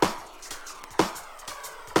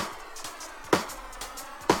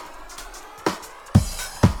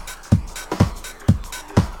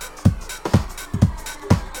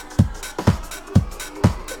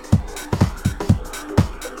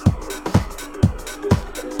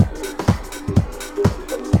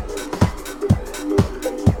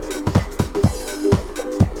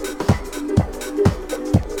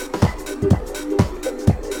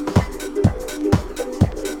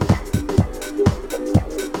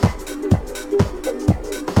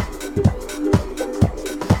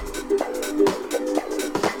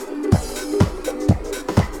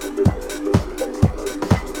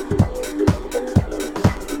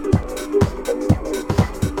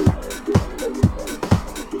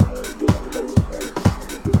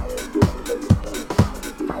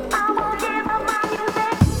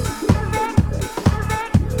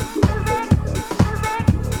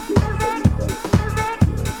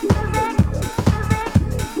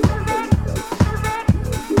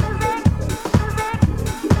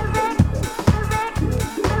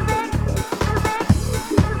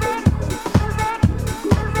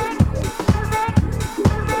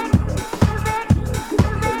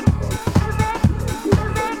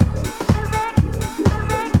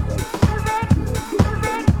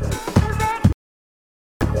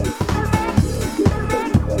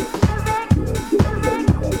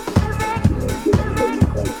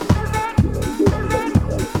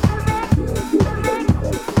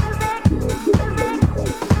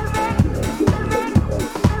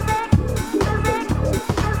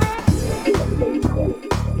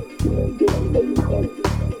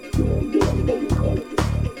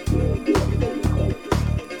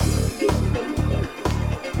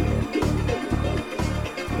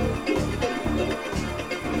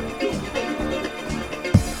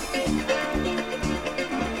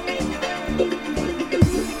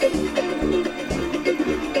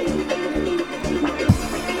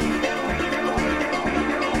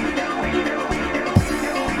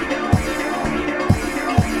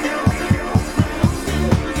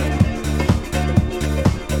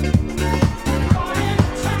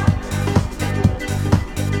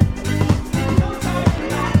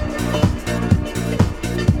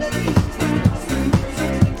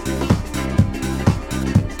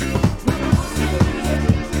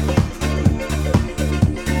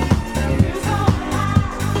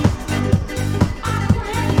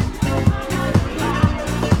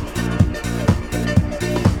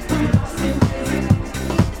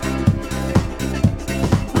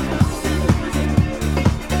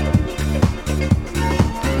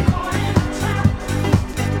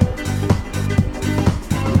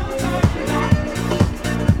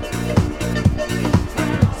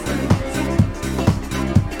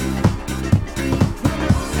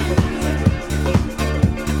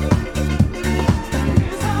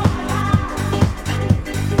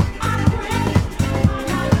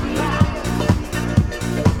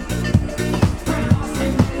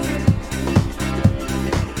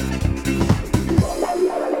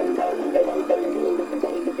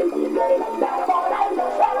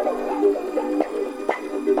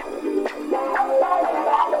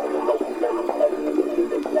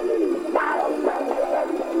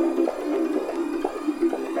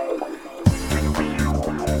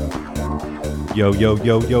Yo, yo,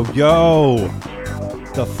 yo, yo, yo.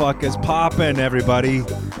 The fuck is poppin', everybody?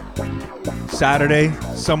 Saturday,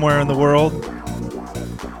 somewhere in the world.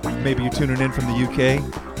 Maybe you're tuning in from the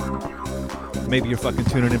UK. Maybe you're fucking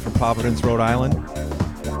tuning in from Providence, Rhode Island.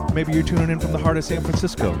 Maybe you're tuning in from the heart of San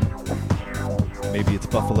Francisco. Maybe it's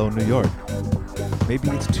Buffalo, New York. Maybe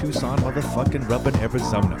it's Tucson, motherfucking rubbing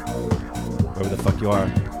Arizona. Wherever the fuck you are.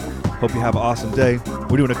 Hope you have an awesome day.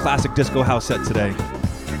 We're doing a classic disco house set today.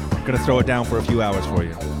 Gonna throw it down for a few hours for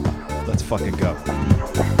you. Let's fucking go.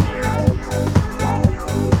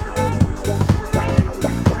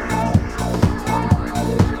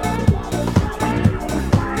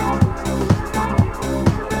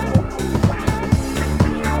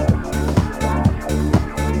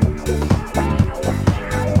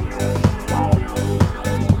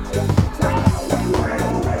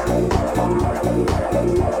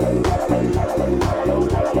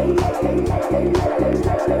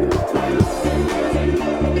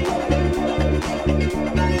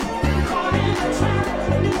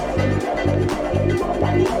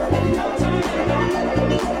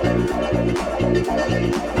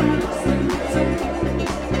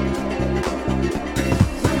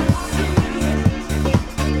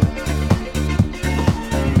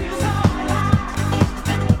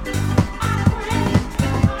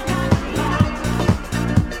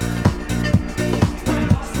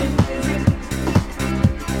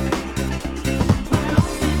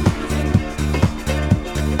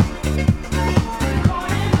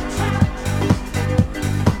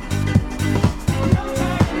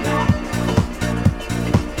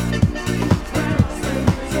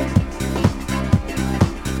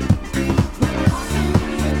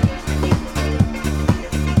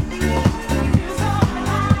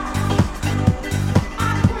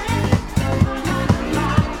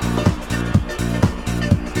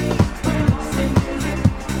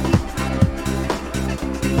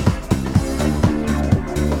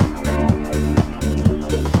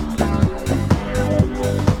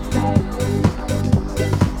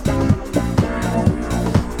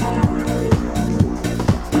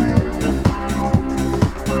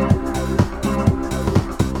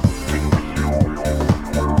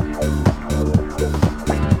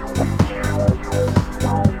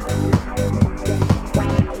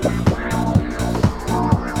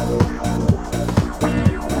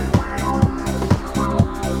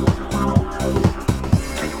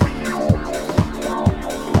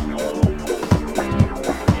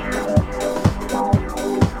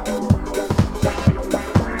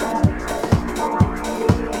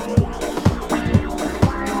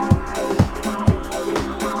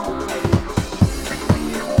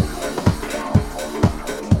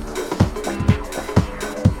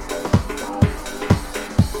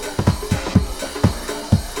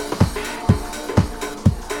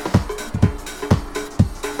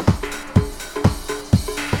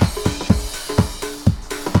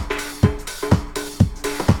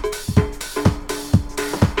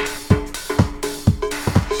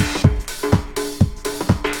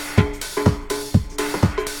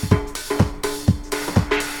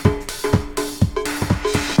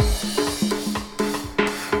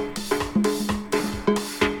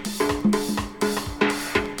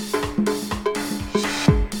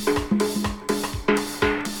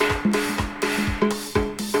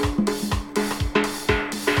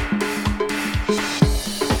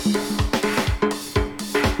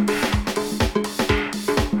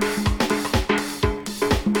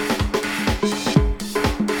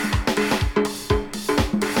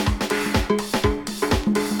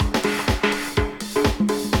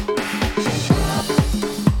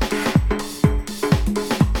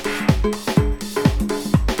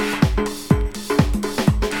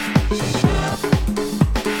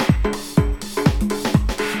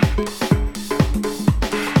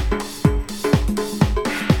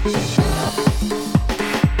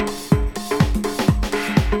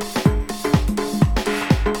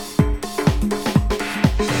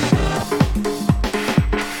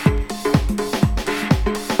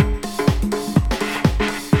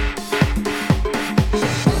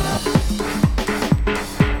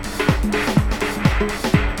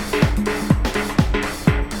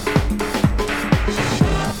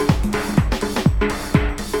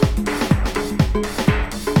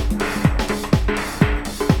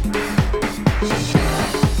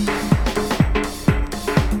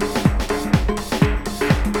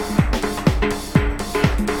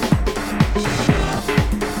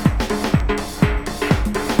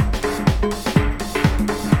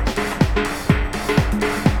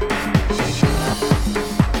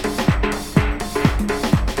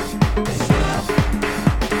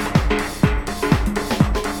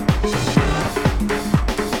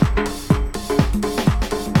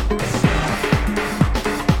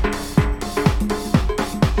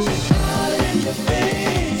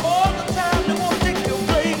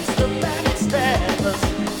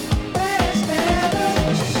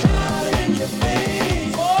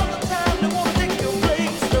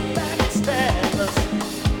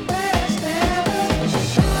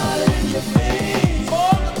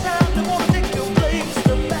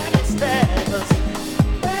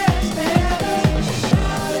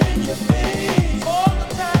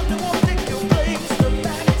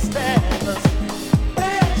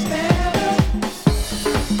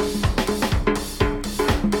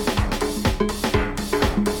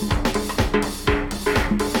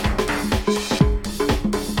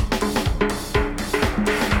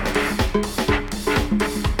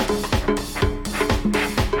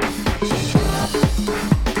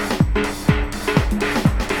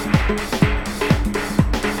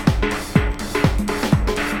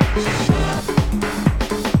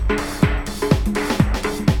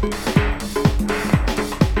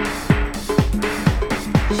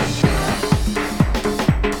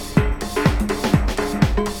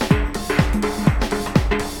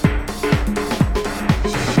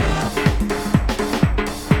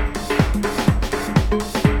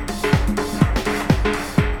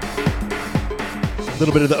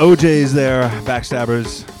 little bit of the OJs there,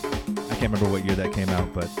 Backstabbers. I can't remember what year that came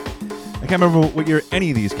out, but I can't remember what year any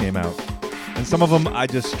of these came out. And some of them I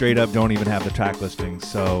just straight up don't even have the track listings.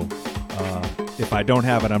 So if I don't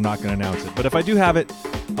have it, I'm not going to announce it. But if I do have it,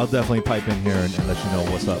 I'll definitely pipe in here and let you know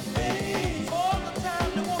what's up.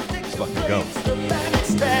 Let's fucking go.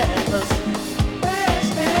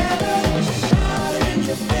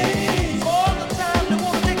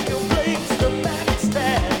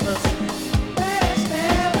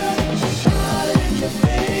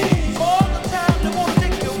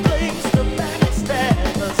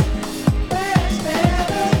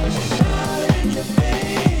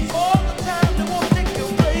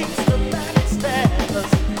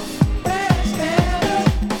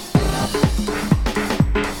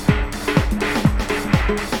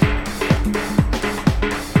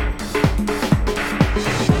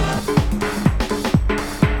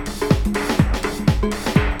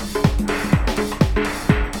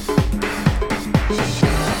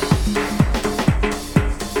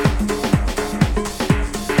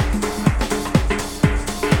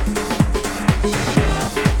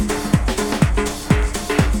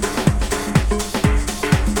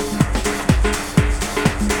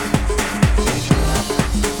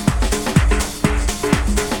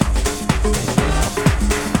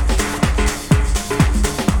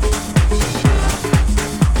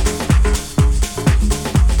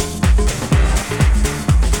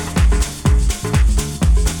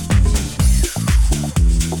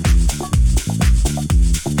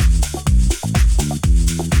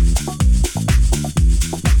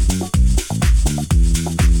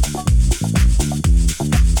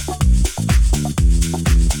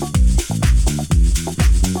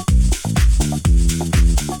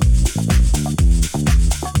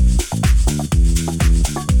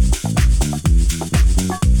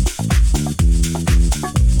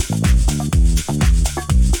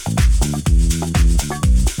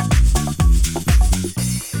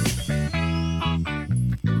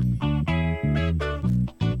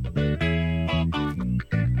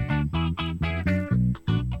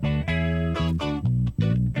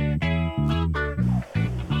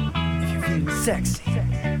 Sexy.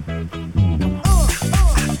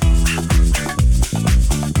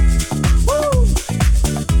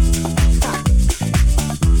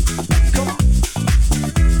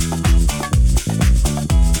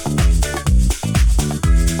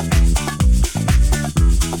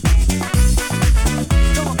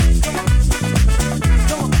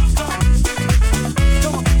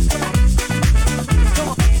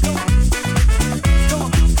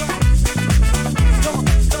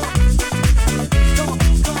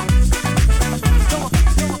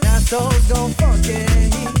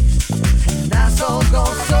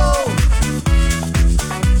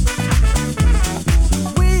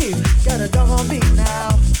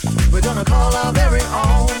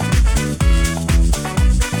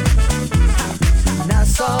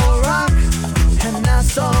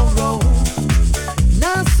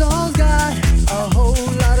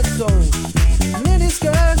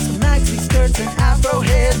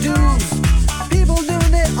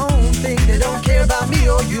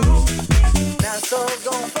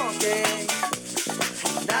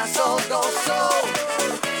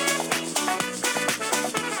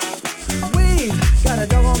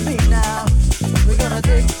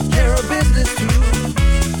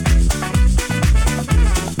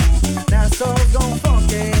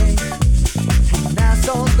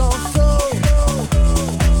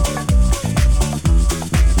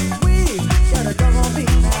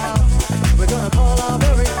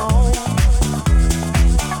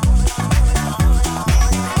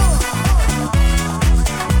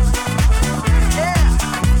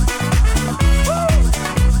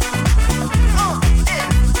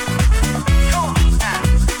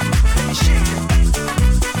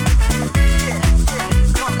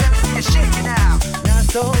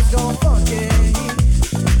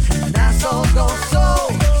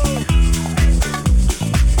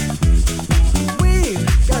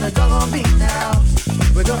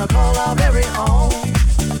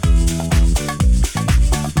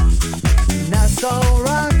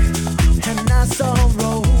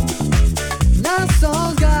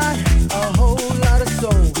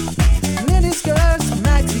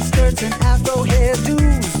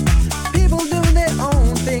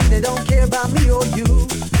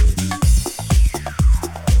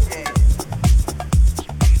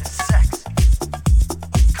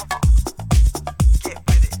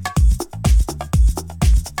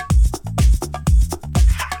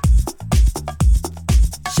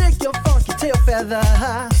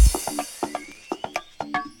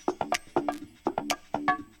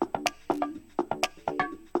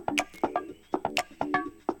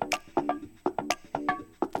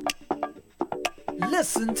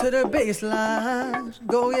 listen to the bass line.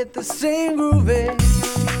 Go get the same groovy.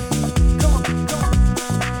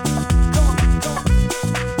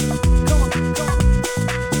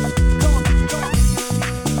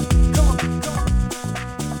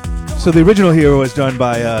 So the original here was done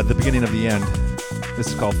by The Beginning of the End. This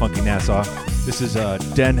is called Funky Nassau. This is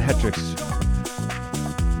Den Hetrick's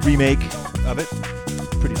remake of it.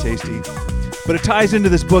 Pretty tasty. But it ties into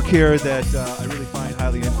this book here that I really find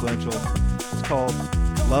highly influential. It's called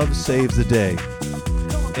Love Saves the Day.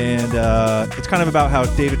 And it's kind of about how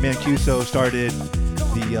David Mancuso started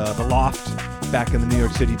the Loft back in the New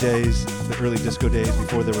York City days, the early disco days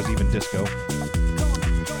before there was even disco.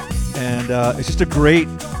 And it's just a great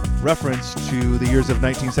reference to the years of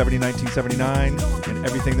 1970, 1979 and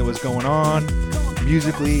everything that was going on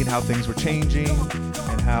musically and how things were changing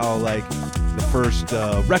and how like the first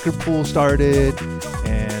record pool started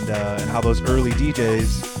and how those early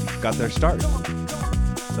DJs got their start.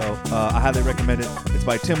 So I highly recommend it. It's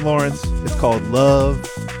by Tim Lawrence. It's called Love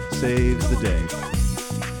Saves the Day.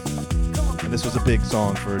 And this was a big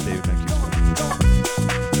song for David Mancuso.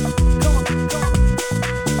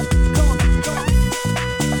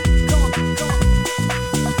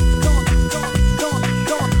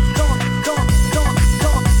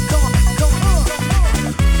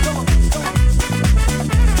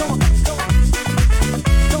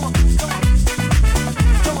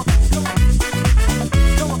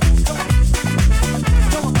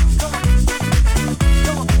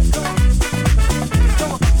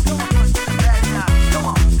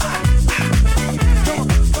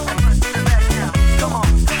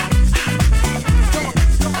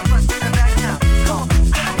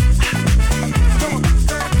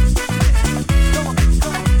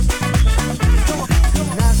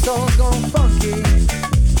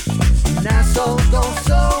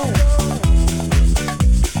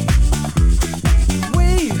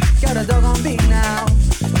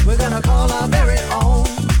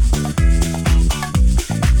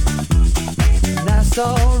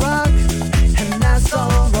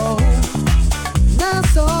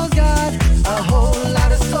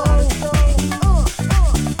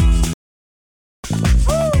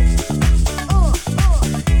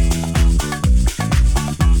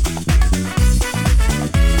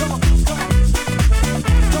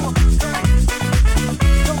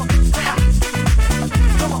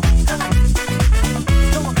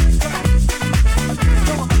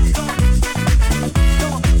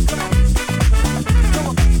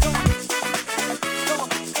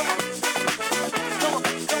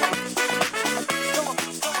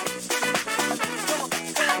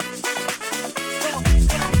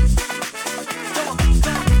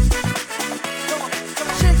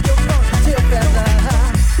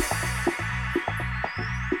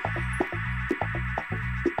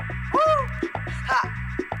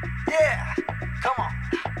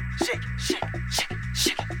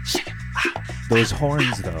 Those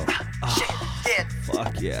horns, though. Oh,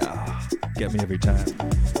 fuck yeah. Get me every time.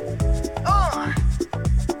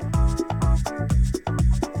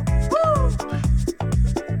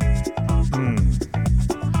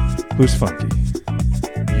 Who's funky?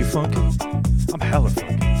 You funky? I'm hella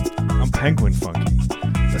funky. I'm penguin funky.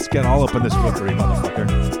 Let's get all up in this rookery, motherfucker.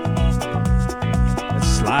 Let's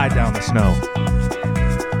slide down the snow.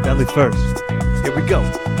 Belly first. Here we go.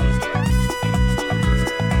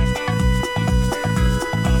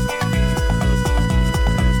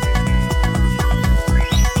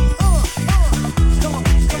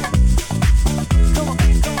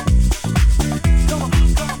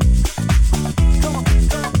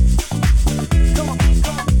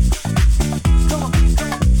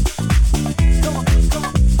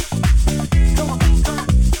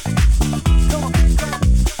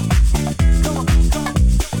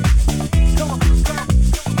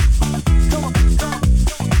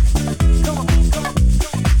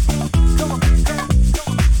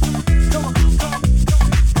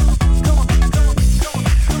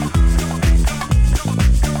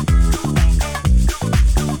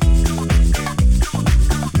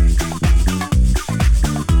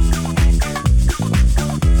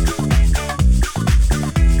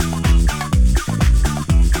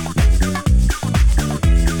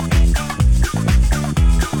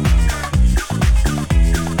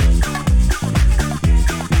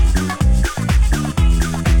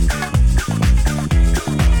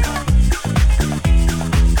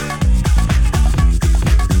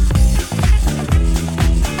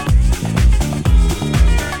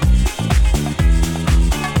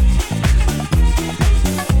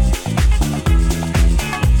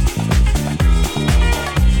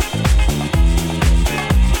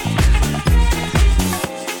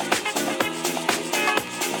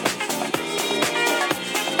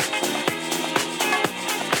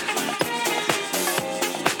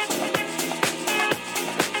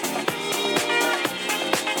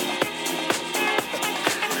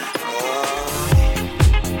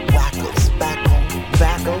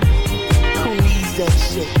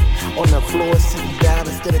 floor sitting down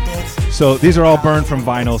instead of dancing. So these are all burned from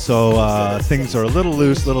vinyl, so things are a little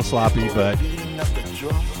loose, a little sloppy, but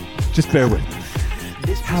just bear with me.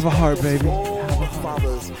 Have a heart, baby. Have a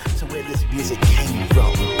fathers to where this music came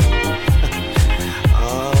from.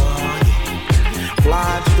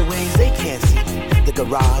 Blind to the ways they can't see. The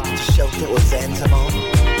garage, the shelter, or Zanzibar.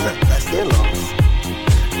 That's their loss.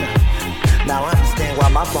 Now I understand why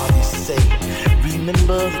my father used to say,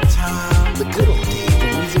 remember the time, the good old days,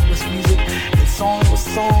 when music was music and song was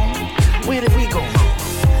song. Where did we go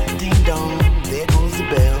wrong? Ding dong, there goes the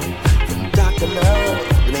bell. From Dr. Love,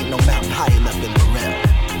 it ain't no mountain high enough in Morel.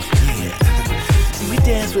 Yeah. See, we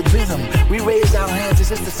dance with rhythm. We raised our hands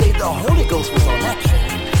as if to say the Holy Ghost was on that track.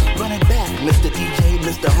 Running back, Mr. DJ,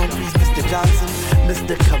 Mr. Humphries, Mr. Johnson,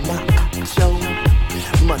 Mr. Camacho.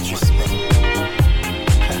 Much respect.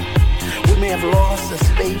 We may have lost a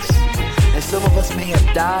space, and some of us may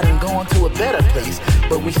have died and gone to a better place,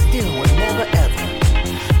 but we still will never ever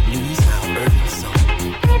lose our urban soul.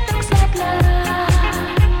 It looks like love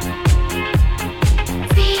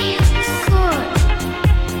feels good.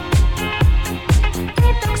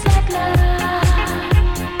 It looks like love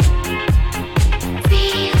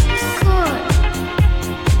feels good.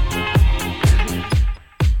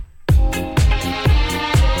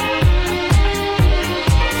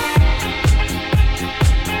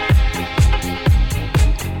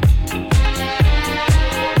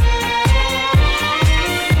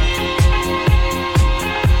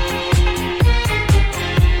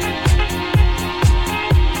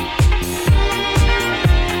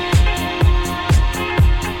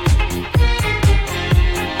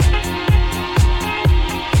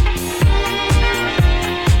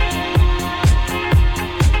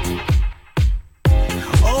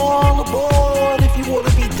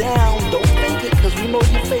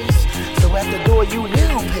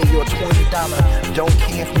 Don't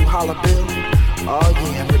care if you holler bill. Oh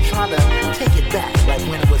yeah, we're trying to take it back like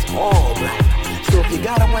when it was all black. So if you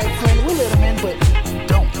got a white friend, we'll let him in, but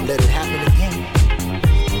don't let it happen again.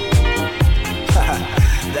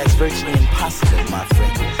 That's virtually impossible, my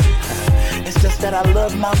friend. It's just that I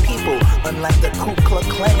love my people. Unlike the Ku Klux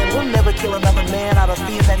Klan, we'll never kill another man out of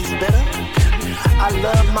fear that he's better. I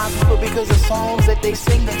love my people because the songs that they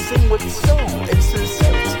sing with soul and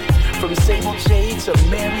sincerity. From Sable J to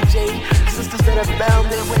Mary J, sisters that have found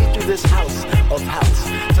their way through this house of house.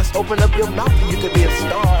 Just open up your mouth and you could be a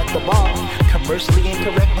star at the bar. Commercially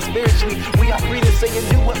incorrect, but spiritually, we are free to say and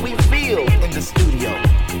do what we feel in the studio.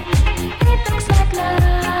 It looks like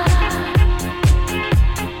love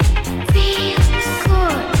feels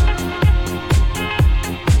good.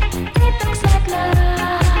 It looks like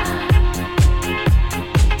love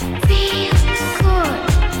feels good.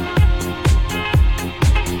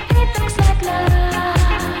 It looks like love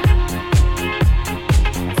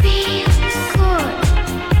feels good.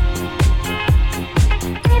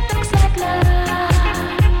 It looks like love.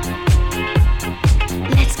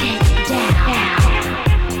 Let's get down.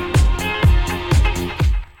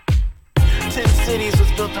 10 cities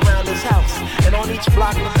was built around this house, and on each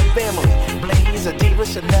block was a family. Blaze, Adiva,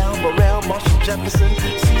 Chanel, Burrell, Marshall Jefferson,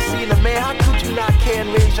 CC, and the man. How could you not care and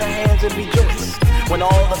raise your hands and rejoice? When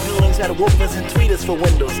all the buildings had woofers and tweeters for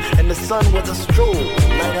windows, and the sun was a stroll.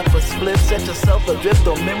 Light up a split, set yourself adrift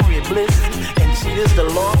on memory bliss. And cheaters, the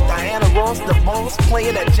loft, Diana Ross, the boss,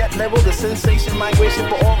 playing at jet level, the sensation migration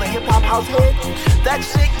for all the hip-hop house head. That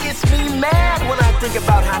shit gets me mad when I think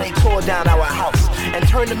about how they tore down our house and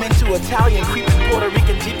turned them into Italian, creeping Puerto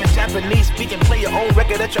Rican, Jeep, and Japanese speaking, play your own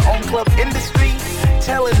record at your own club industry,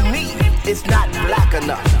 telling me it's not black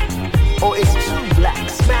enough. Or it's too black.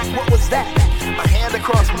 Smack, what was that? A hand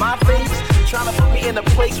across my face, trying to put me in a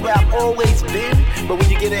place where I've always been. But when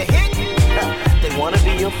you get a hit, they wanna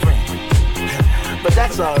be your friend. But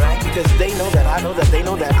that's alright, because they know that I know that they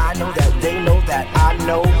know that I know that they know that I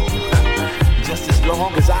know. Just as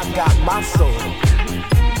long as I've got my soul,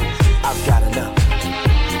 I've got enough.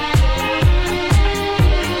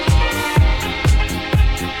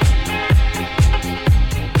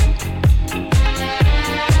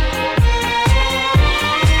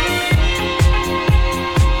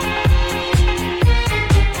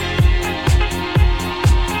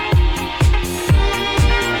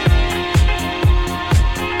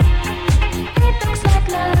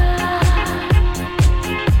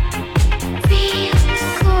 Feels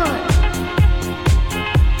good.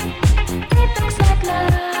 It looks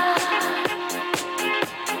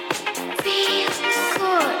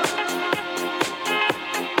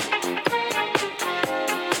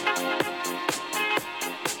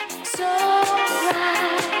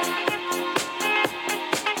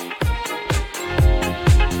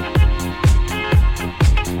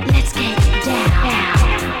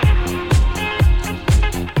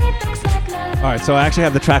All right, so I actually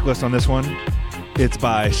have the track list on this one. It's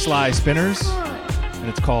by Sly Spinners, and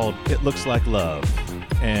it's called It Looks Like Love.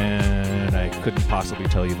 And I couldn't possibly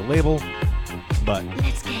tell you the label, but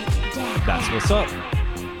Let's get down. that's what's up.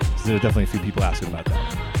 So there are definitely a few people asking about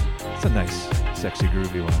that. It's a nice, sexy,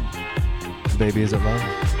 groovy one. Baby, is it love?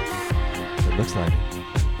 It looks like it.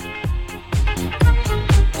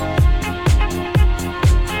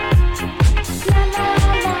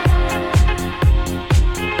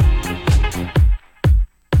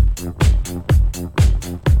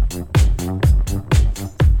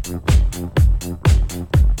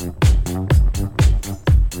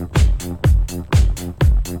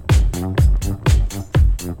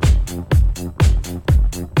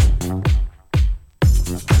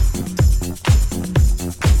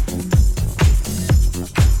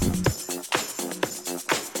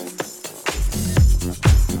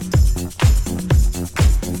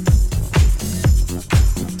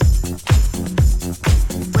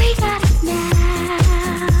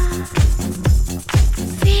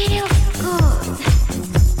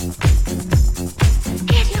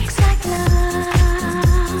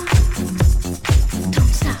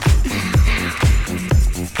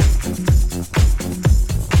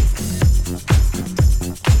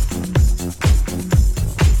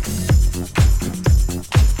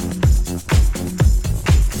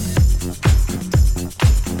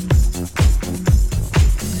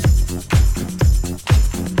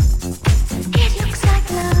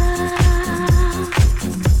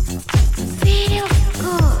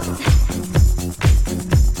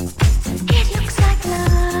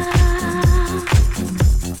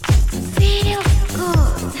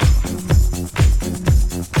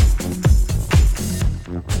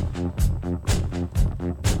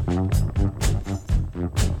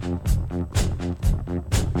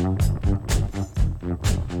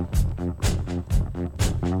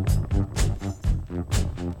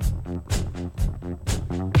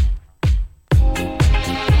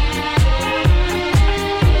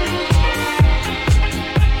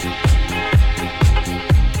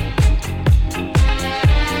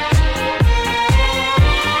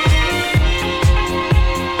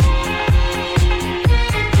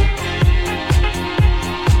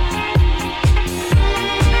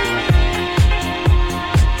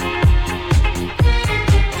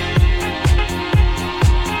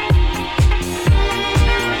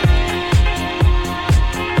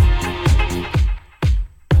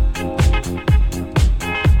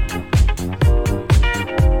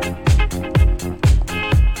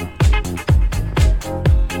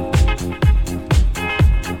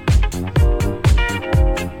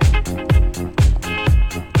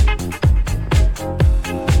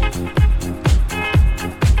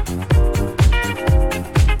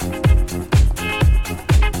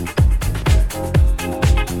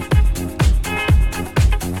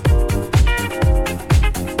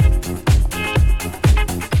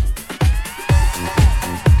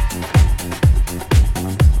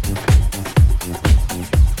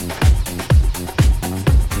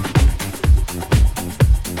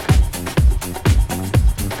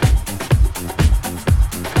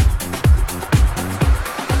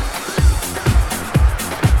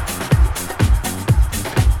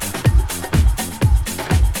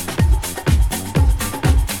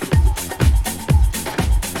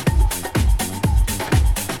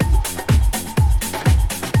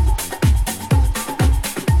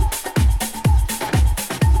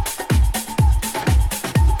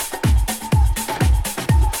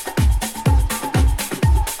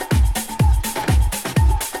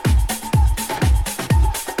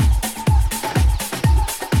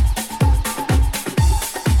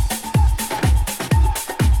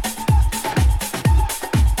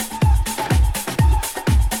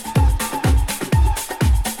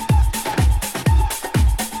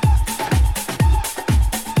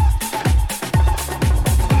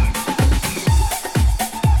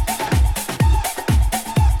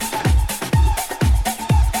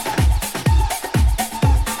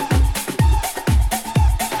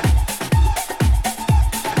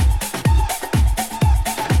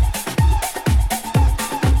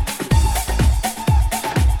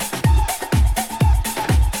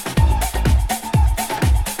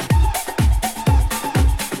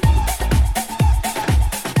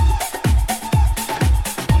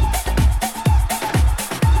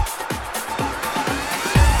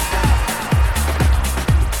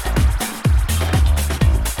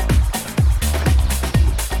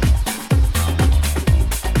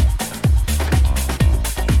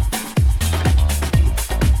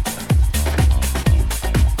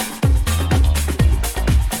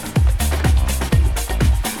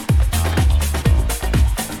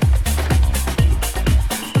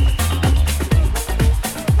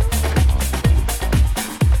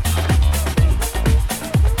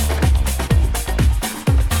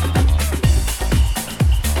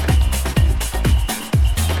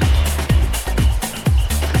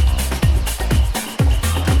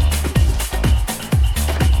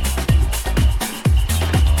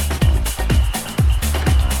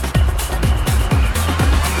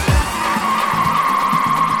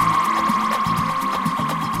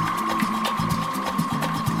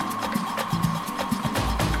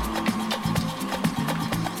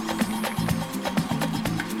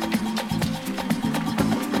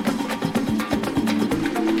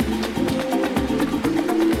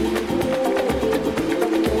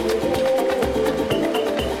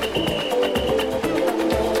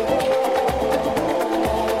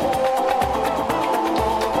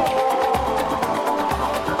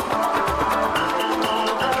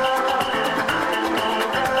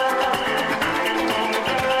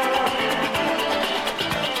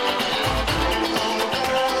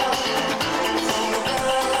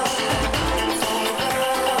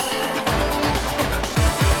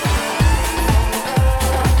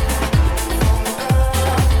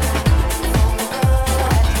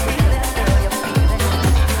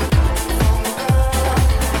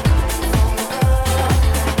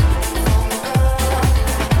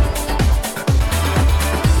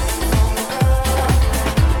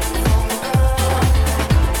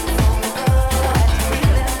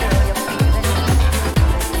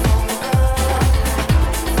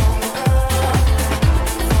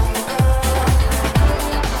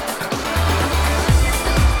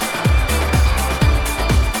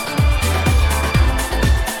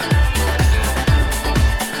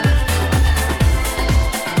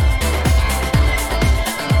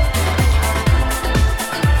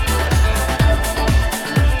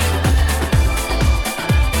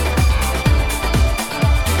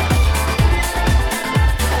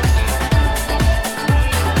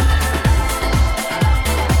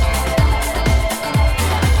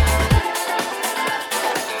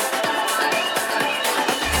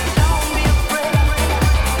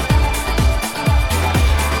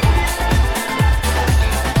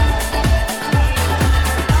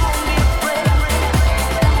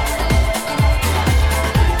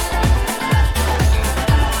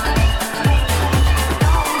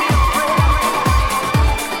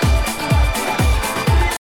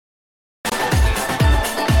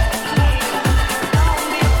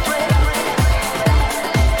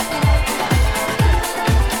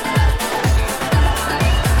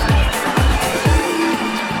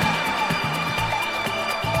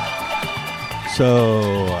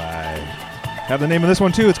 So I have the name of this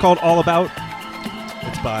one too. It's called All About.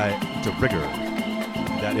 It's by DeRigger.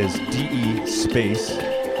 That is DE space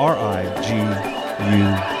RIGUER.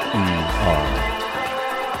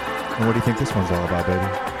 And what do you think this one's all about, baby?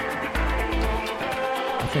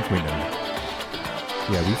 I think we know.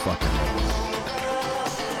 Yeah, we fucking know.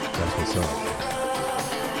 That's what's up.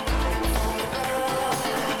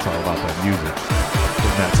 It's all about that music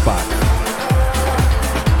in that spot.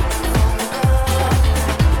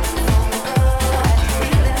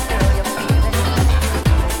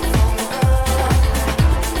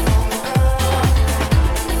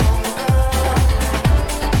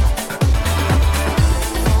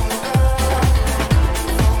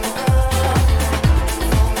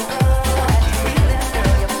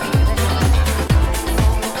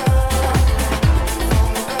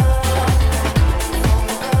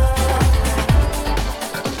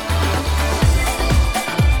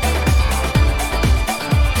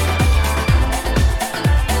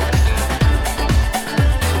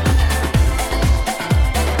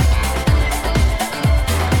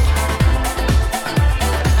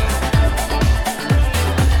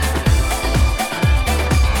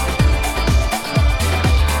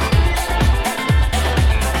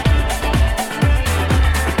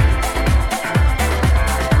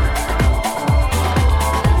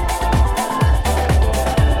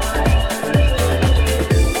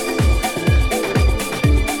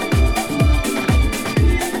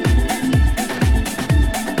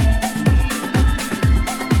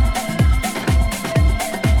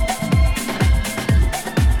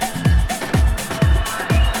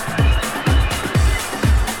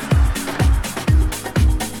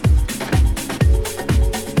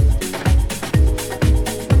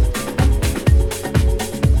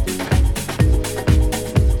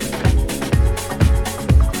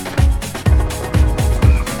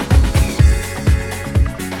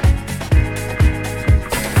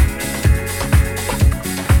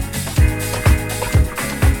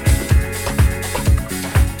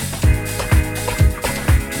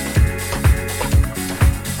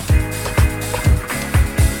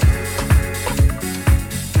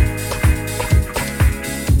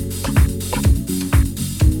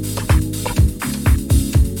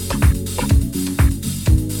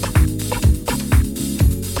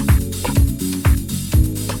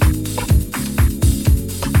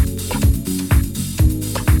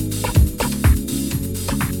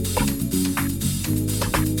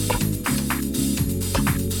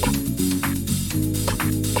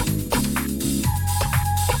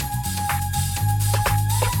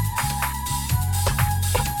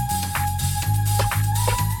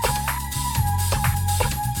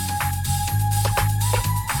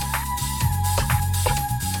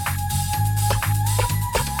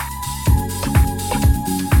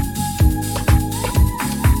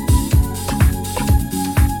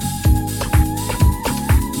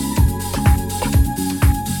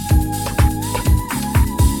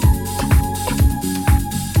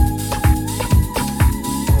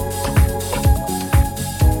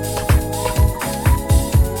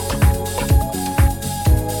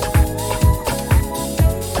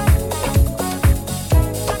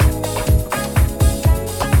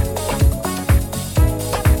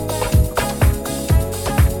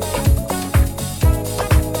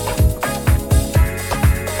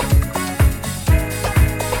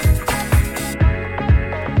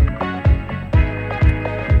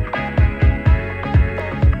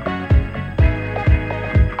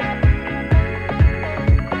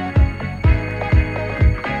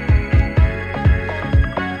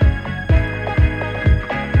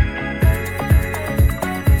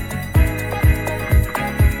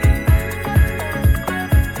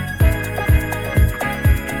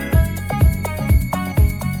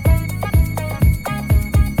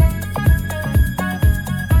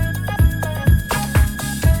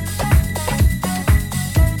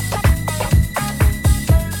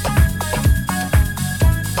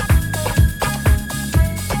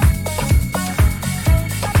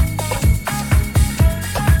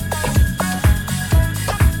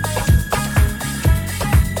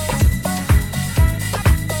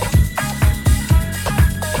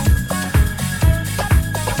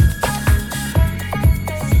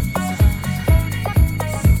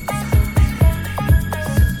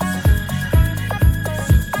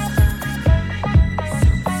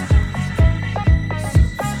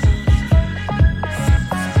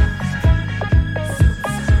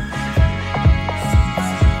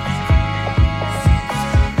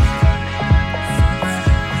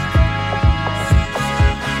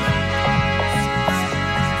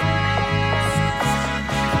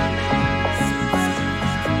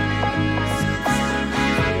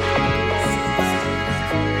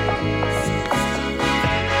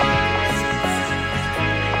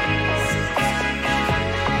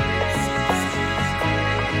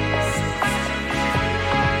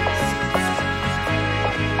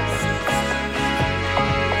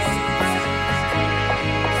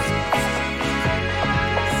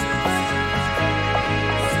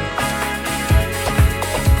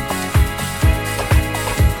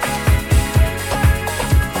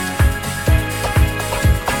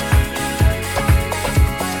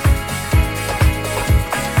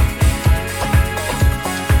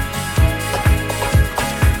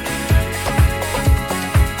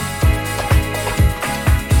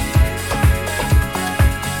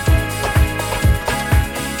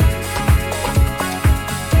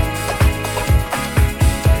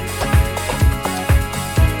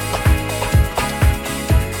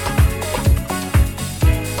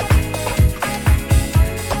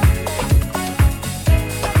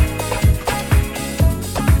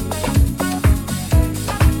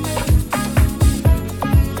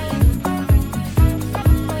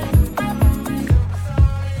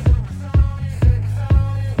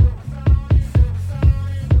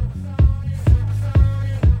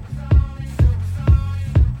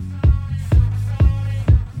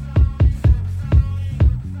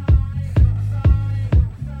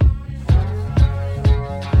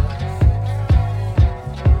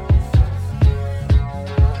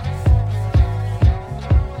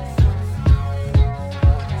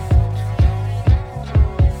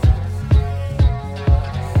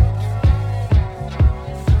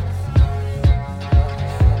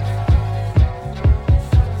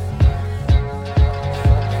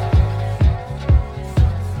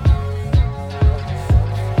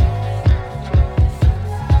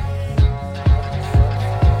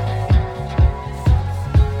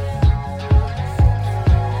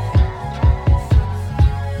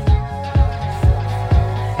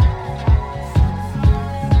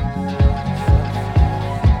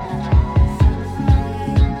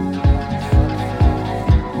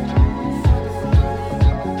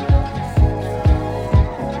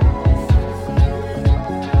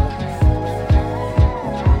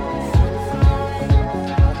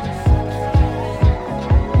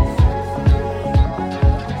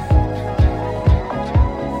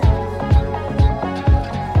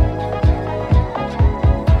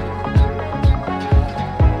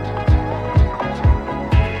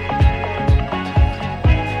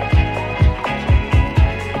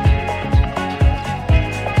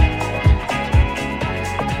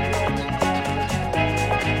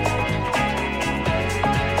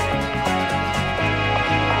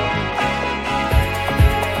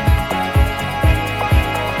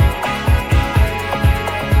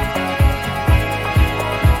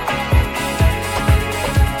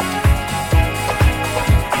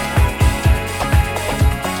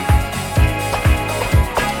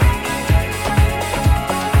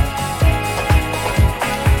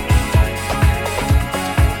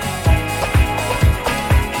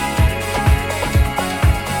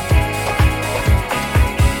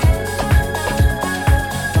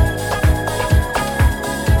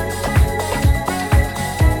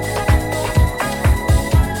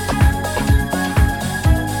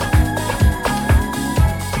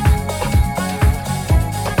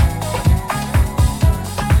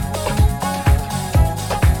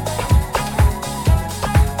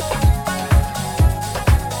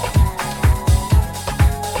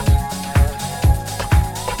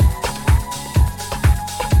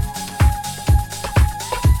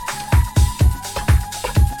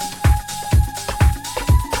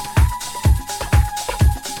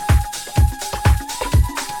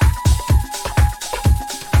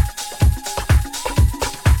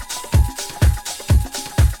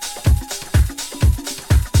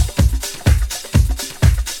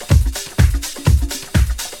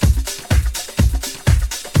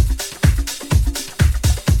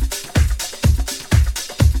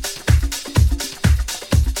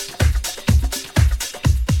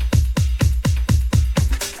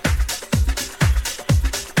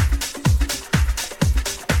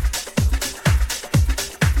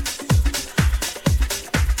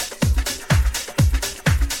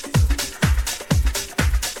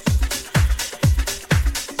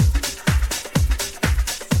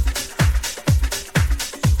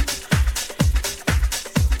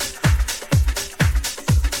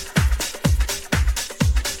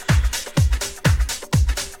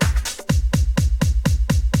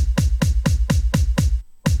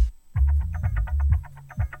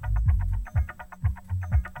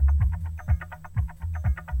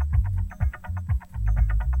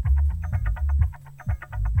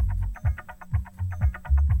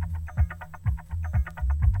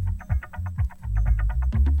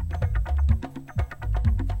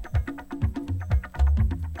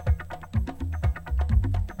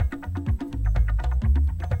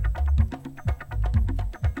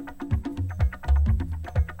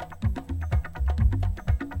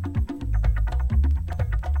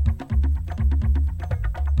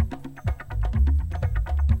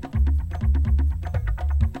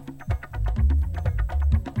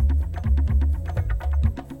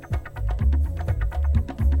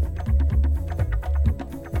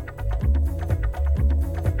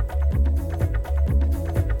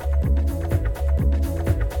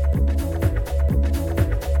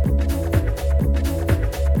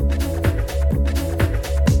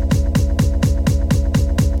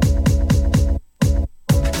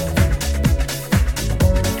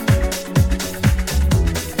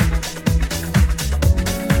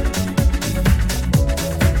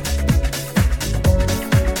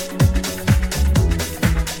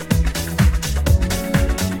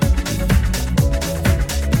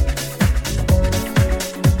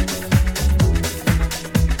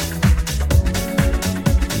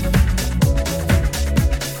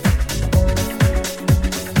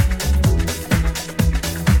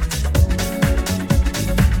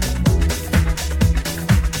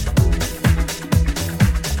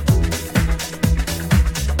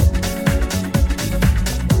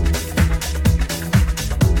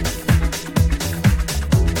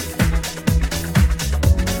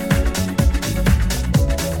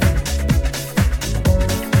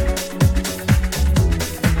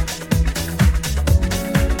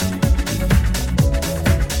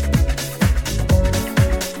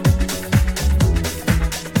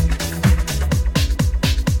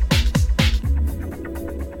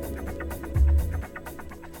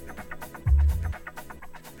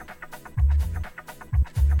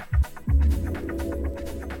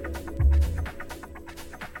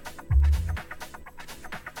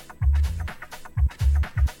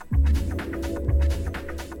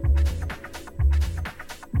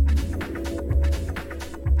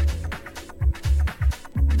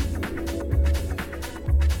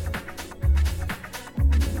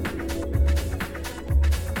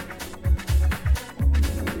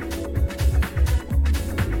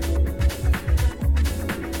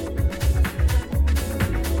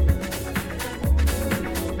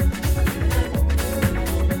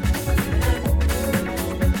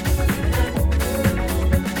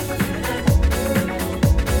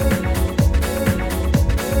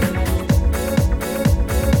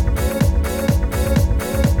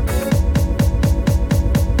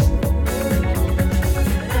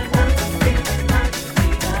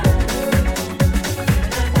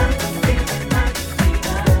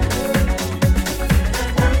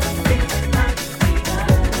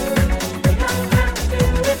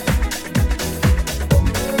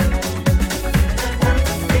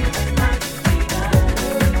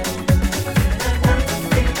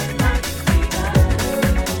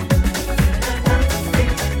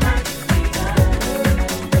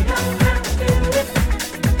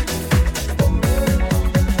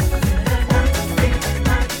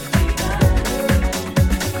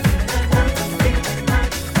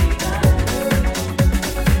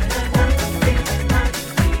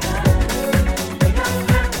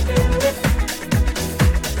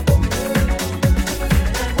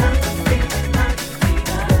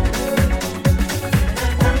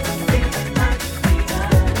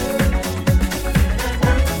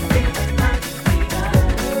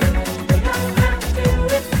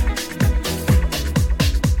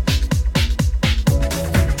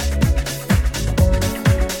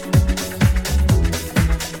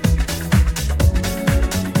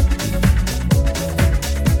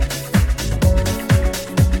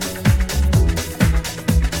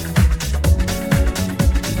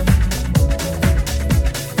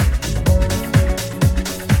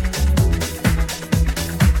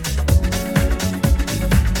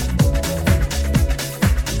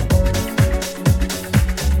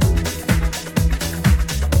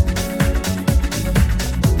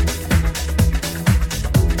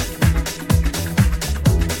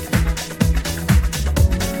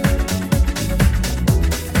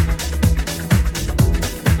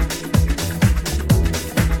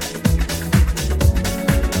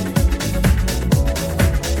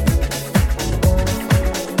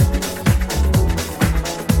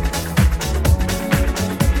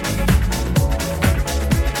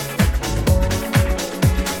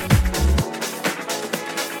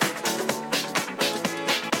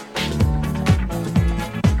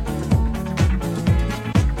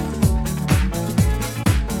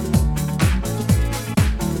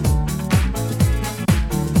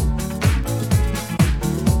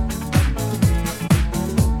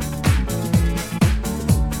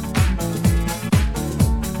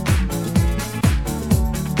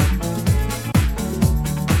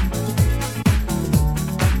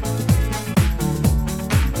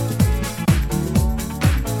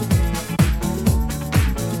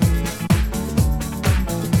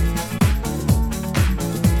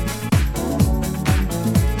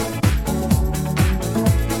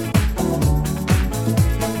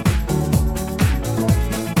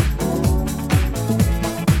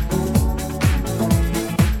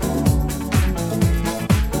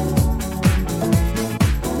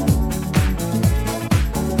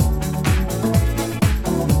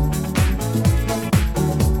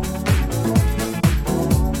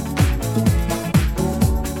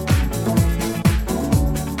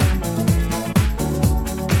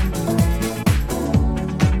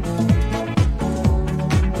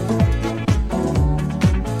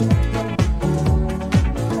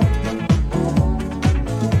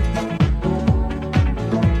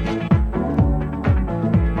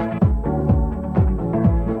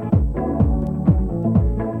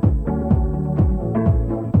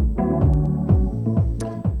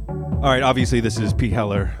 right, obviously this is Pete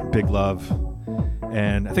Heller, Big Love.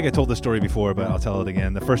 And I think I told this story before, but I'll tell it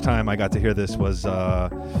again. The first time I got to hear this was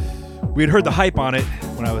we had heard the hype on it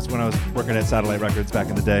when I was working at Satellite Records back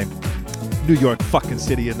in the day. New York fucking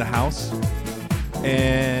City in the house.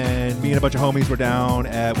 And me and a bunch of homies were down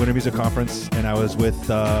at Winter Music Conference, and I was with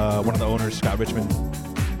one of the owners, Scott Richmond.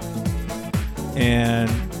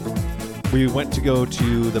 And we went to go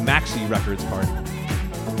to the Maxi Records party.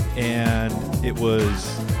 And it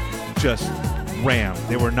was just rammed.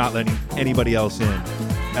 They were not letting anybody else in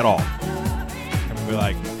at all. And we were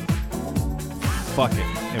like, fuck it.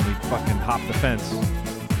 And we fucking hopped the fence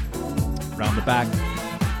around the back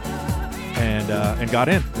and got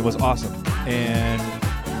in. It was awesome. And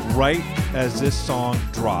right as this song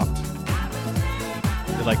dropped,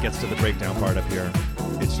 it like gets to the breakdown part up here,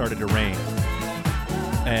 it started to rain.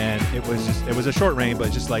 And it was a short rain,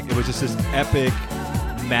 but just like, it was just this epic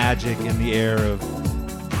magic in the air of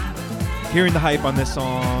hearing the hype on this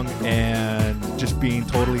song and just being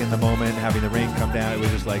totally in the moment, having the rain come down. It was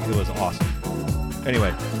just like, it was awesome.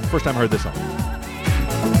 Anyway, first time I heard this song.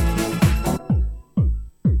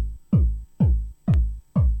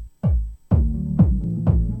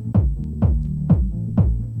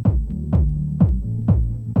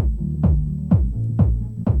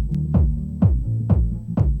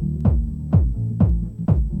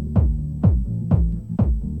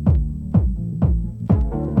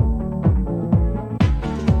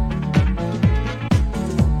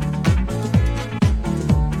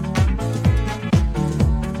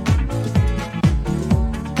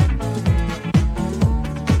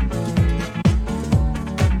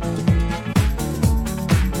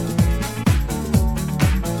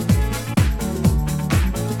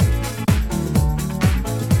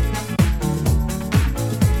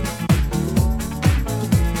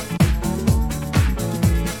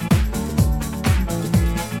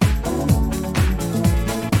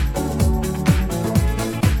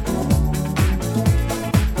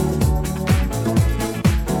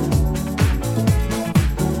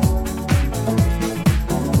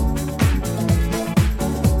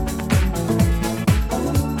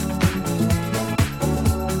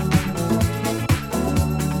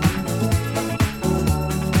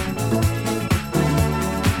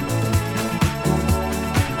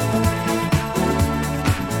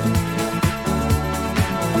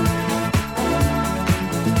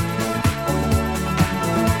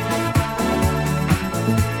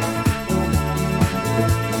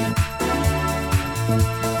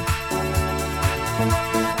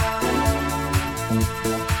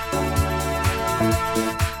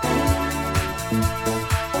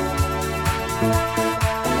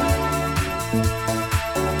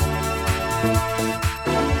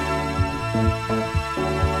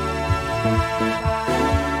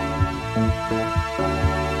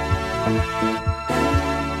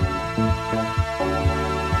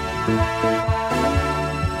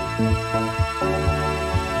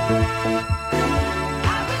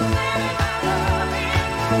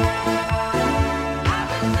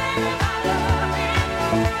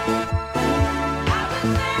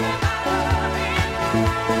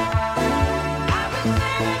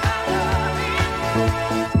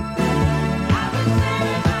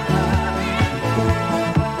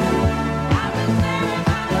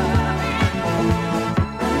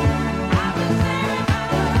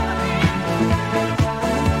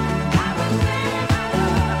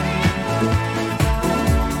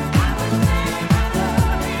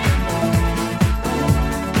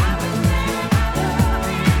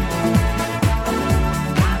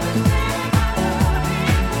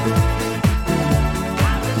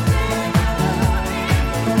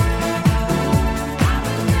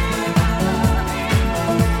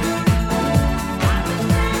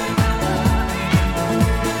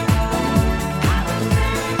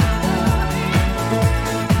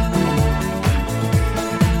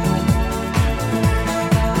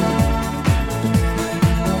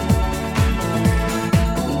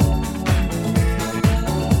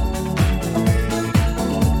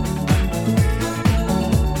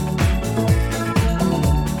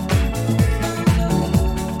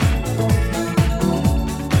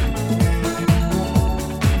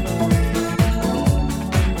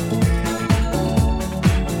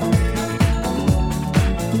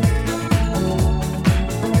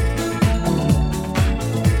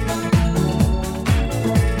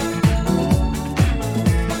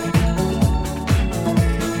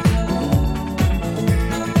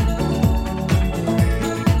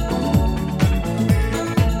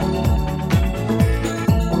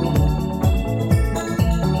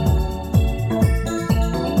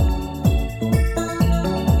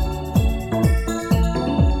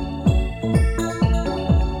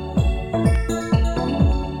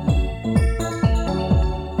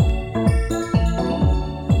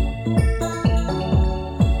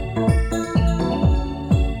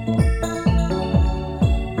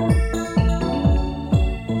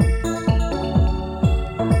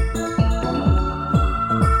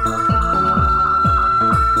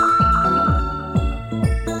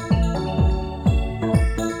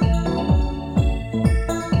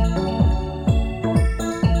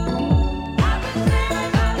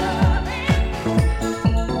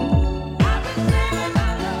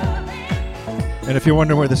 And if you're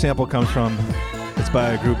wondering where the sample comes from, it's by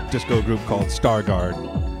a disco group called Stargard,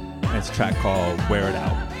 and it's a track called Wear It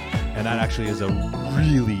Out. And that actually is a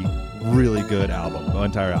really, really good album, the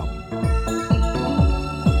entire album.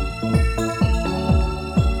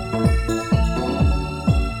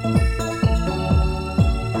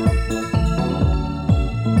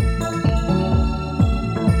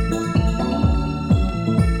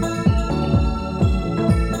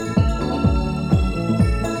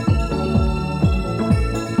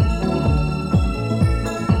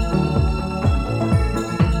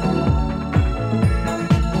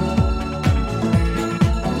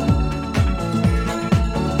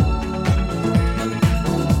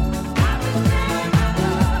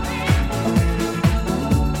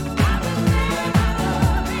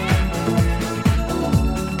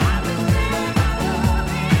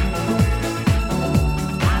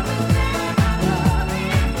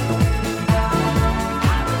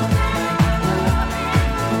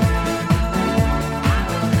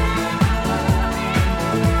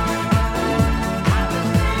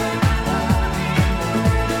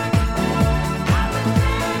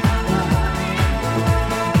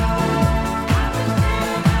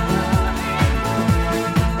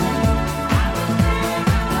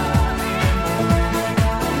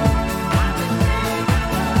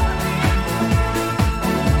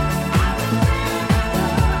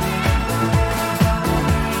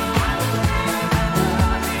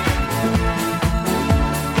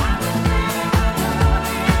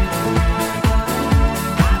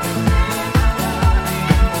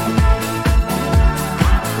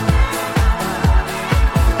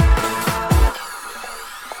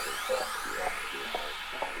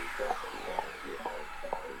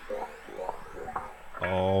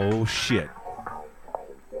 Oh shit.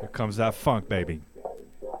 Here comes that funk, baby.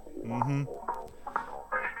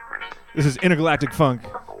 This is Intergalactic Funk.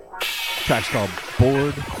 The track's called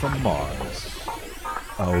Bored from Mars.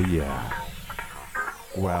 Oh yeah.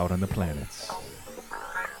 We're out on the planets.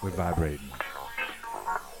 We're vibrating.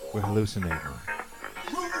 We're hallucinating.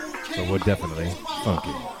 So we're definitely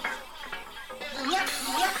funky. Let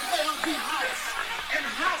there be house, and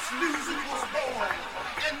house music was born,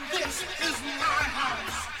 and this is my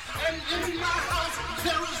house, and in my house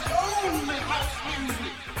there is only house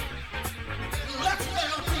music. Let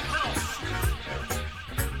there be house.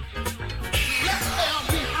 Let there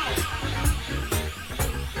be house.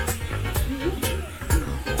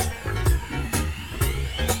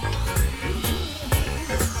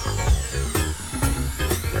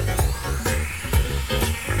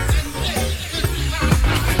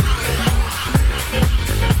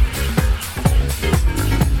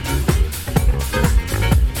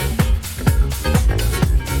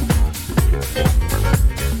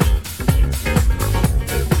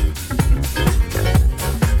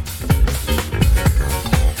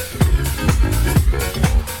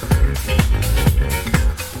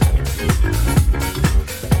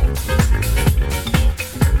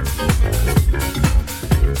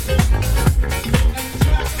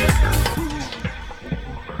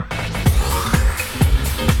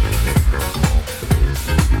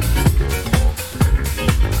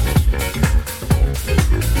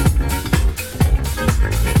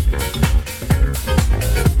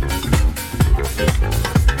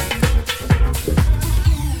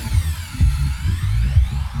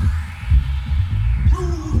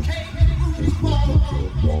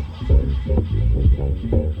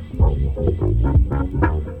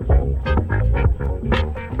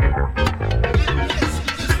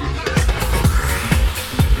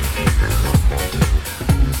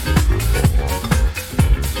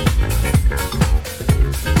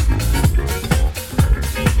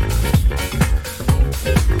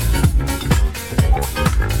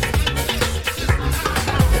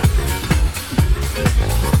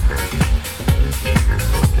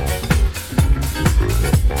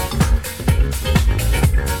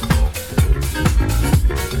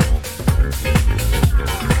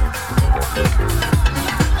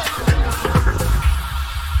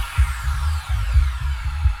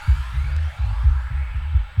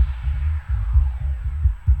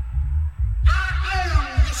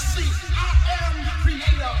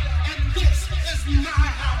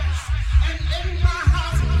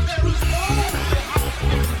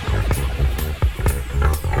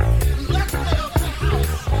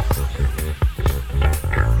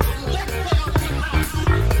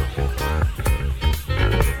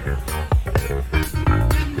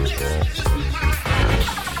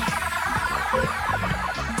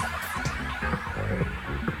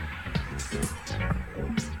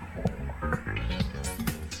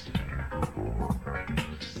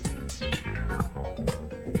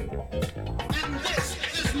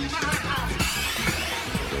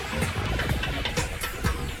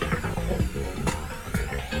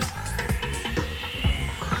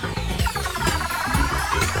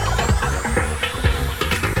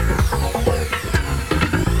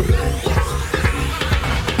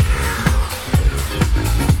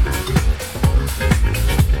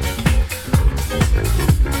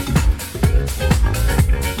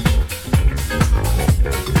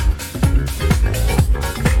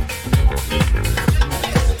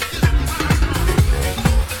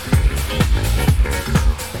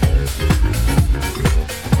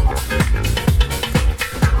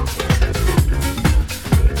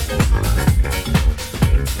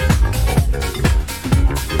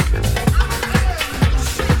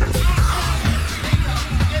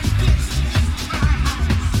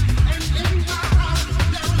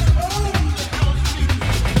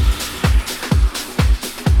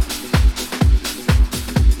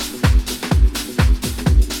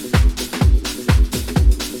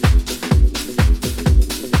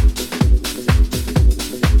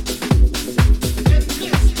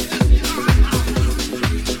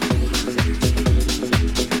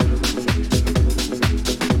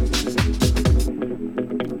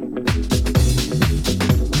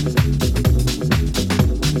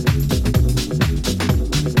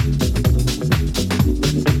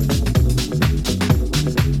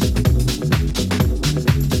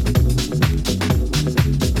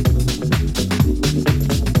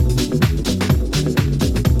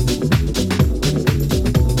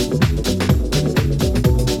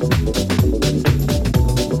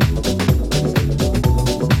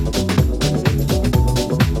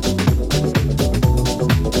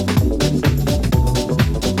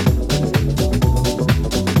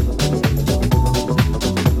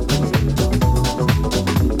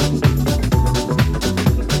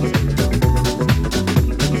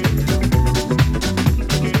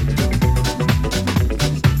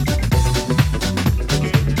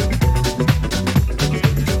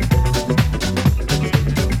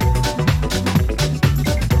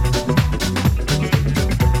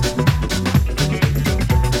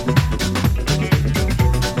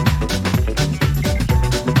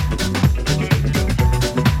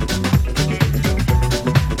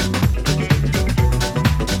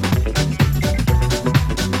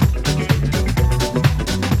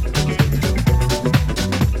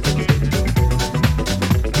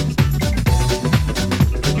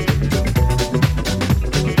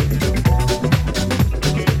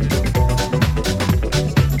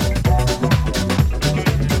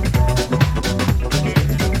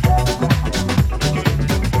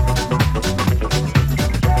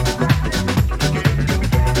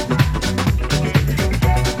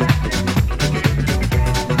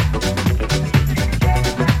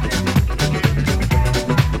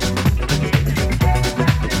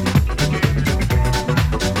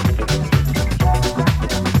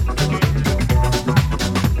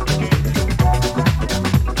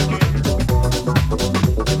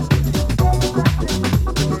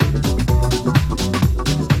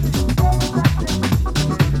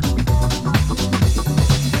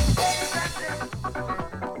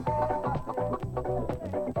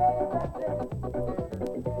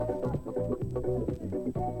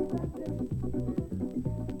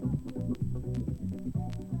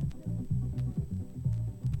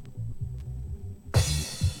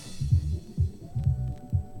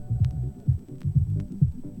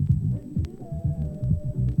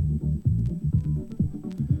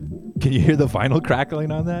 Can you hear the vinyl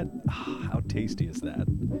crackling on that? Oh, how tasty is that?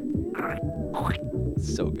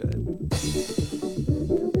 So good.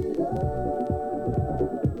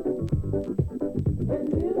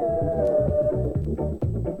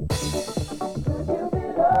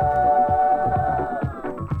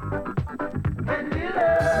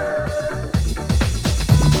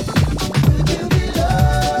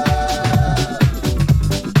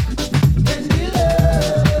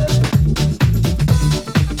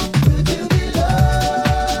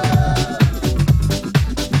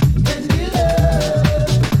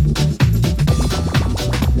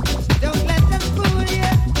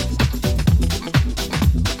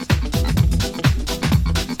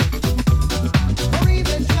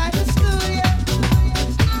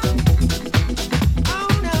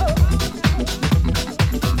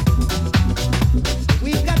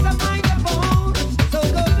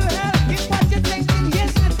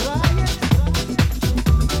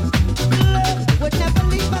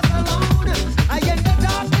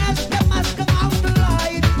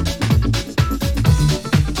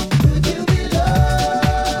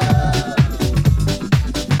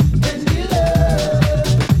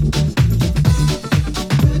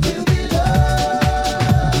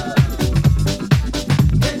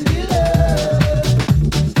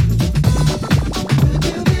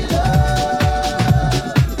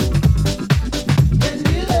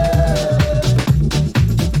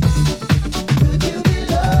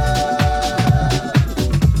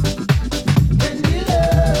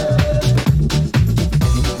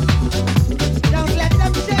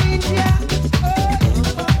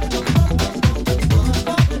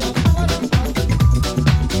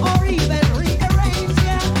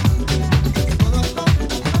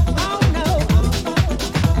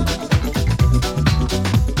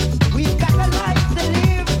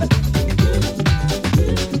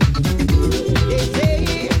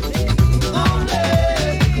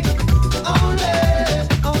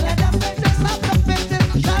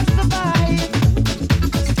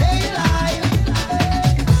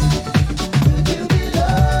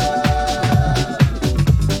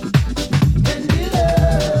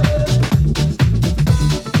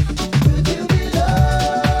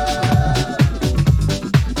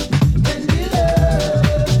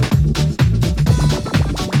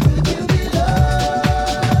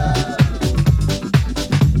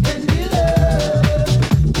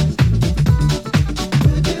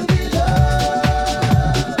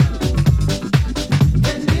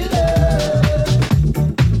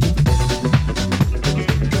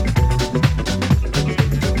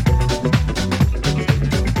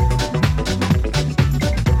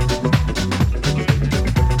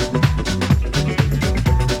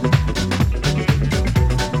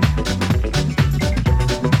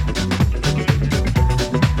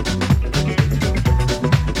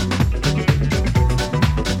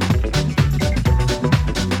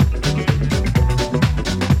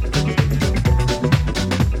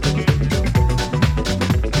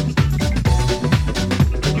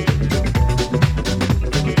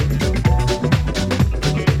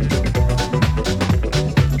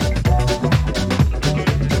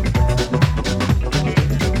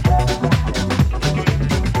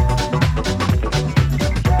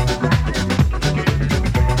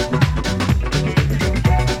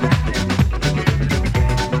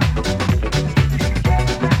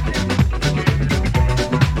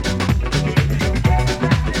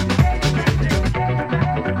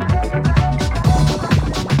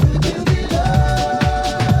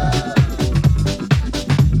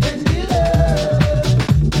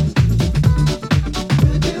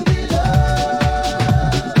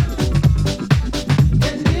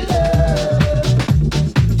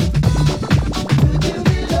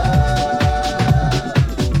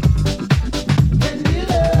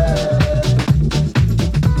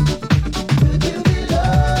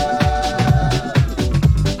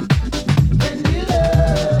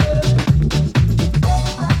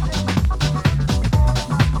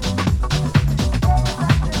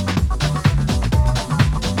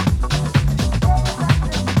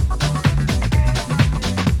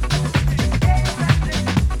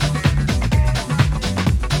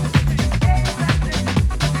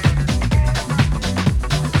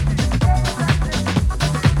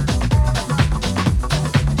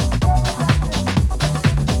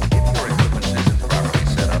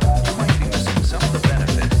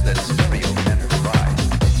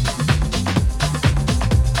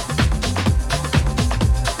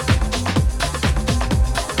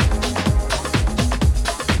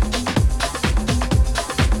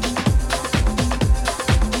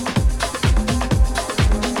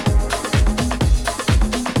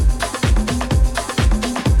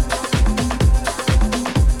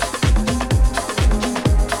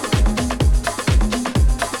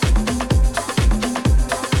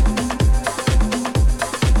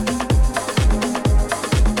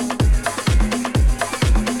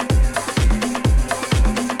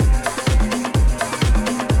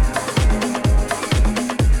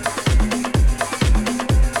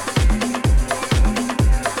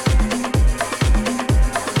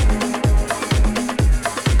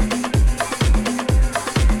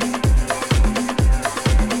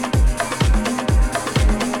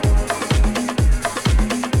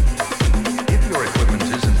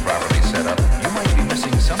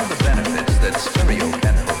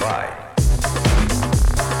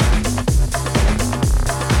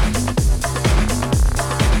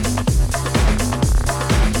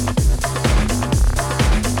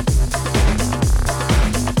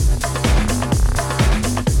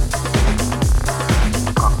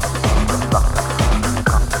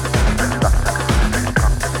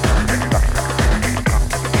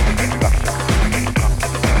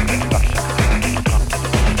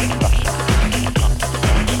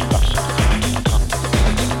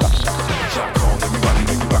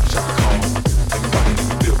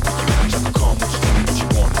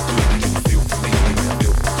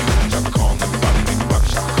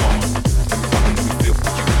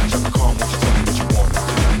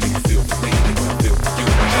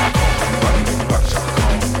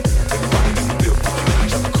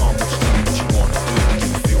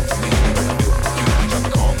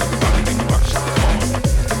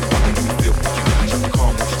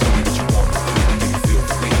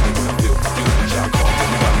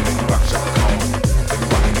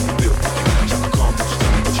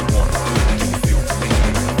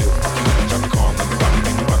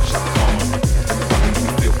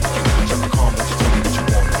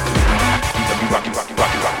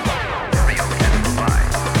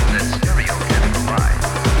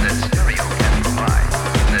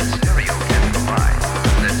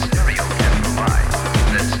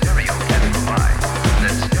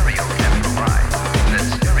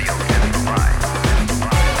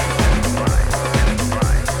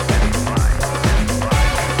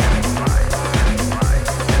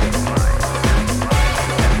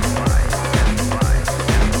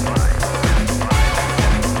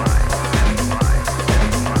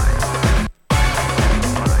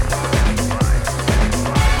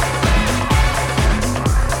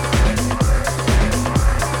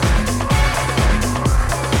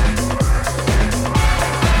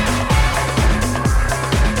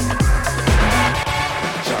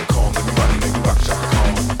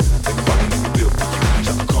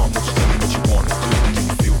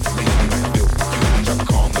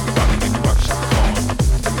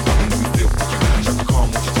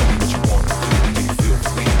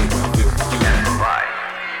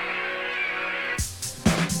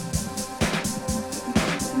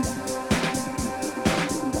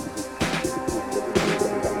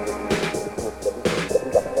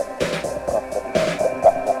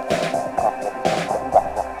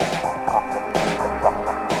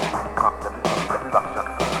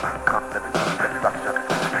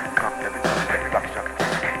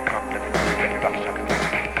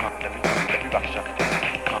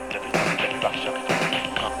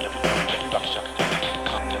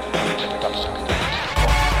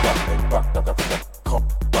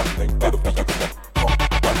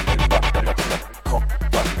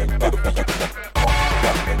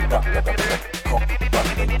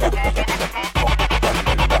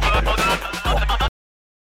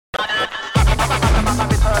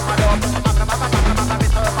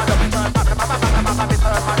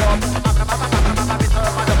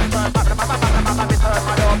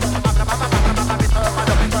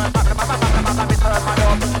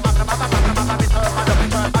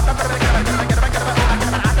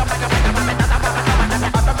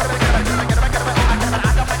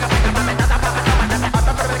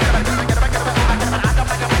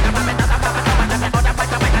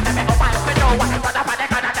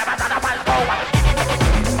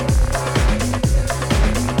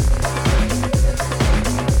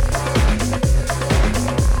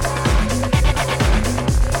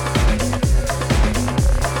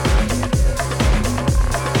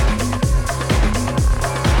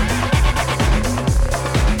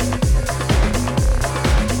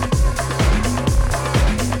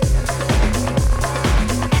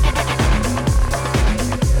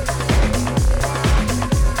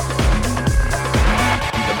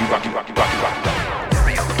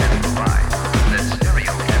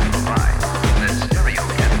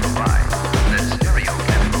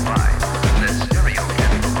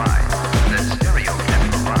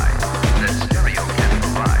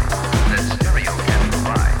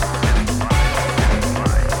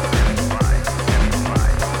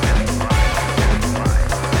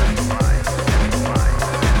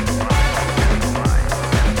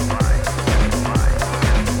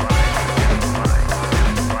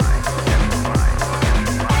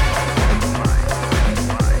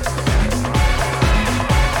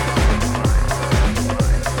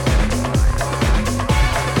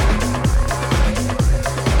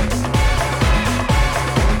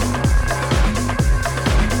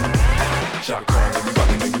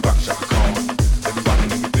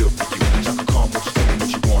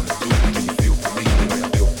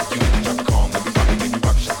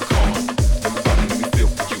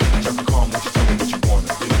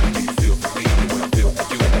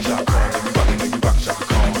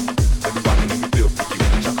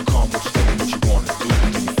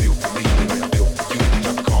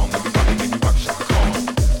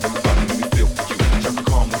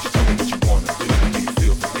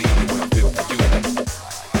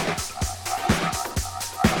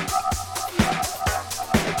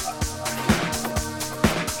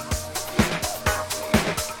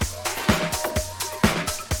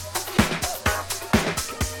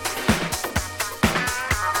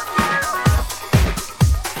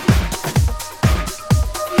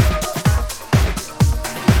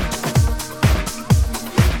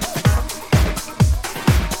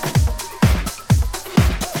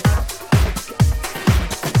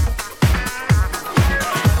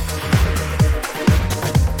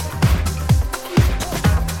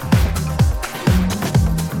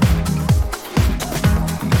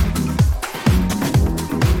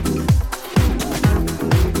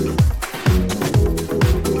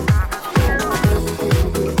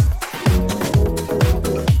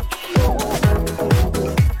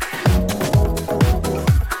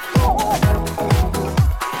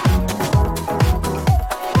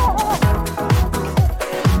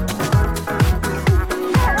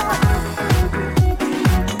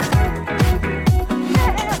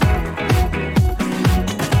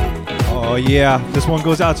 Yeah, this one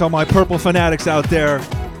goes out to all my purple fanatics out there.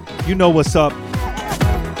 You know what's up.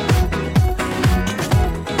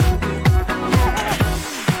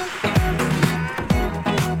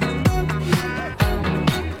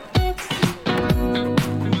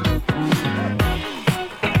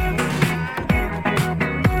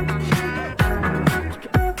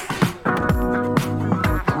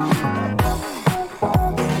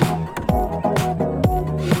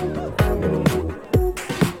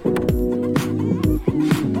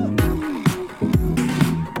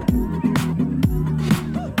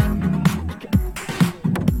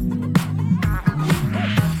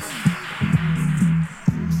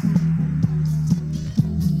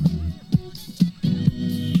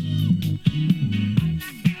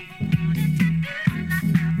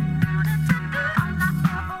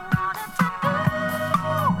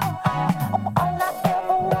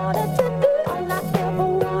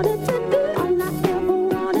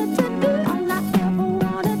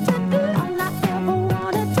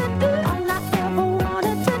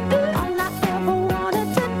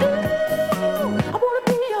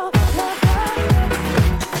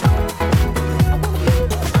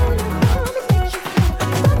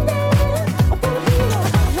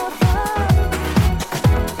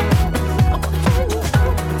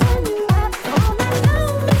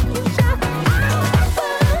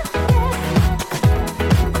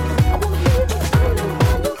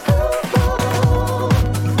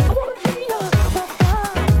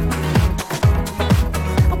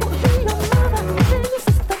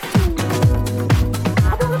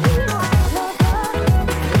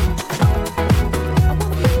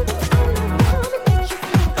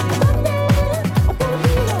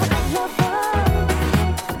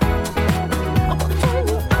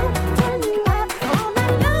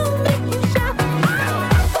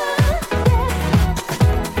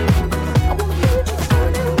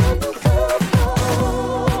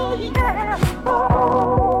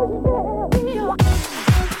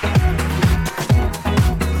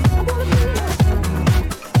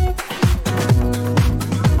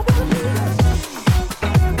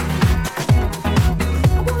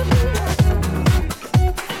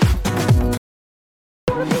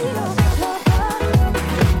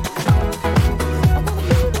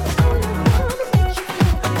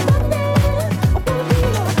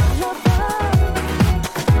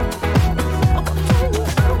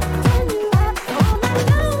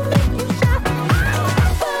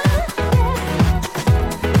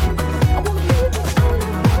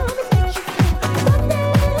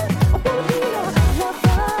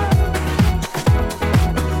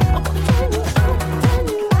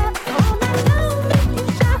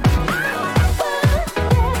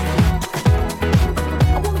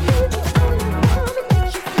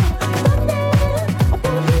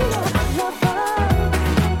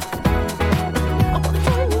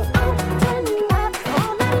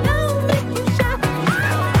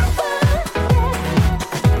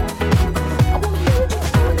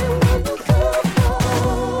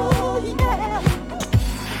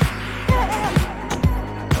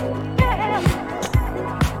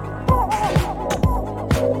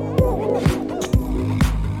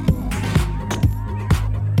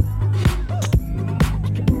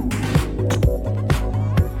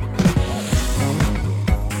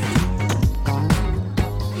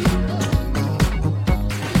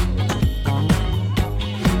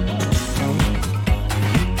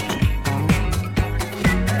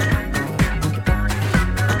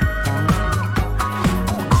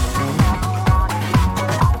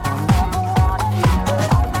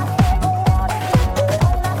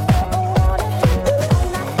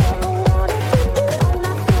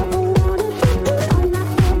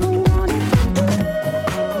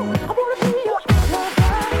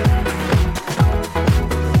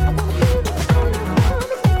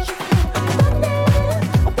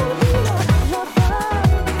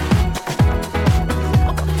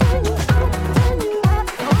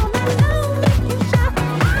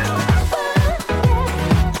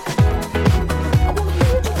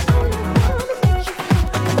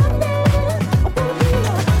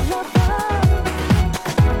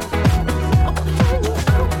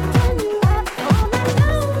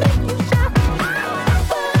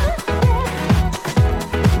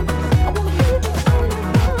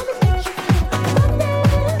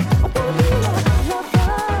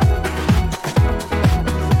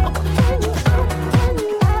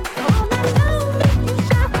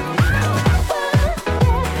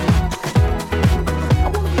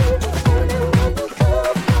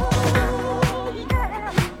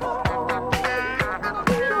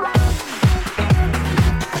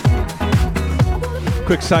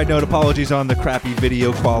 Quick side note, apologies on the crappy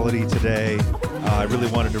video quality today. I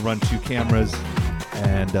really wanted to run 2 cameras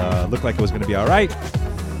and looked like it was going to be all right,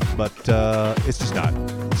 but it's just not.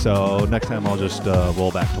 So next time I'll just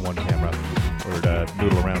roll back to 1 camera or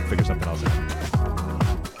noodle around, figure something else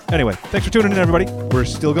out. Anyway, thanks for tuning in, everybody. We're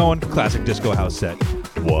still going. Classic disco house set.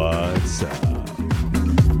 What's up?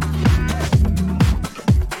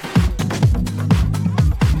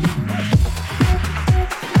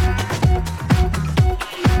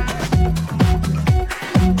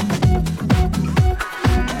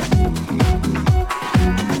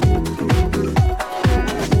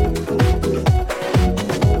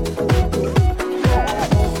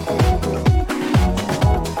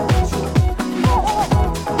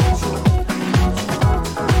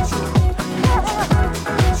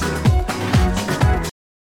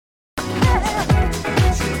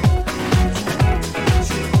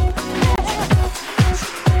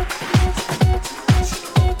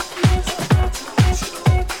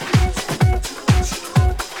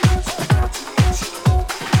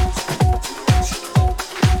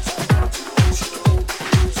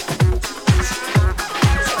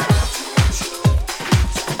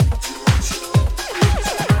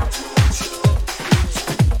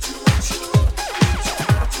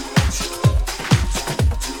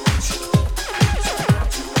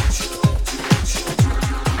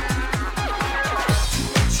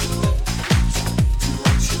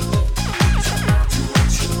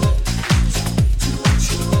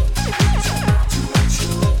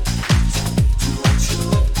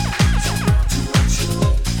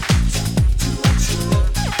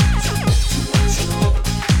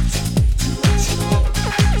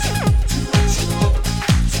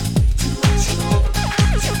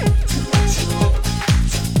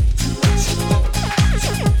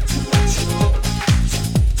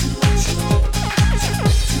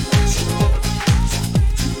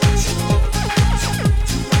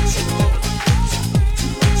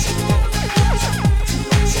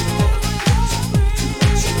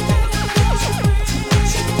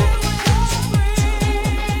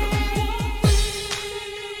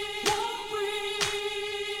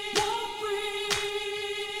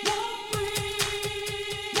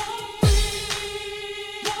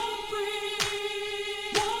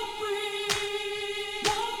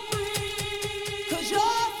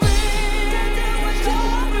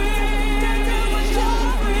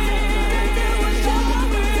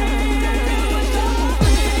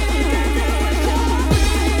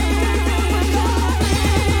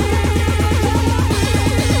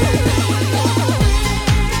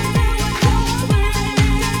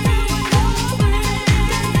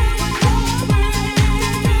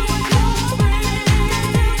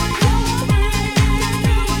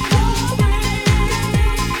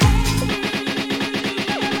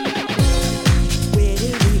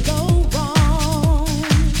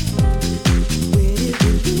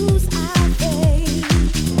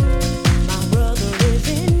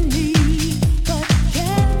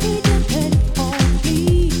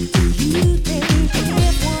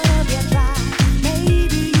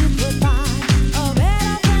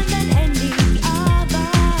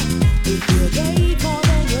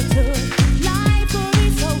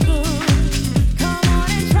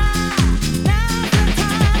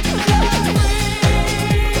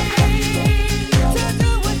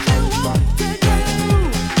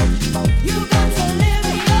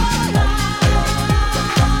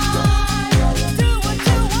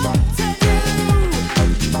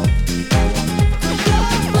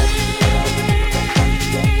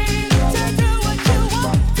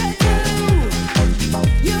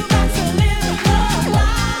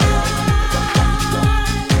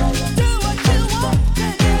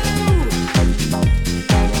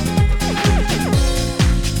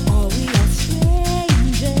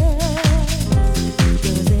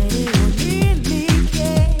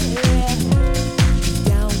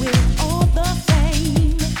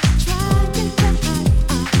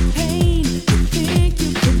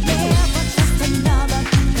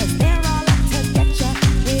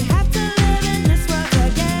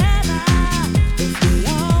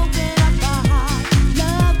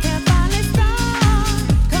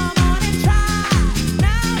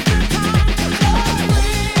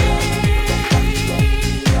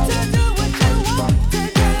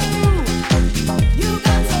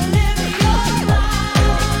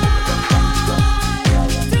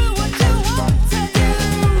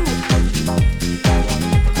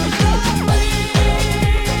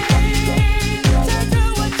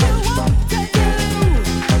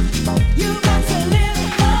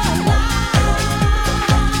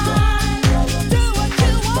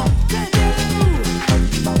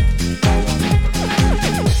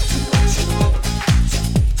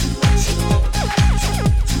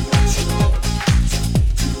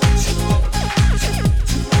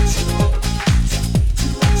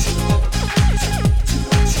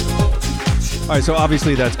 All right, so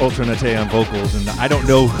obviously that's Ultra Nate on vocals, and I don't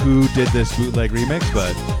know who did this bootleg remix,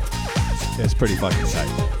 but it's pretty fucking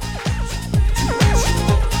tight.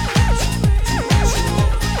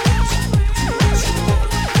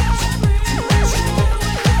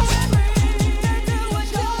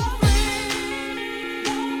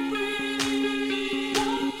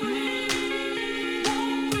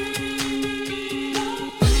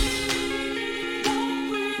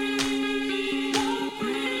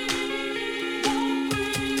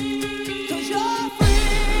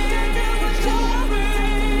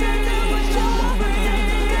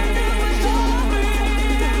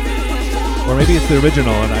 Or maybe it's the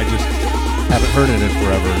original and I just haven't heard it in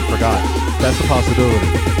forever and forgot. That's a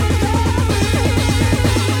possibility.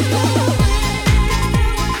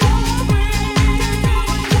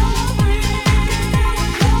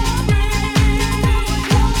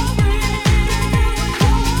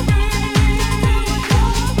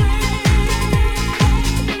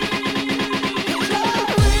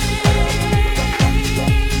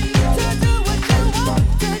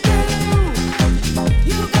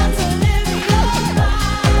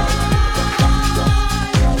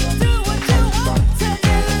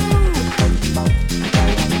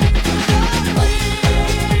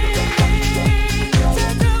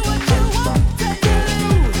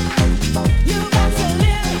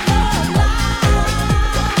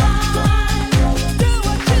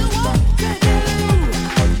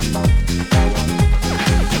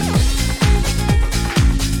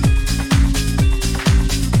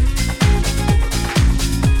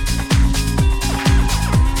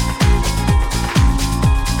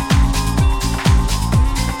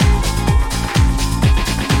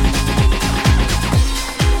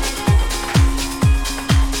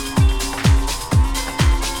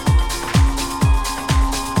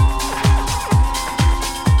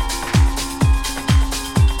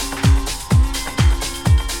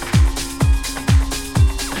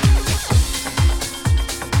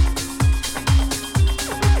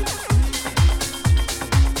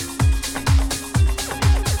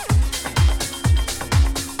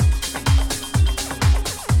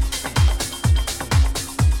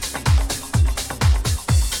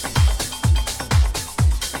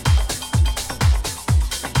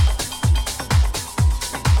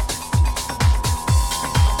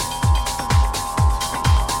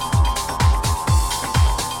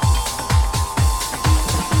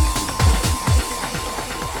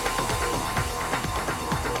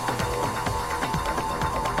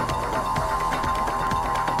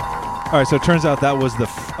 All right, so it turns out that was the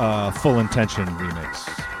Full Intention remix.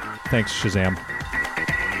 Thanks, Shazam.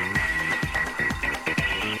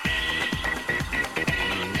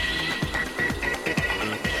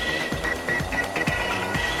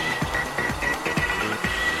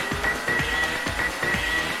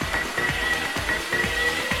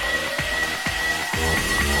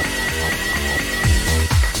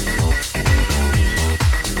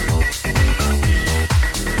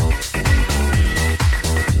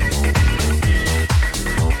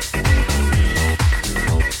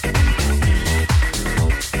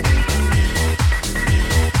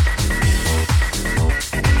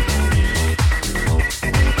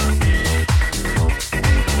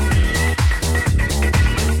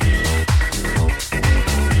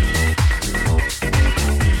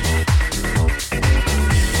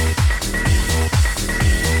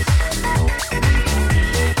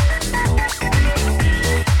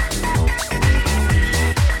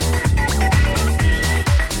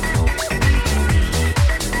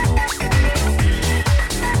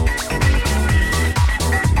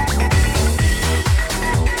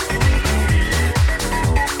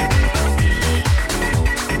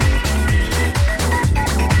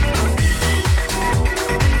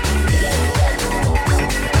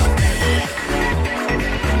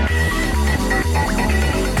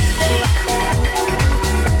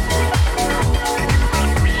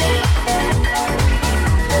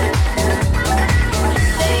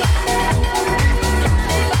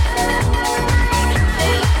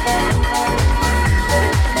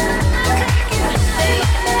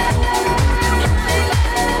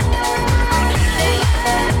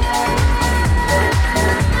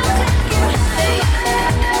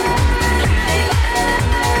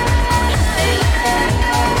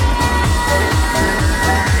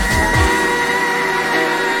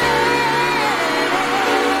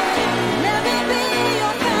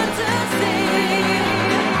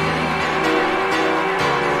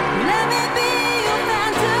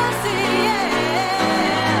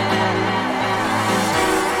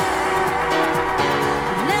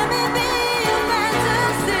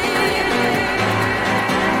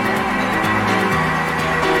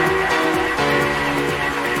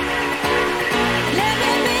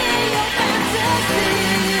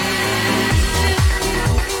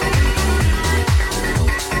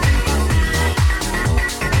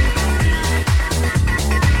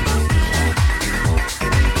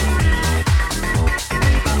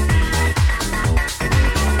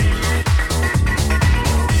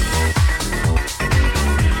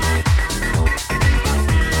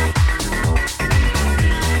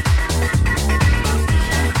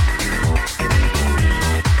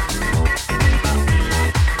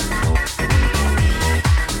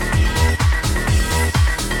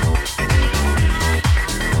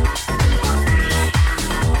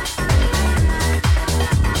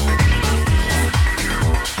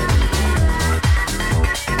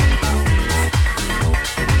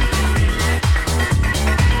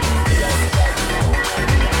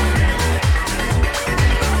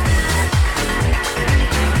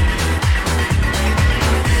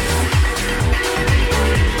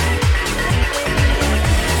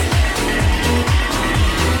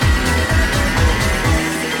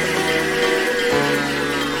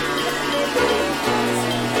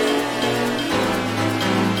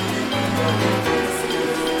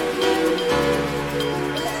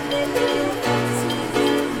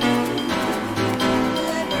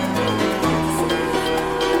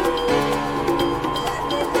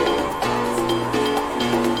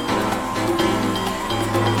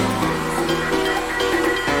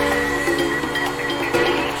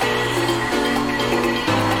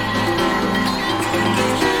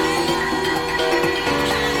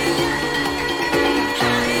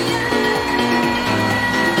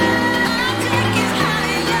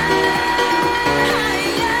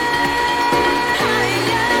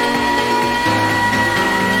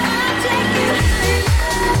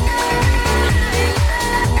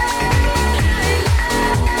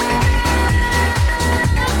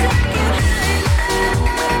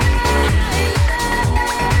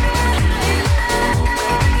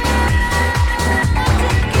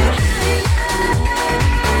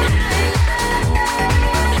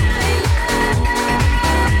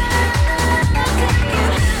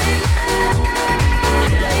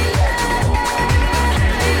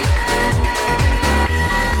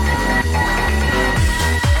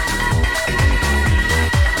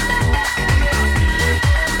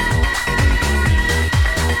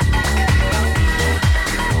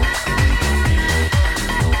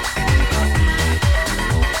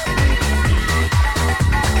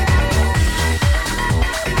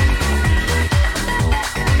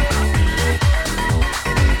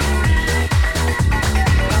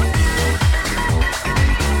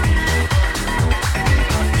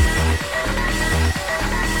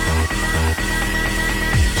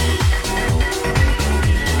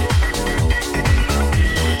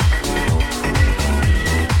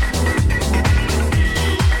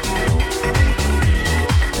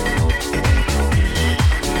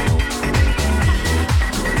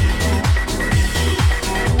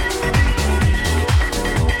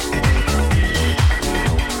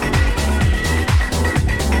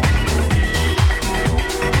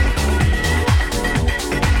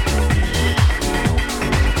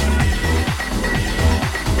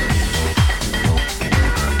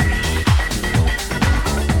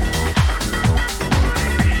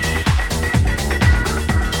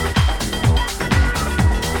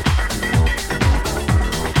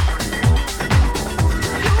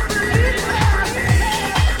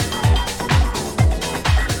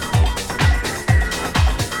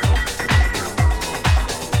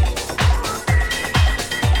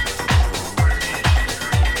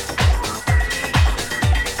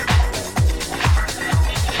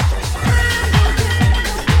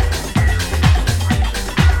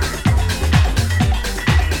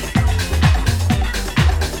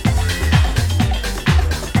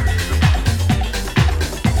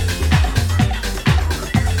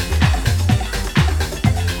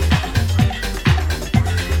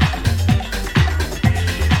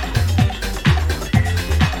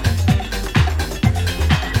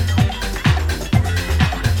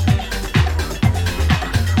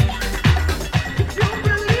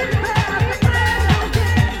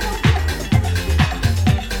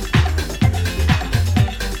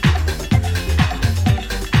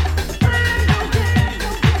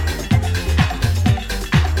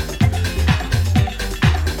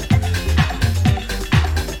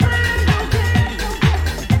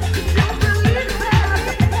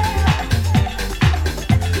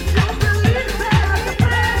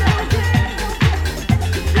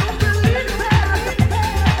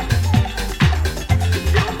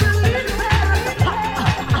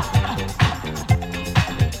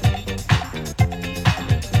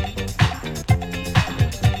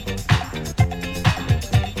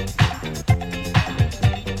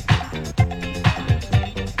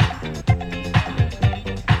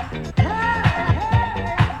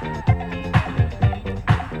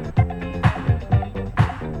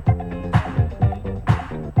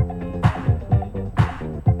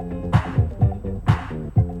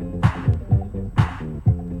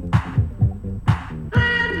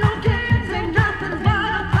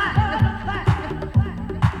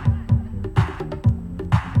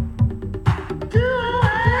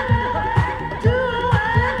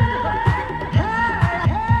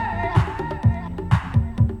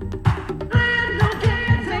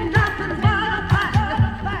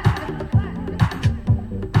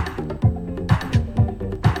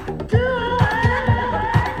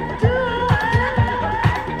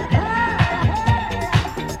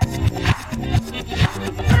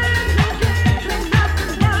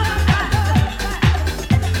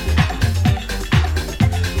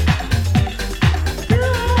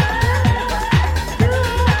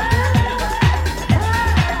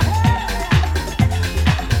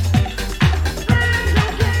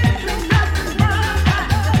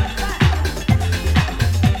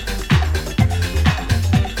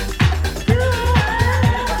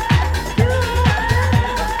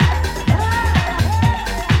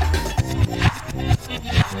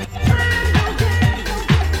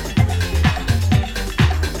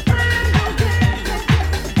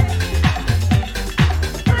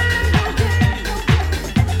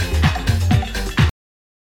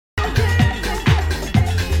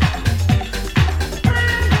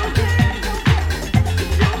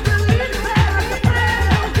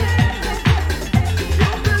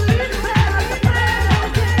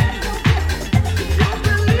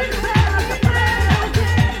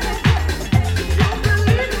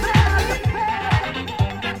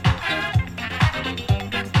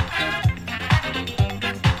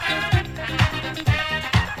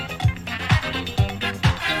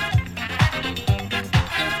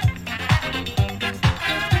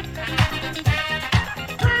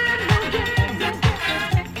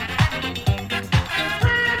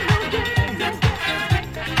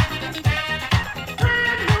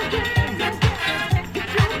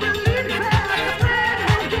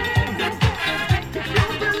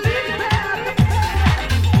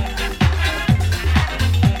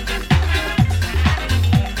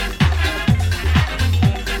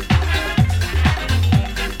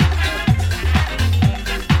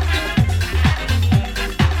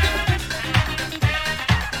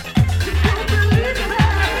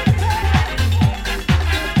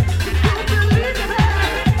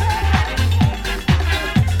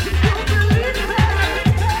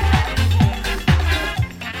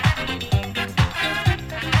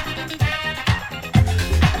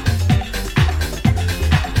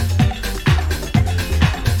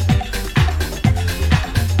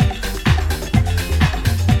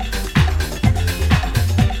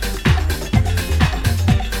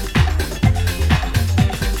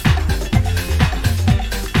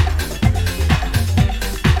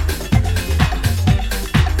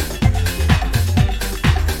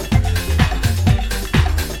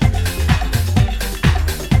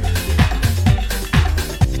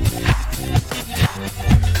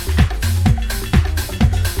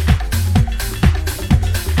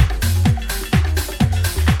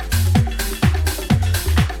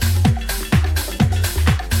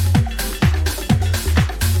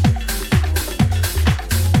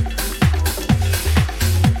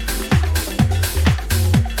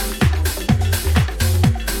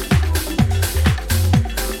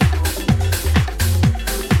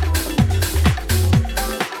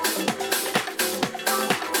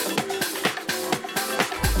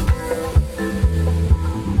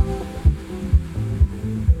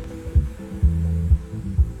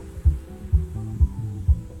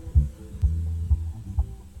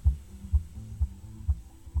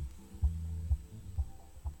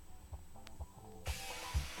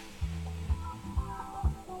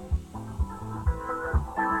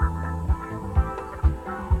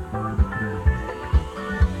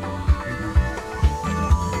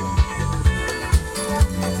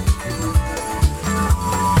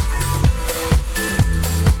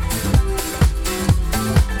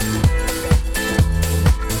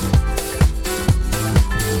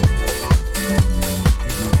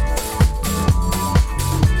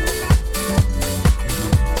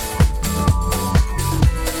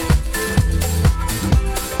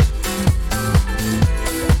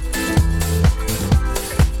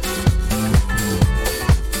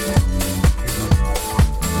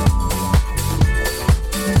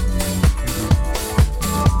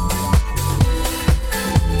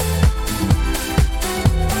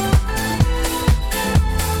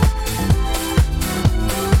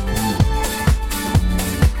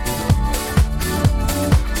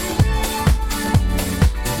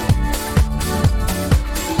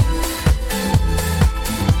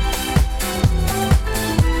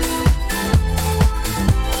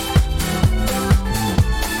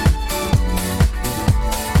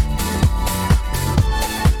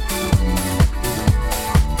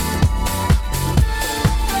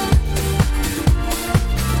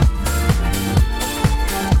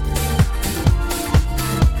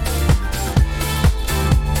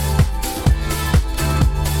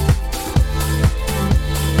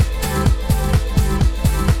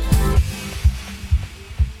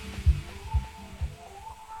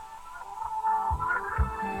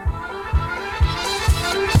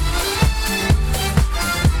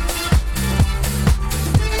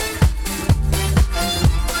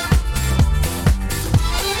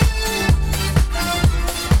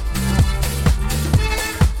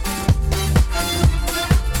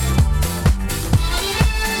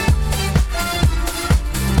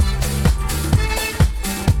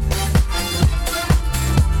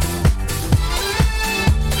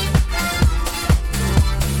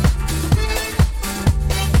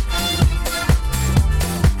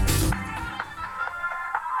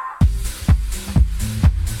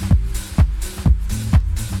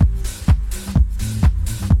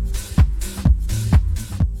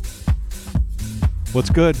 What's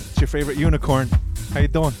good? It's your favorite unicorn. How you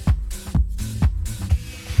doing?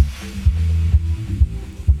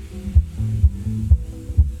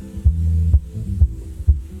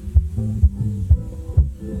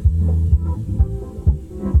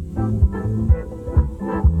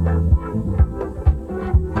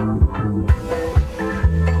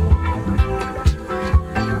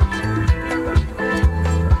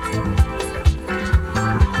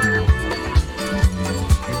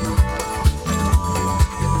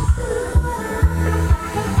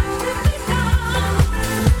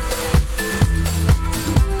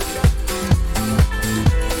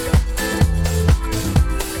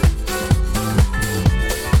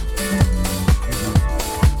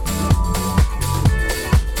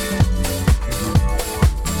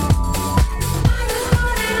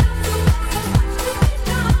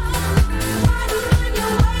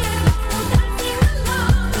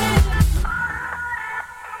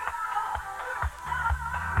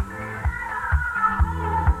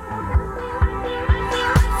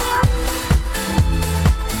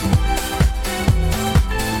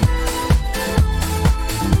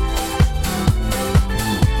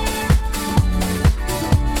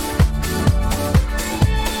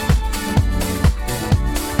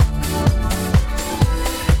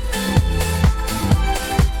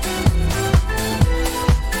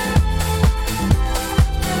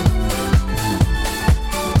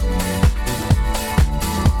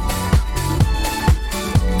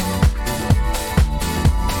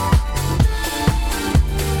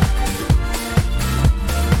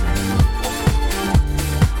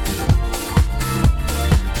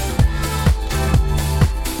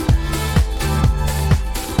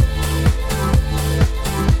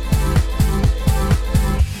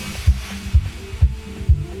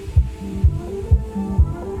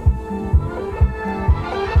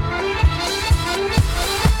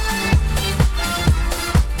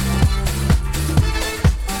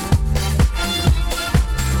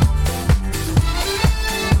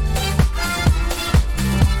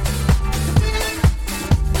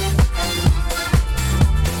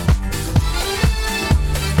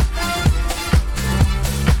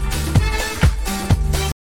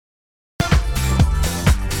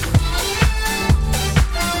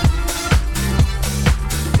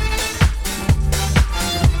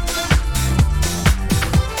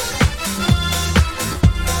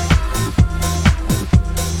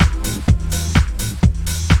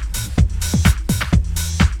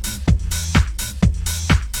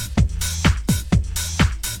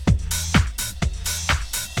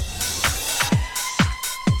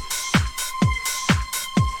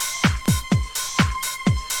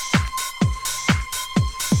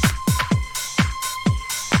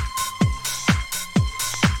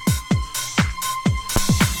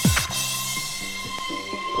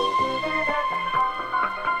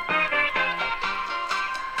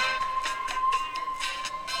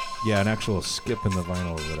 Yeah, an actual skip in the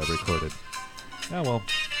vinyl that I recorded. Yeah, well,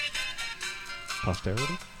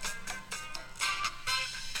 posterity?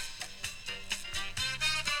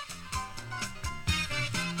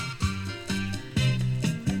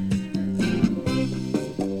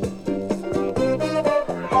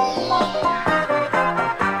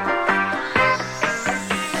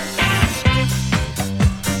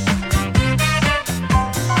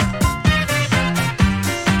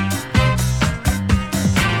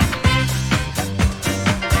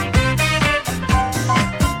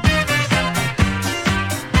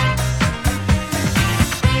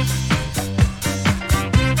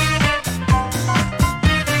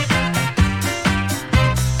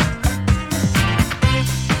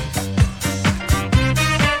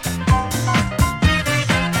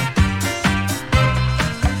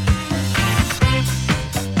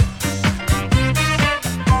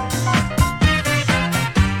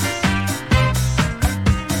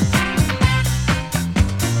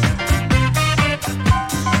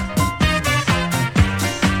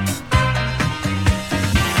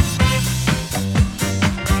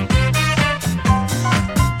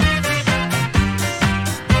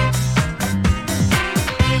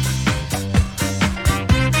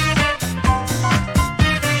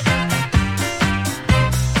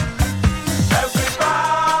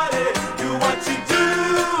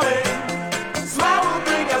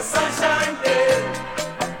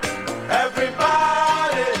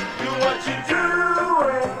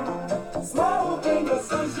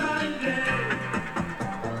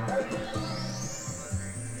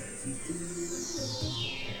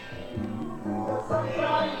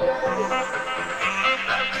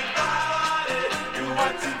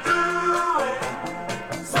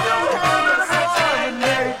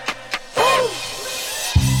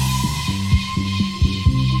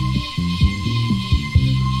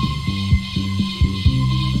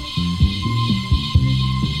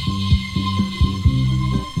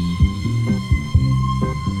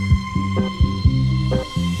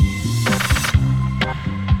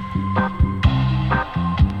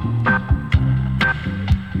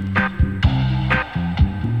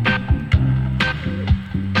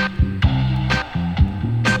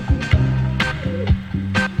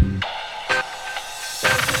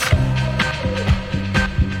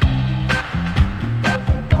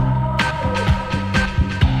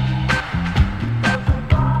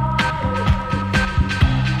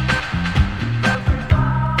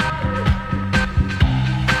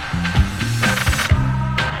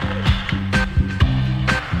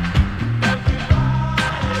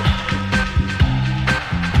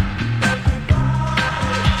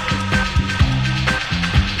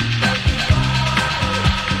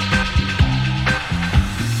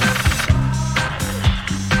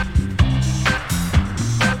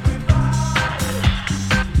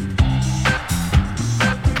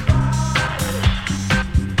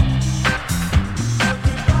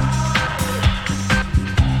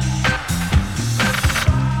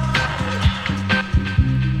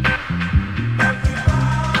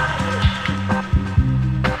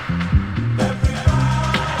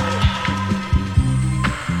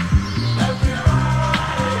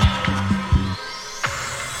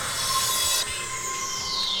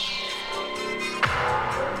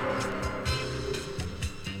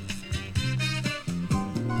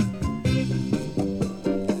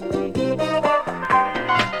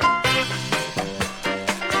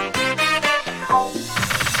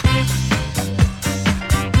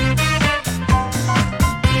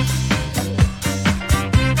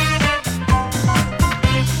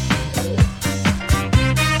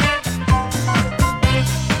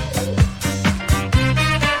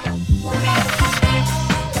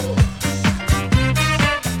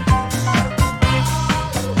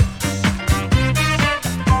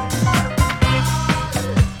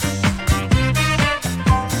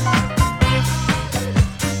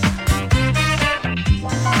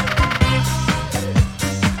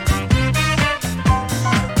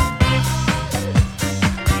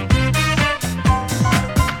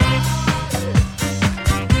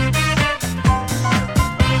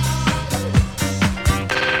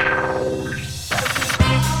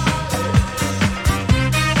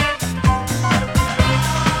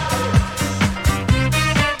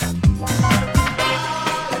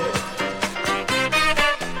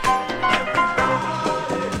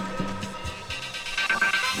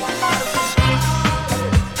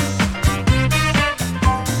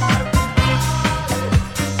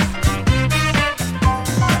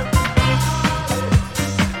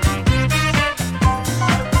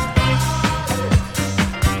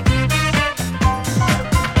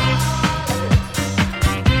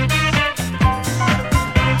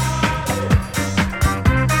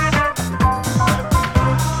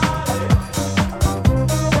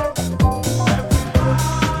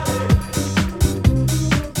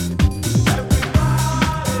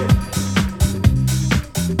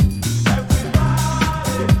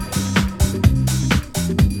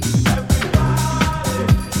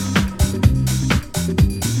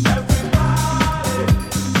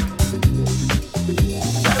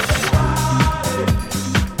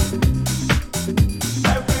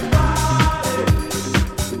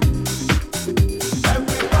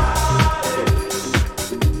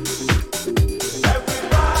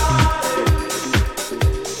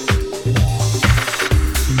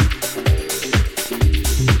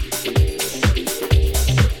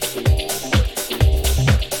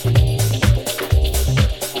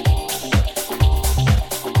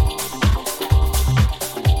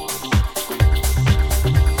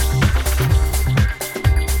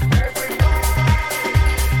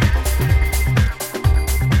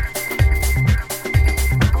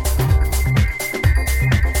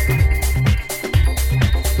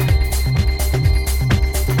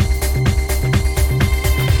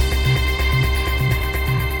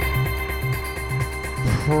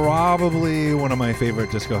 Probably one of my favorite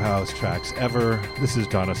disco house tracks ever. This is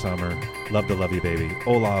Donna Summer, Love to Love You Baby,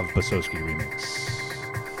 Olav Bosowski remix.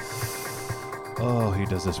 Oh, he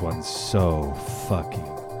does this one so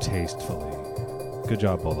fucking tastefully. Good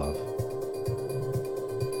job, Olav.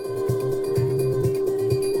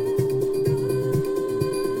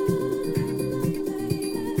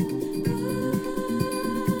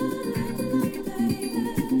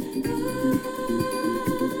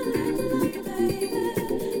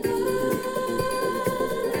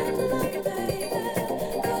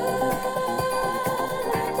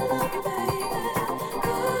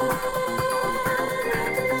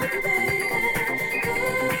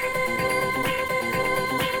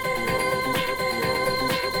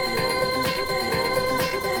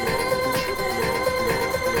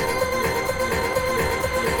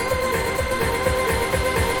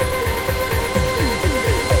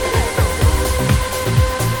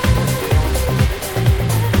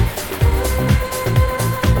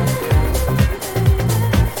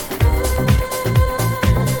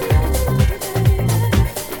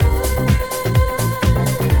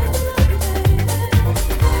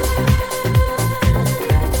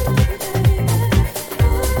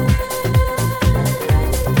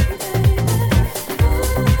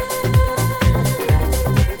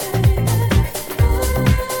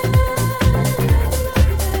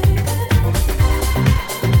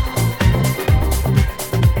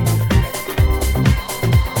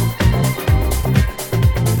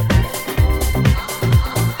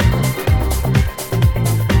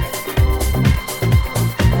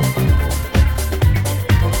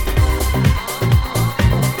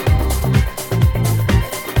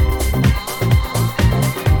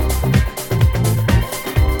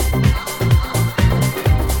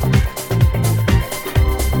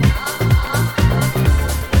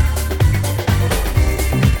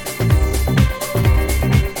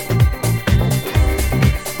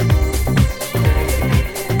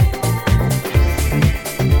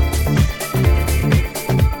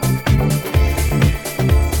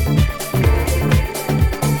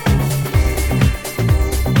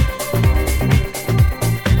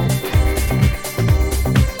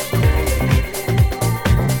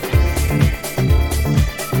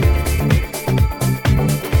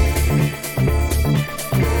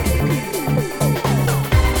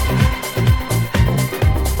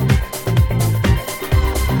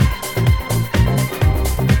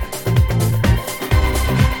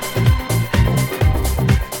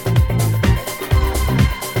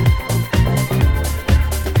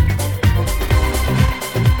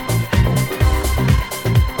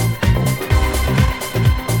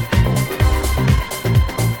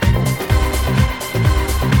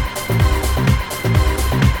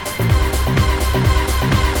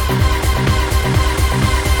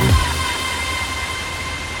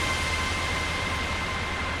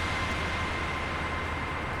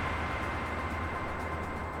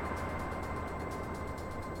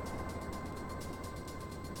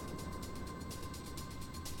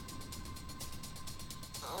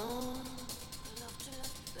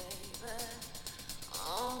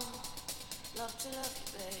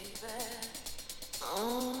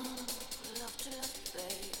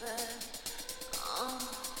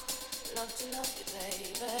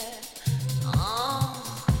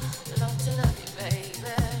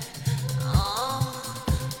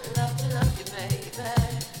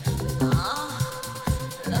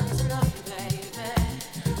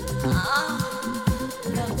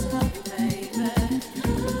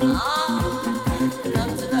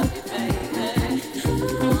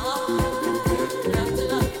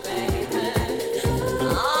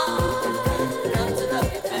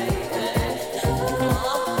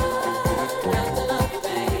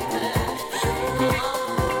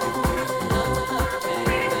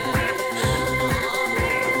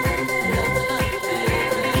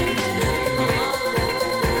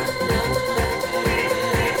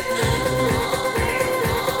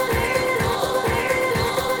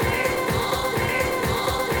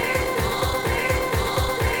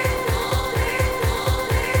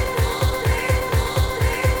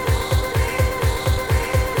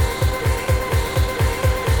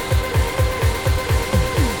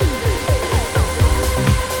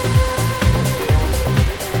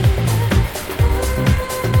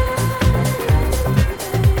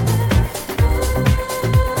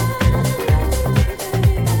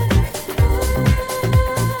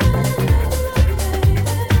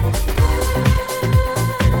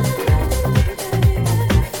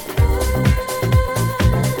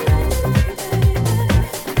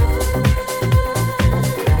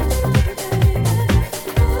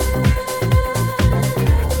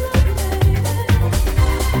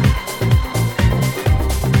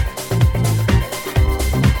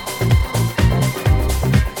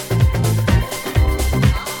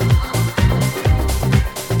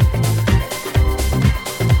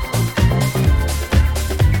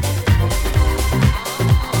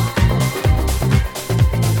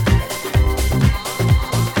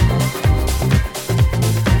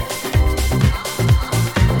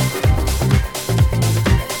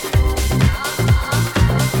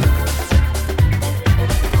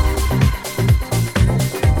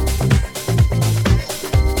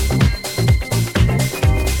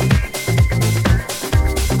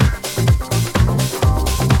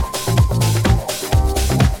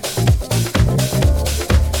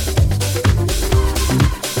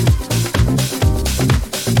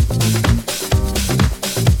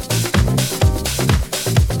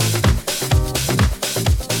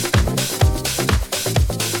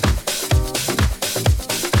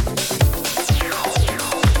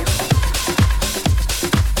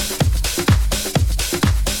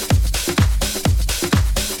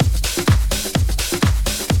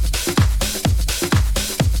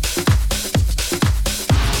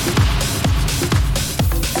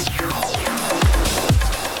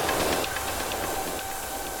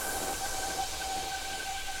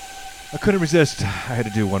 couldn't resist. I had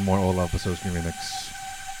to do one more Olaf Wasowski remix.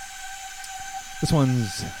 This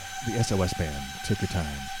one's the SOS Band. Take your time.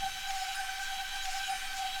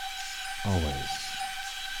 Always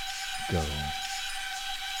go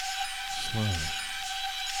slow.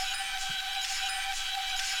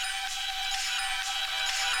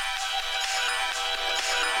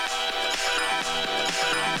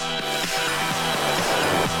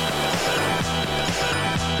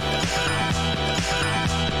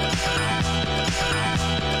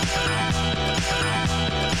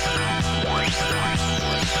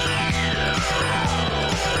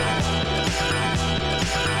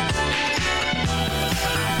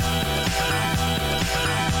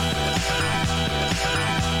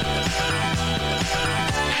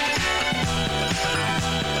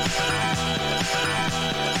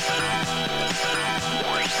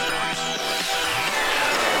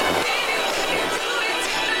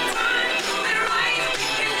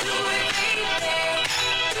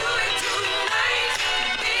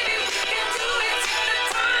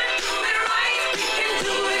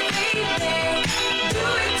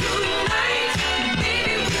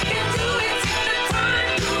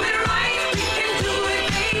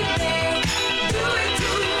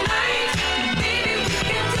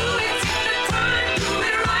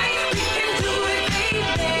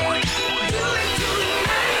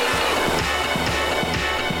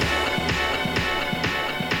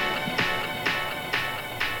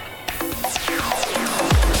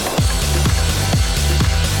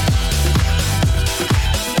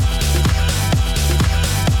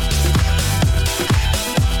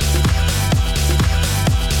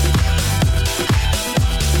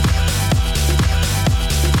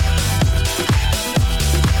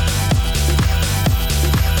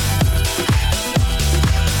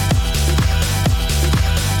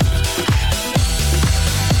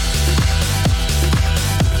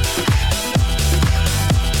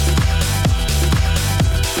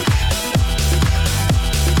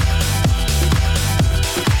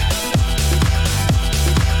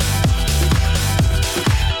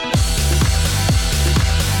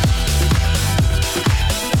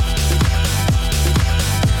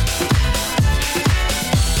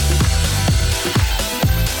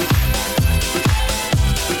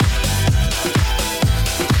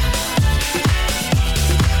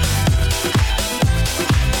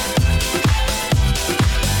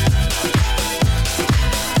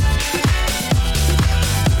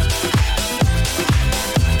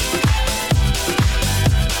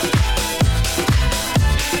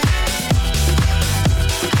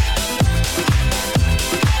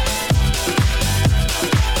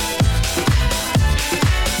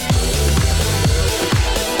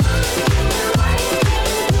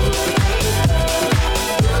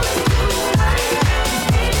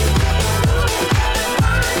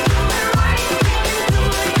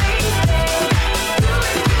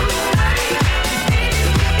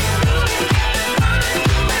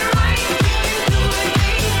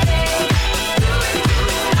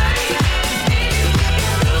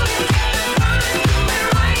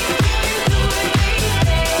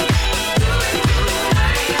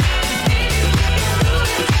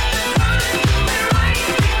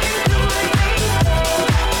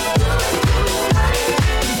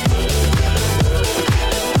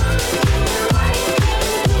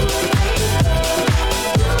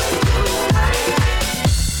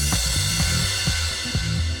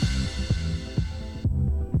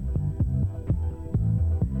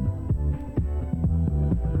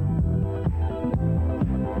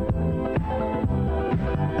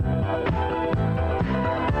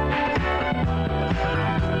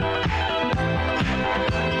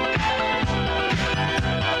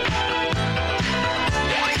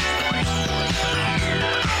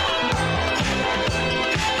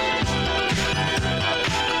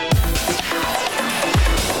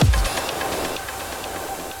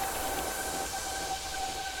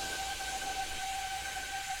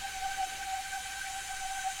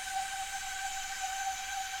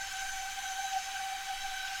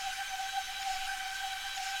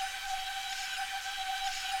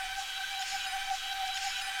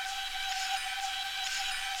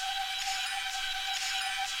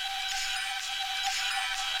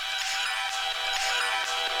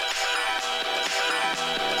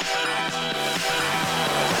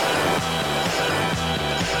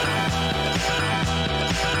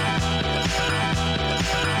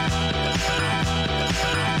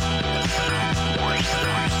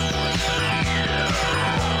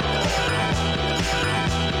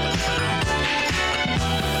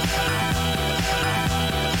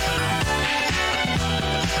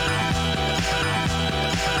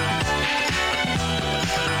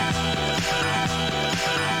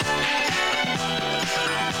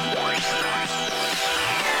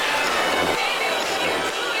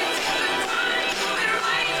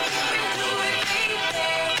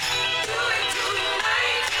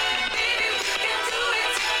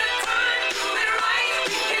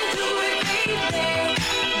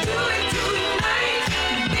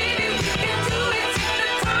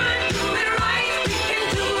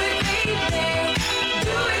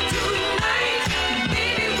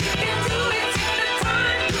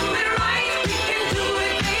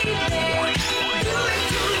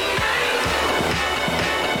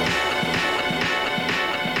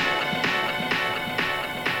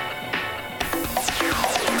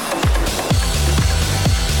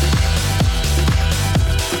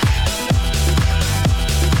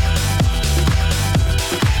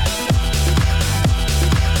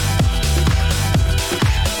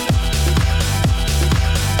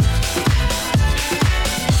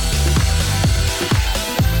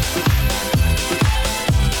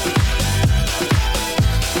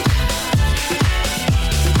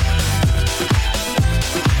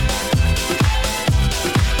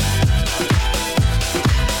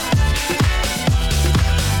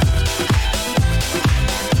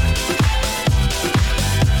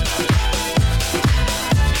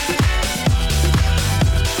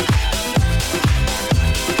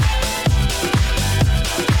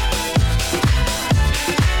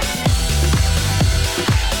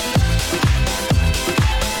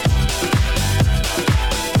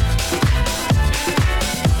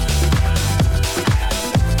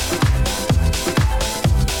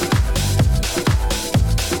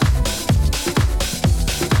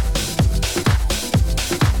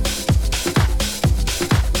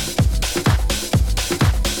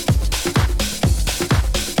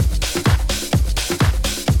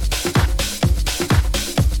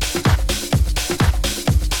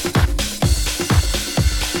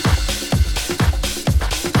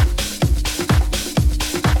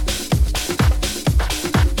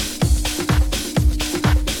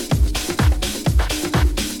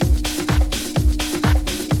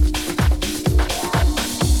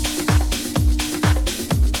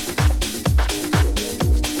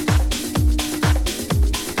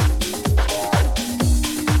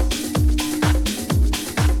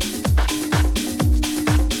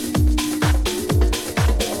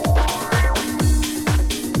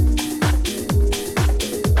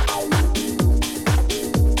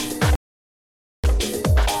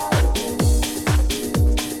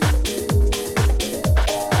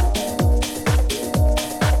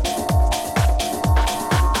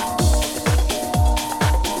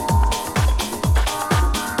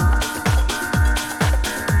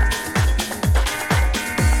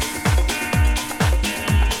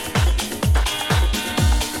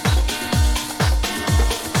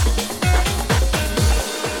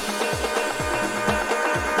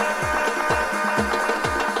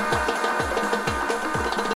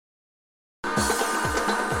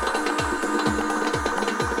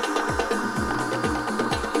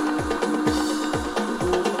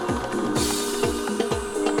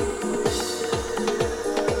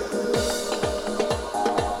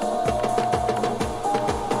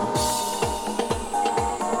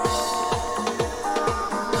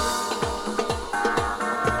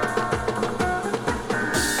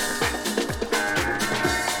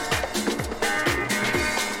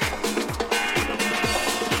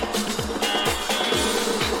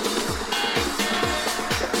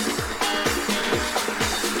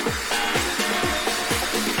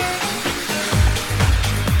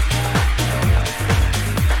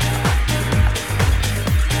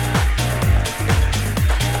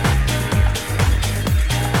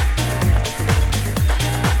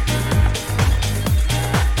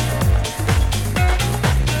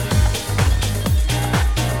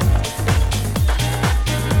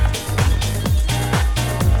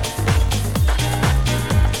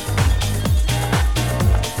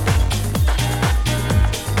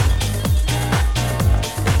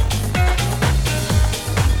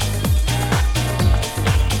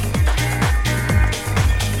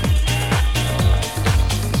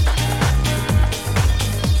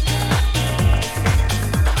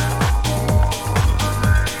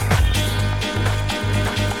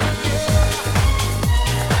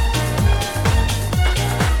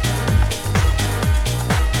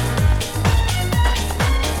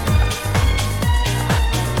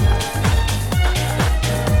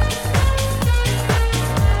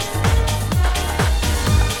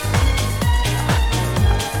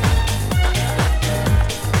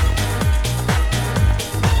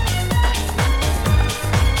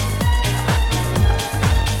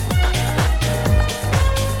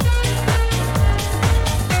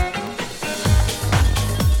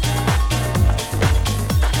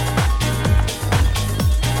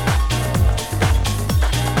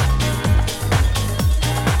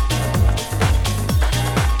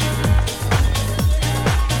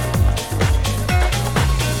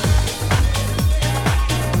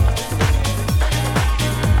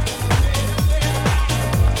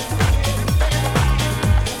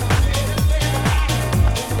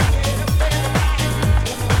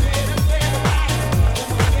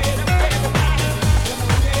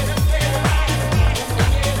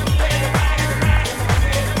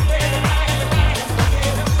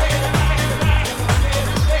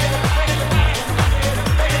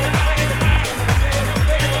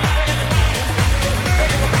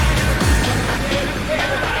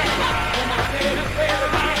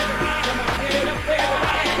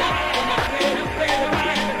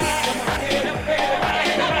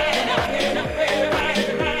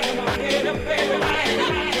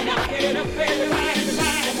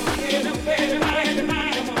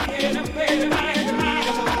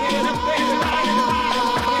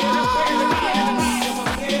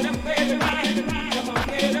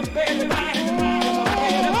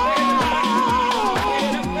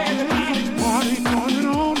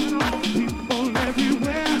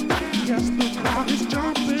 Everybody's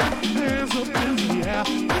jumping, hands up in the air.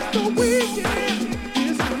 It's the weekend,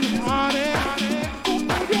 it's the party. Go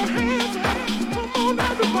throw your hands up, come on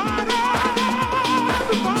everybody.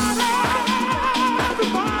 Everybody,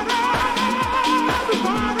 everybody,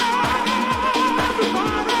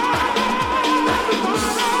 everybody,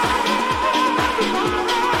 everybody,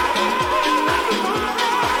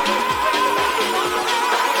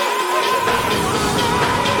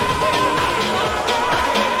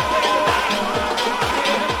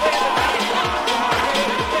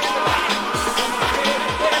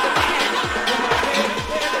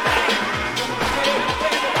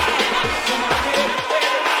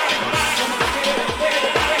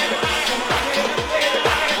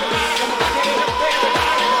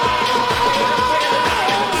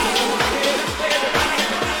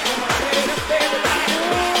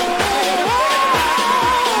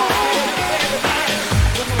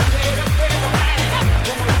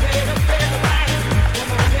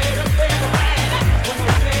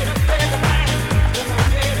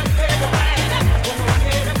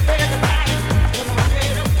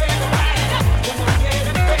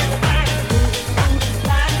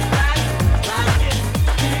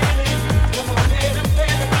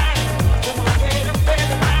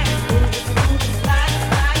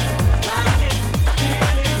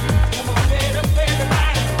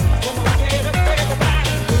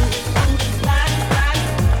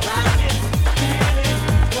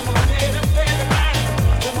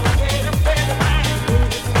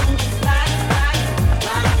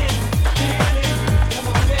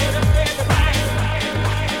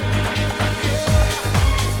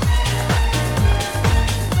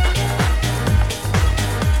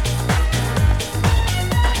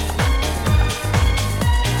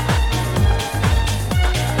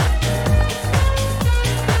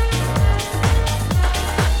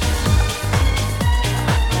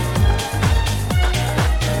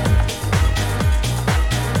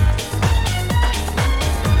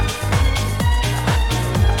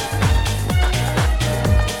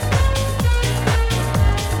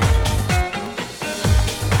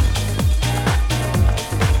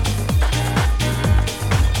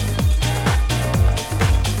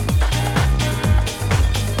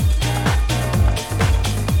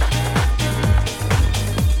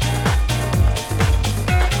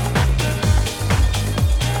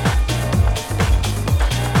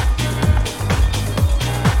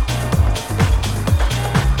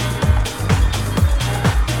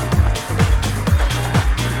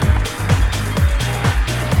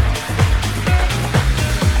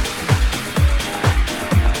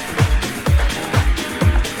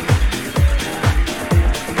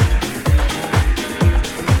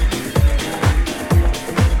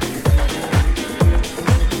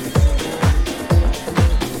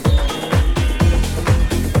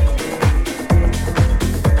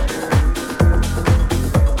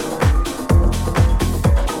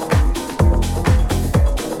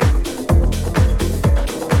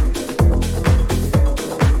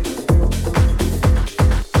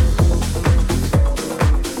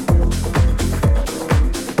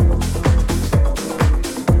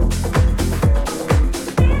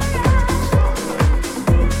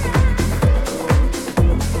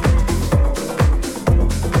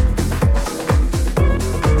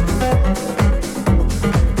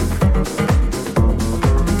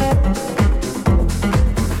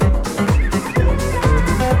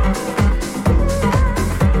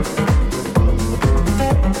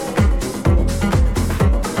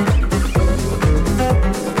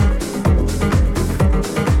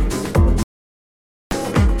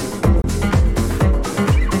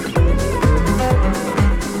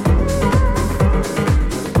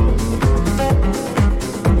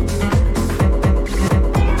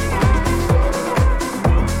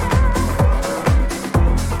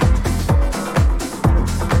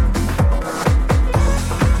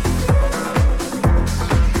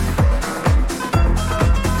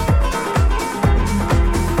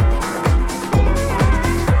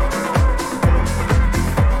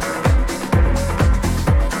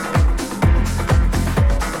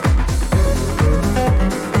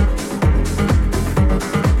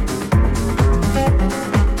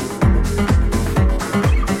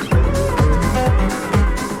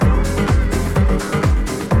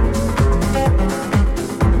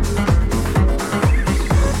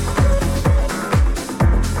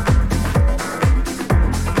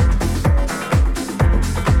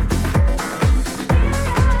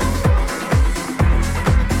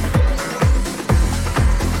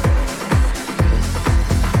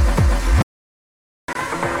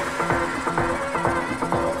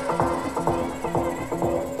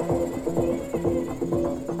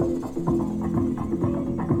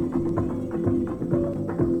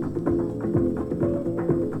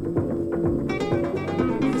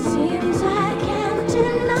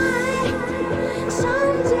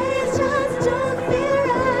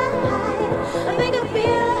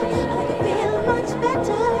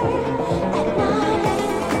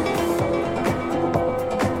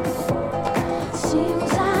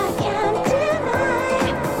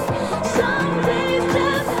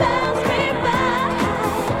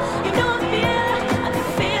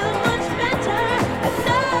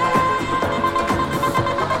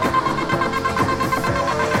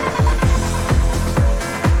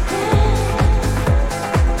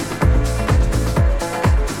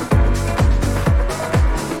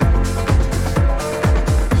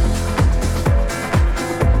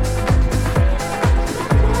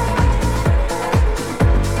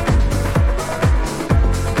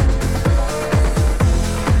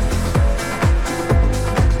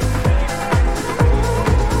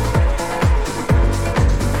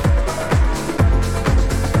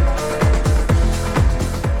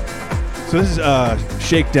 So this is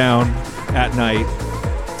Shakedown at Night,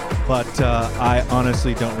 but I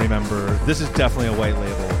honestly don't remember. This is definitely a white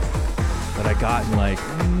label that I got in like,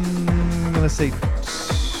 I'm going to say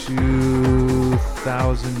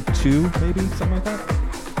 2002, maybe, something like that.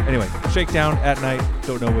 Anyway, Shakedown at Night.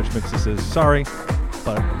 Don't know which mix this is. Sorry,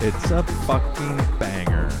 but it's a fucking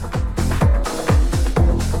banger.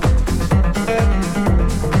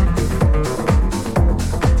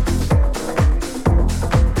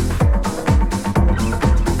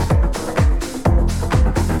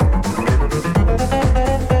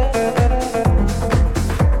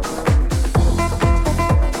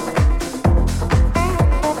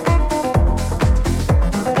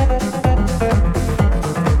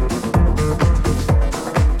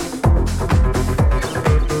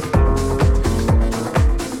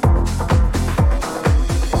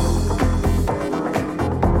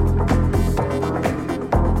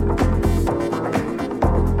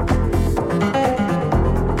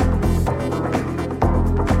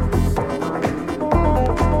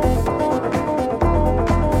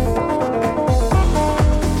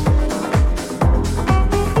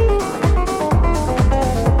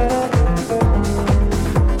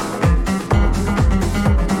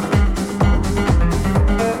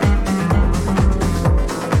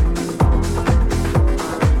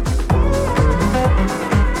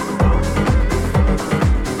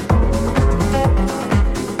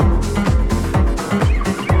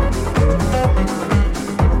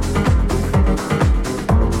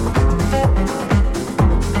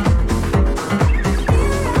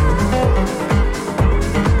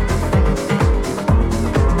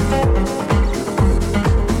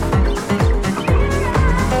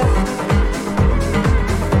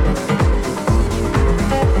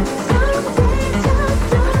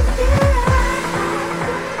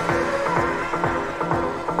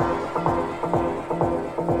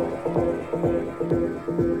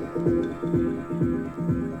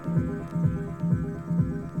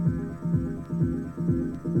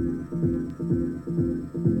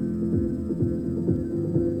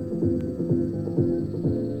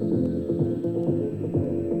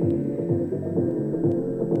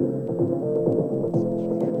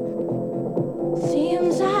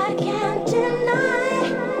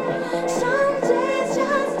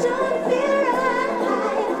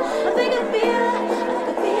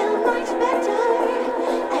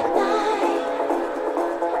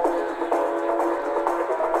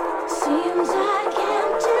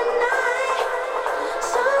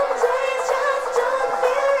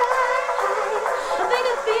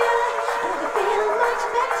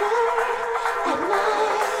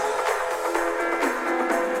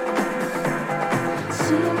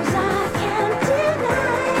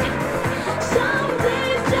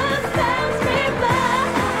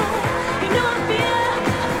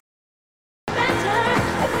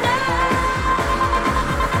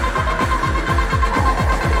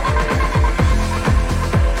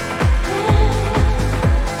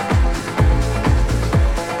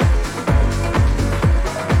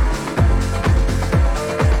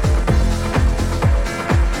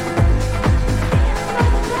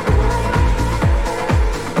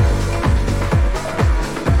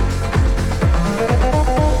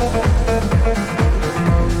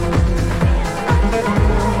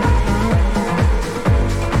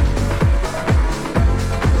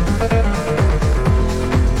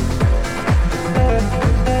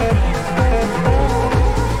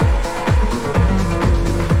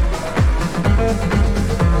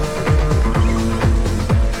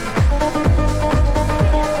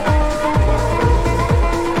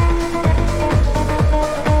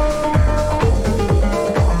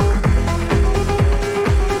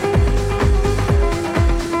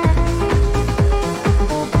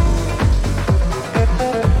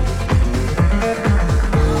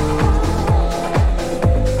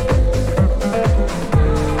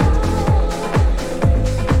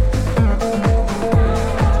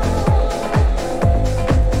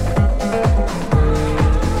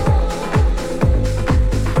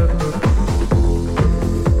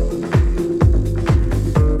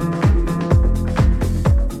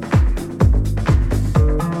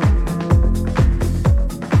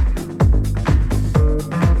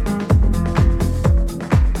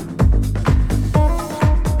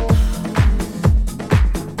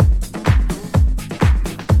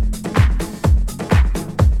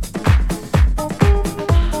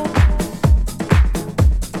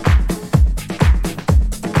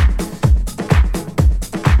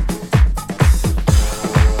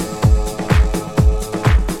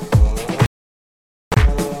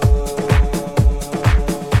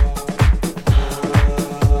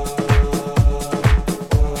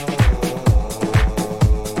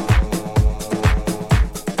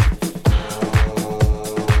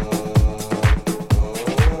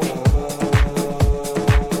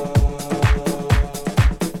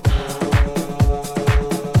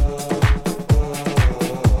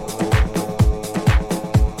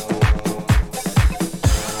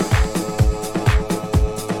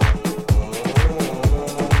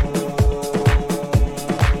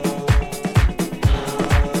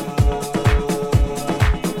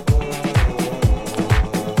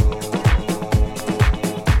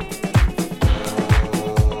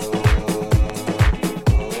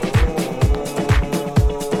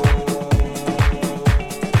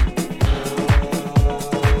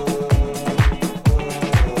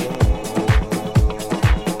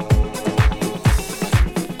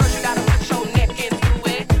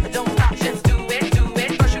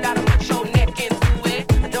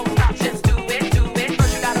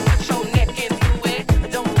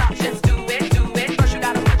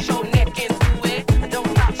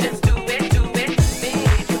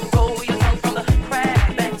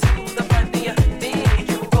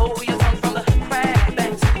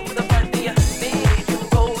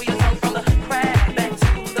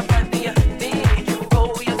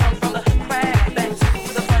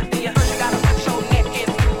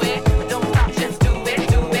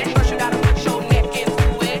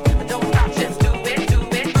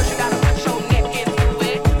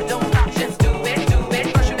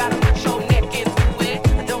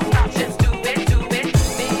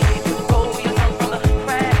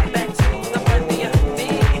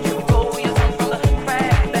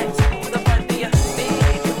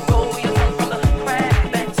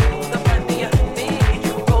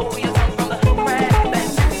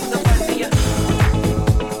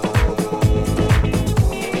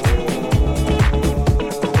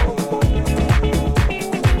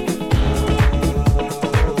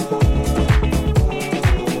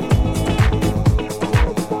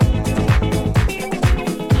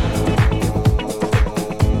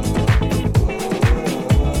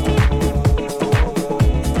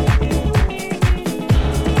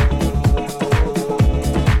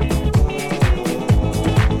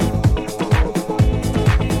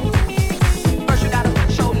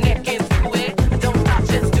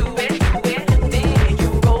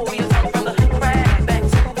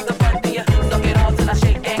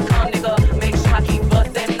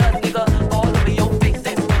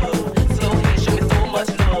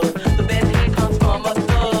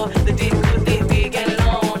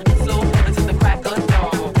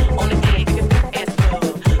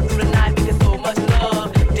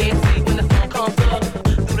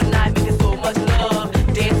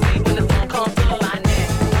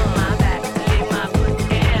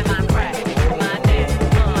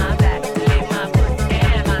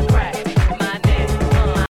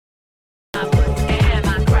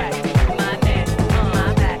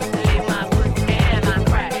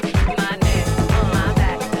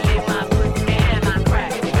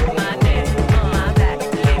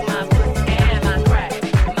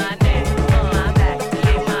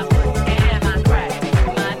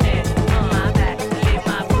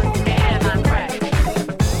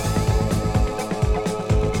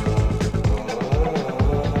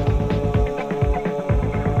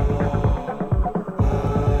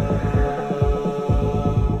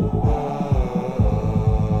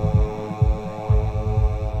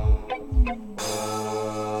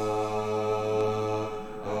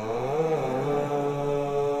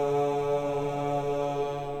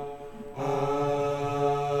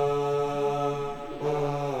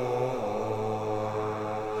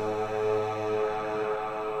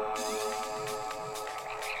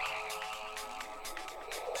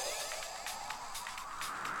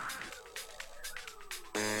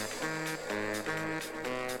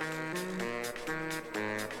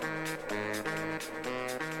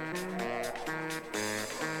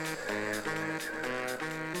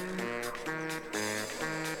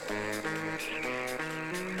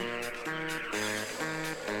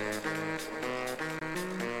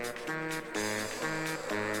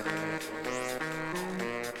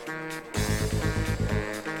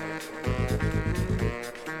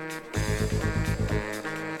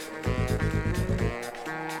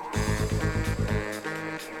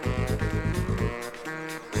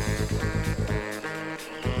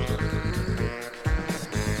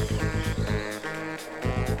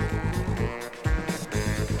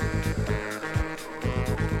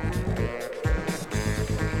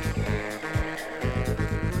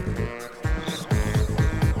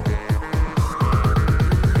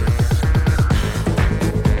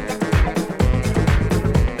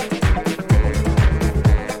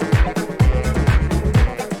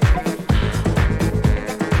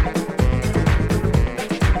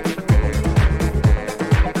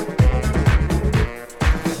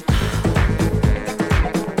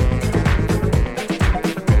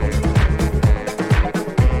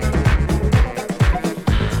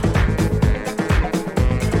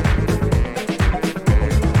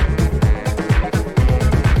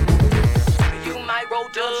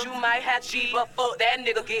 drugs, you might have cheap, but fuck that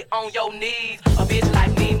nigga, get on your knees. A bitch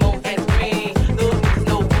like Nemo and Green, little niggas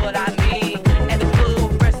know what I mean. At the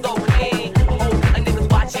club, fresh so clean, a whole lot of niggas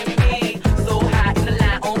watching me. So high in the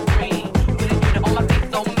line on green, with it on my face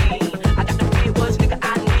so mean. I got the big bush, nigga,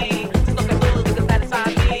 I need. Just up and little nigga satisfy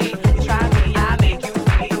me. You try me, I make you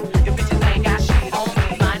see. Your bitches ain't got shit on me.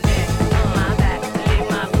 My neck, my back, lick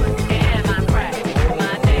my foot and my crack.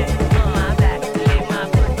 My neck, my back, lick my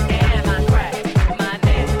foot and my crack. My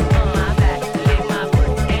neck, my back, lick my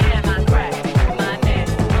foot and my crack. My neck,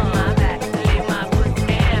 my back, lick my foot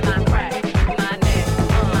and my crack. My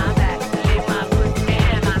neck, my back, lick my foot and my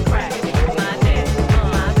crack.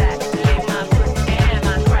 My neck, my back, lick my foot and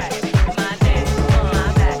my crack. My neck, my back, lick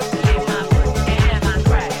my foot and my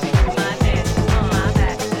crack. My neck, my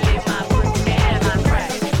back, lick my foot and my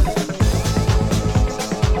crack.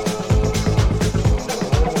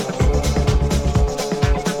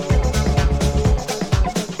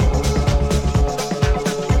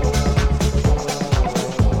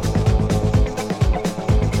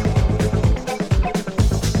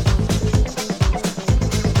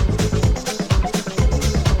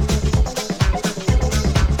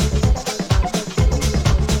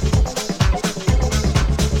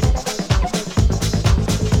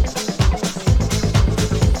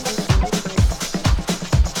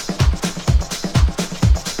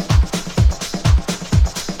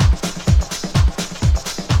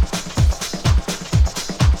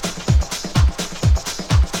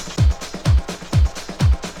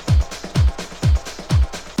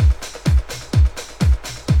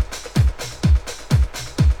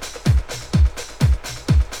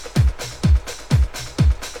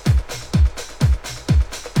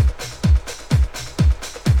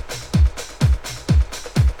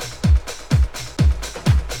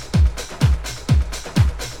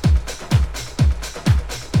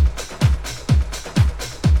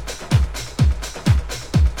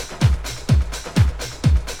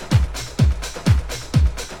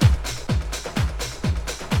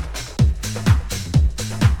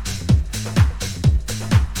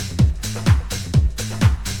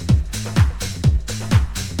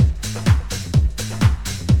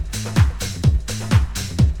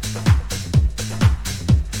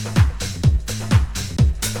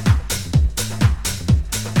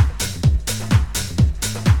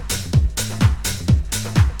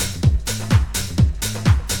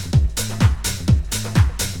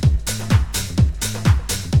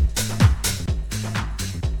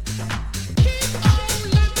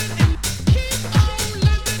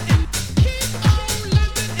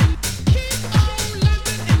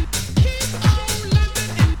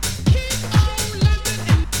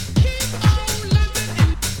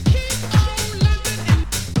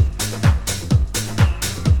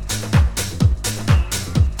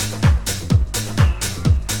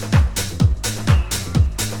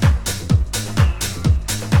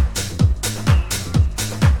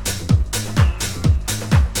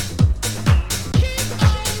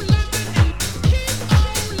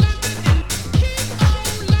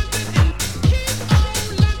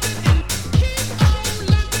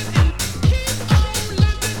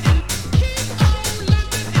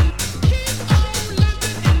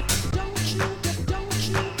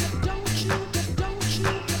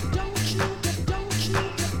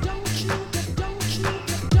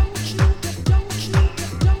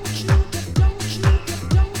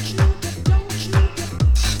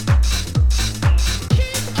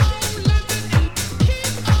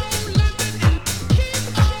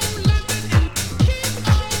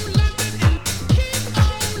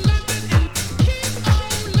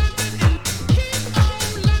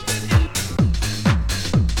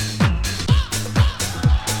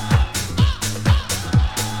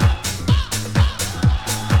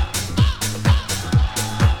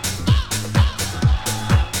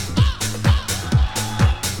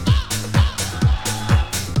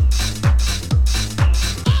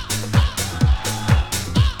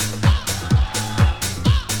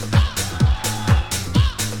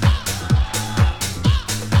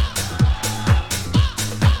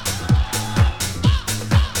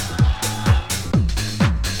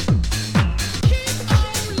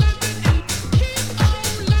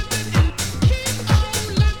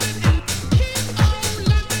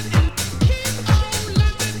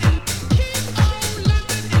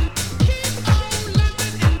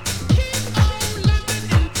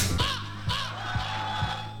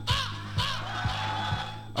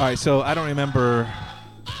 All right, so I don't remember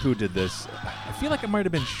who did this. I feel like it might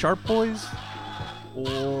have been Sharp Boys,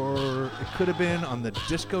 or it could have been on the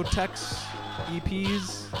Discotex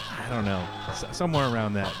EPs. I don't know, somewhere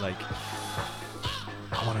around that. Like,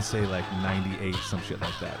 I want to say like 98, some shit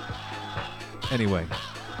like that. Anyway,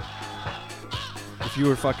 if you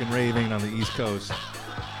were fucking raving on the East Coast,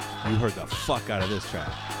 you heard the fuck out of this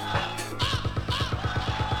track.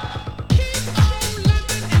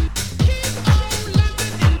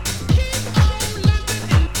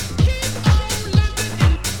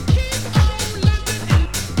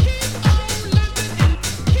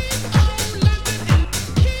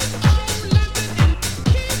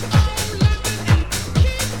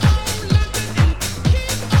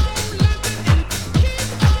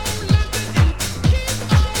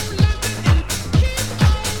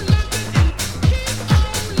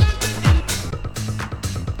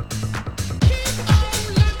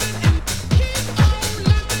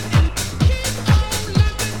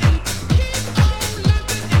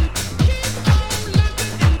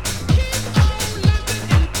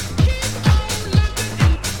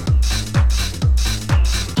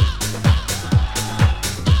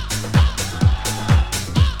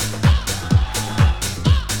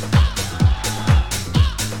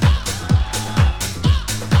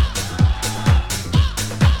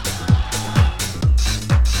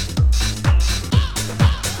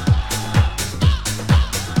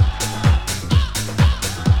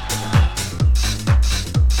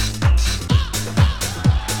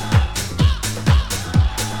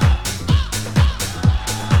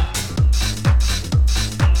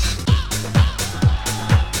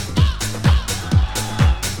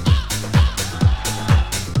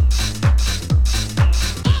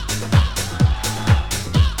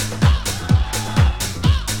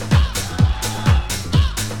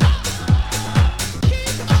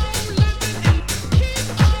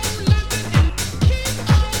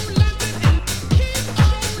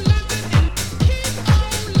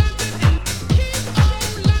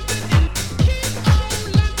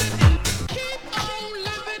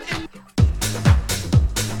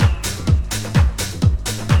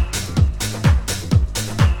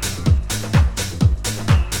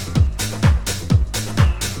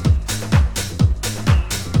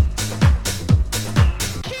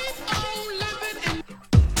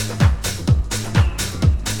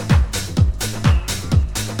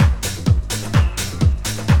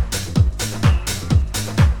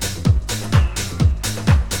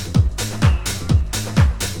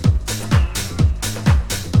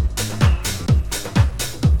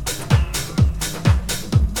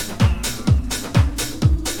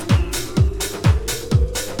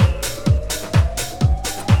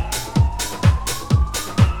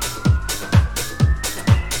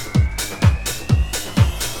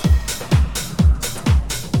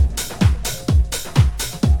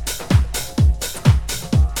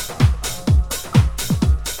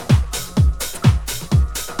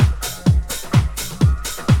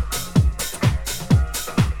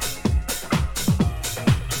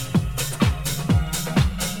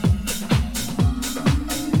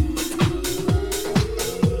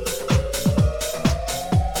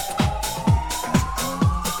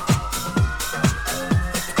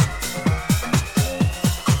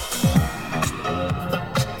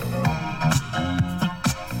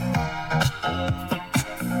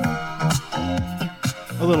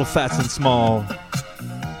 A little Fats and Small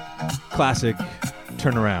classic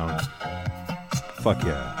turnaround. Fuck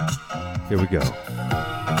yeah. Here we go.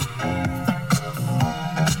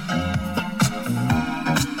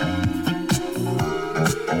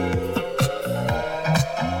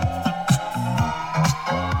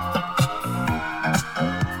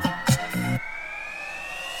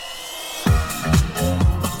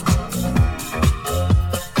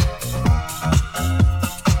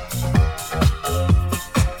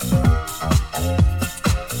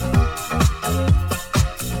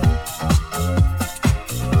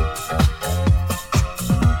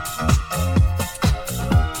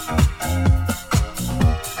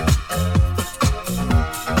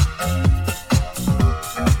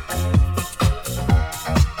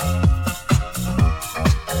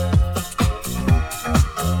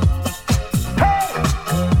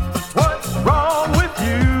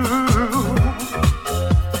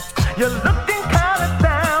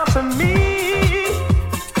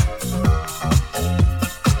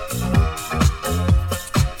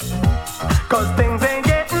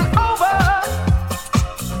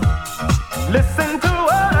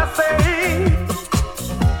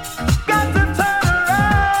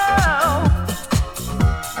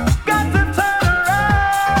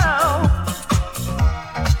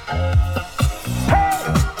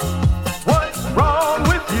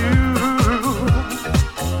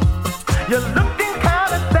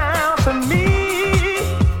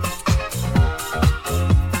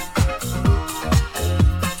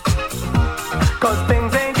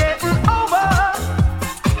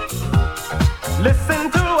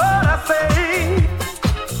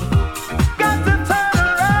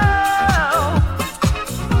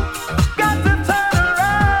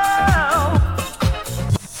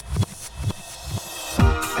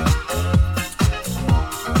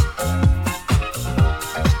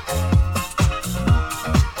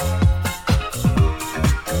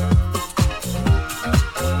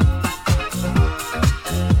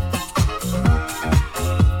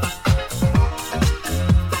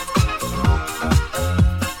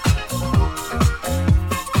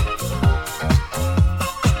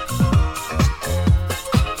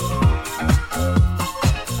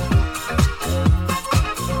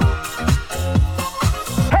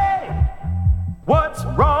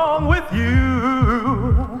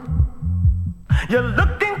 you. You're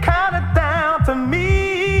looking kind of down to me.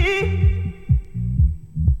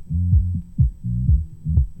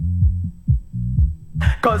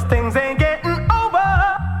 'Cause things ain't getting over.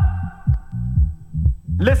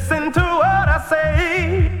 Listen to what I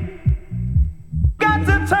say. Got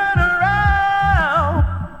to turn around.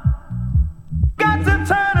 Got to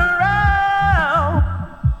turn around.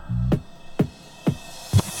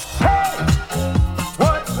 Hey,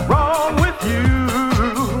 what's wrong with you?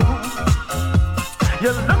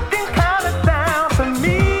 You're looking kind of down to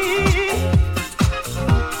me.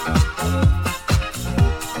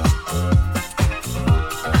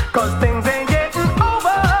 'Cause things ain't getting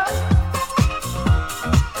over.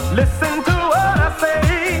 Listen to what I say.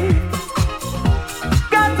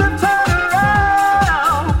 Got to turn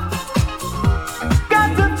around. Got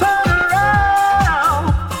to turn around.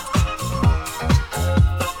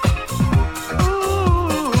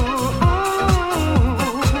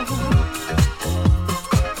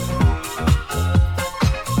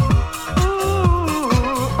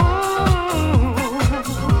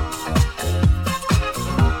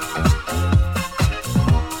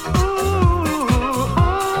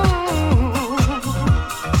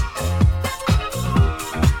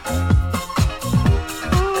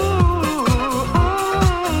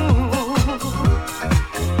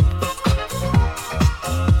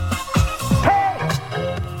 Hey,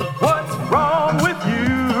 what's wrong with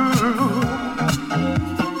you?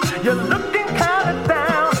 You're looking kind of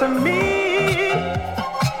down to me.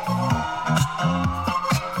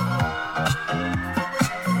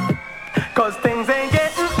 'Cause things ain't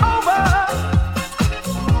getting over.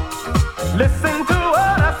 Listen to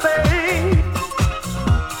what I say.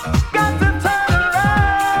 Got to turn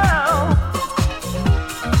around.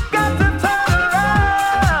 Got to turn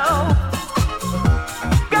around.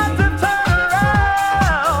 Got to turn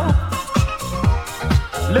around.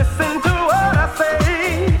 Listen to what I say.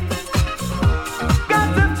 Got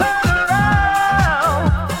to turn around.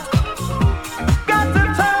 Got to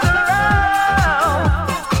turn around.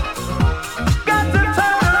 Got to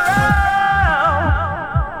turn around.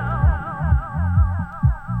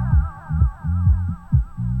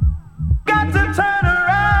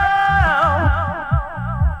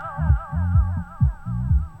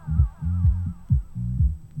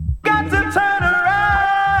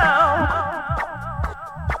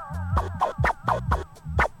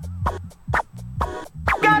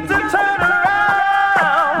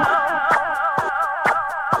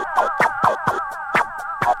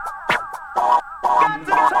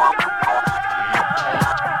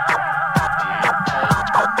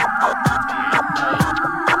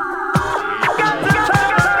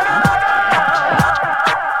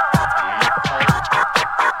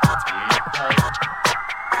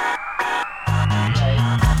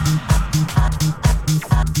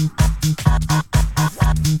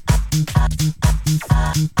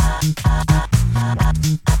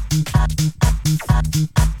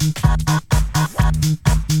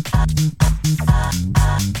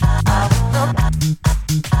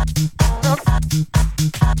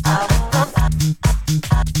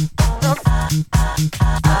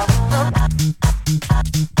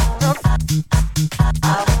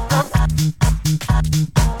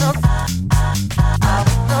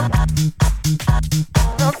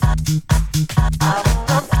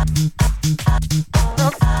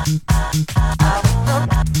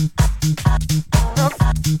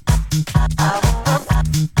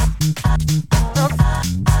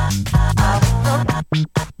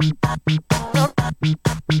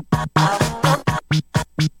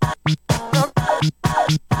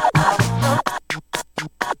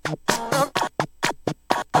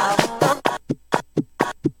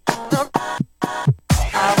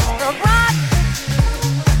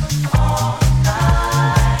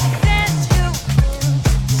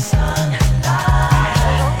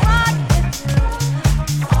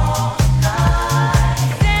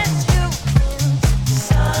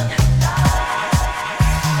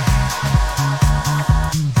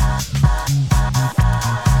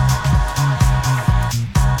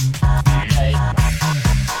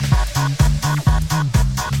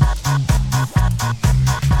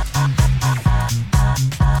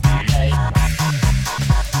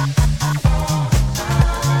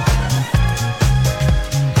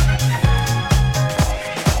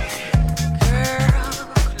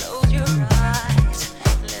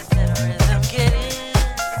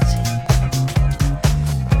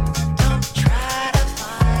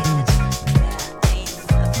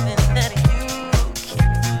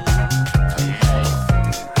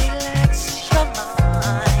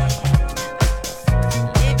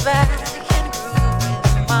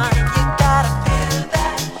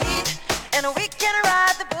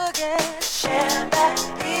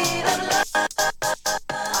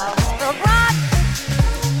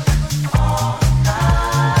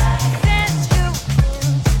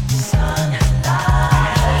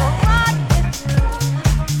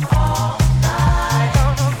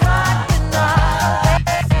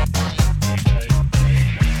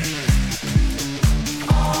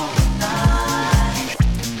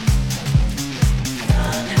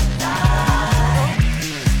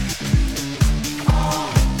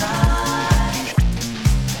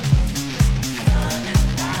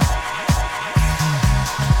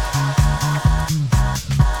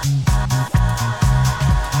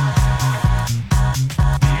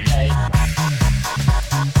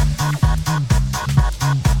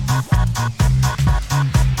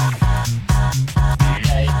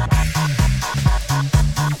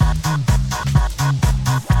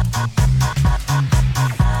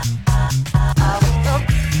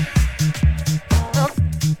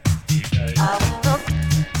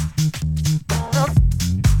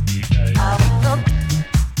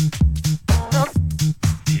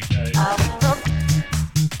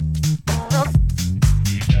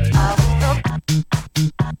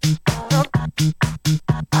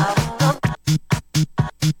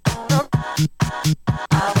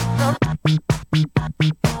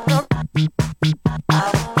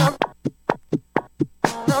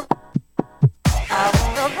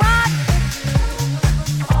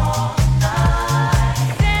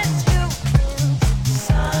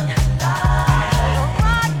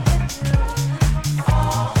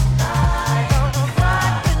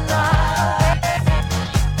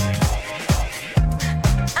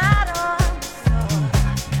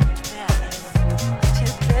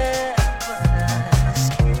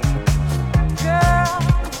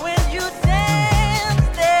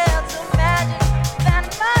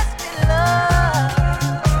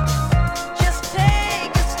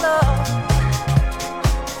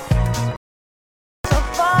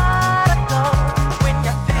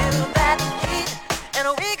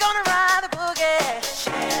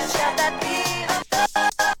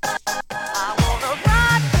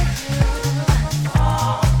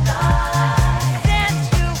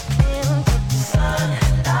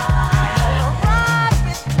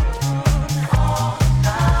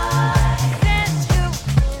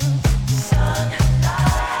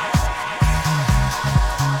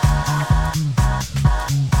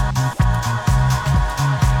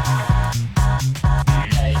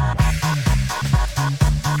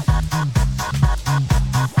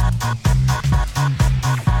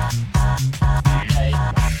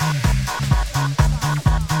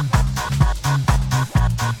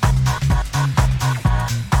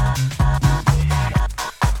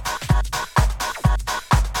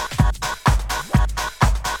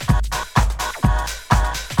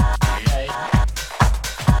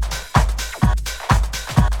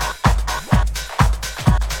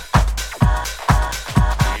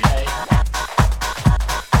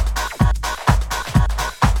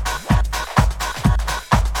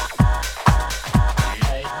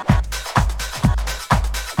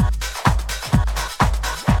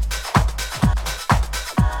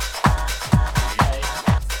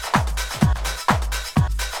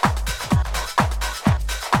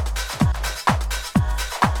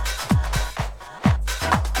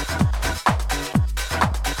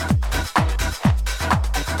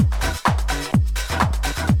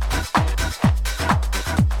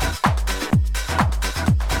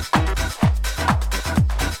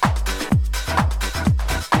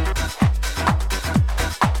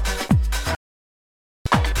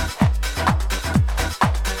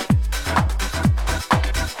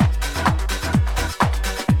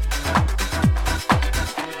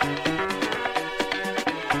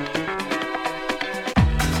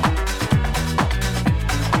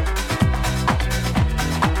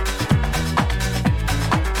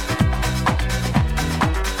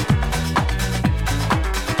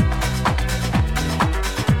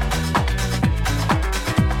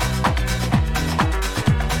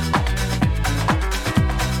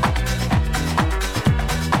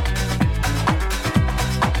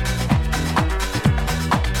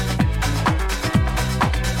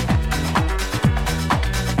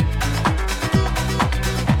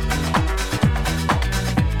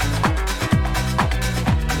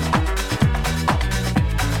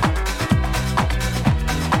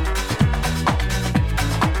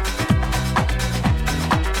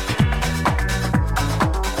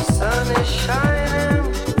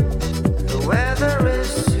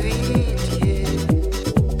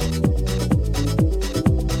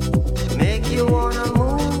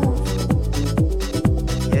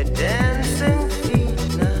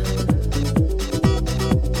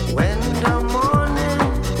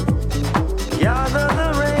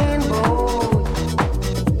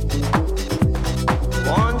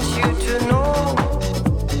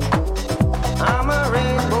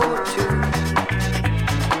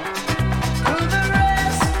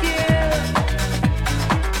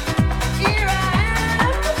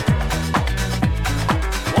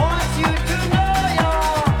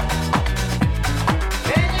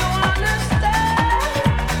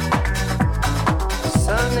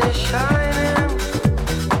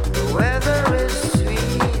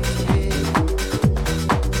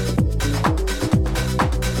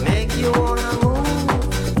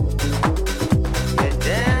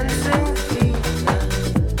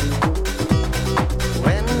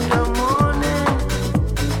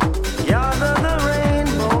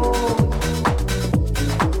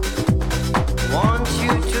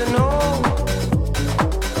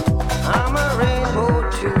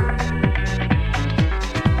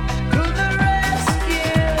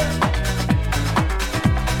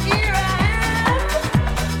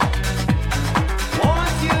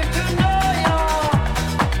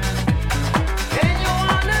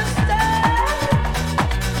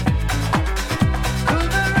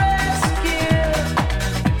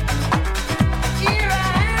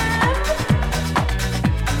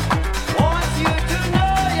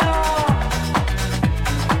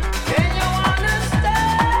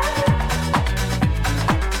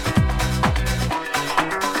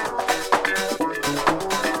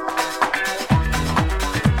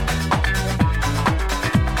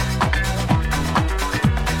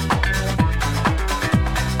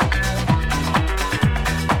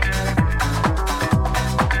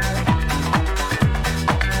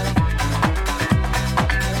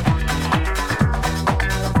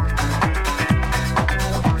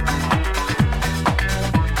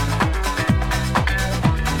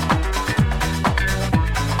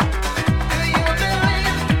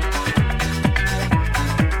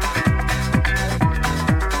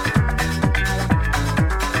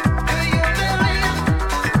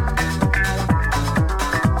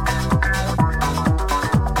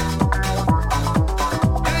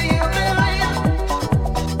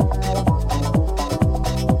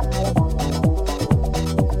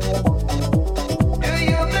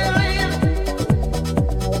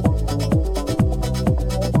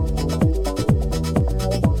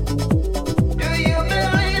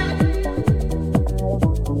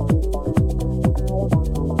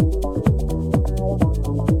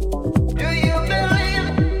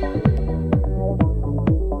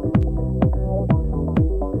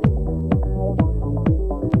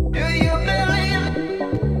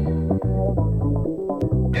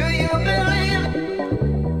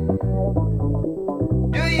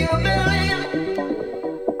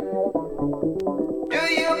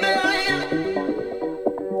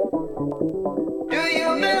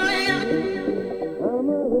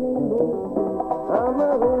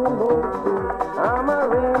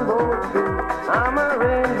 I'm a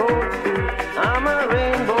rainbow too. I'm a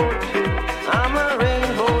rainbow too. I'm a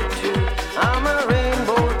rainbow too. I'm a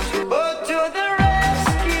rainbow too. But to the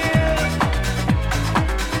rescue,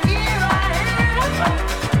 here I am.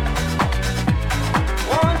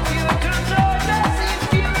 Want you to know just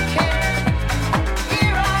if you can.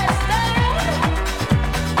 Here I stand.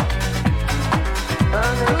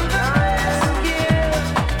 To the rescue,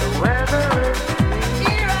 the weather is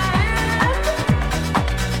here I am.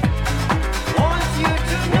 Want you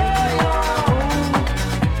to know.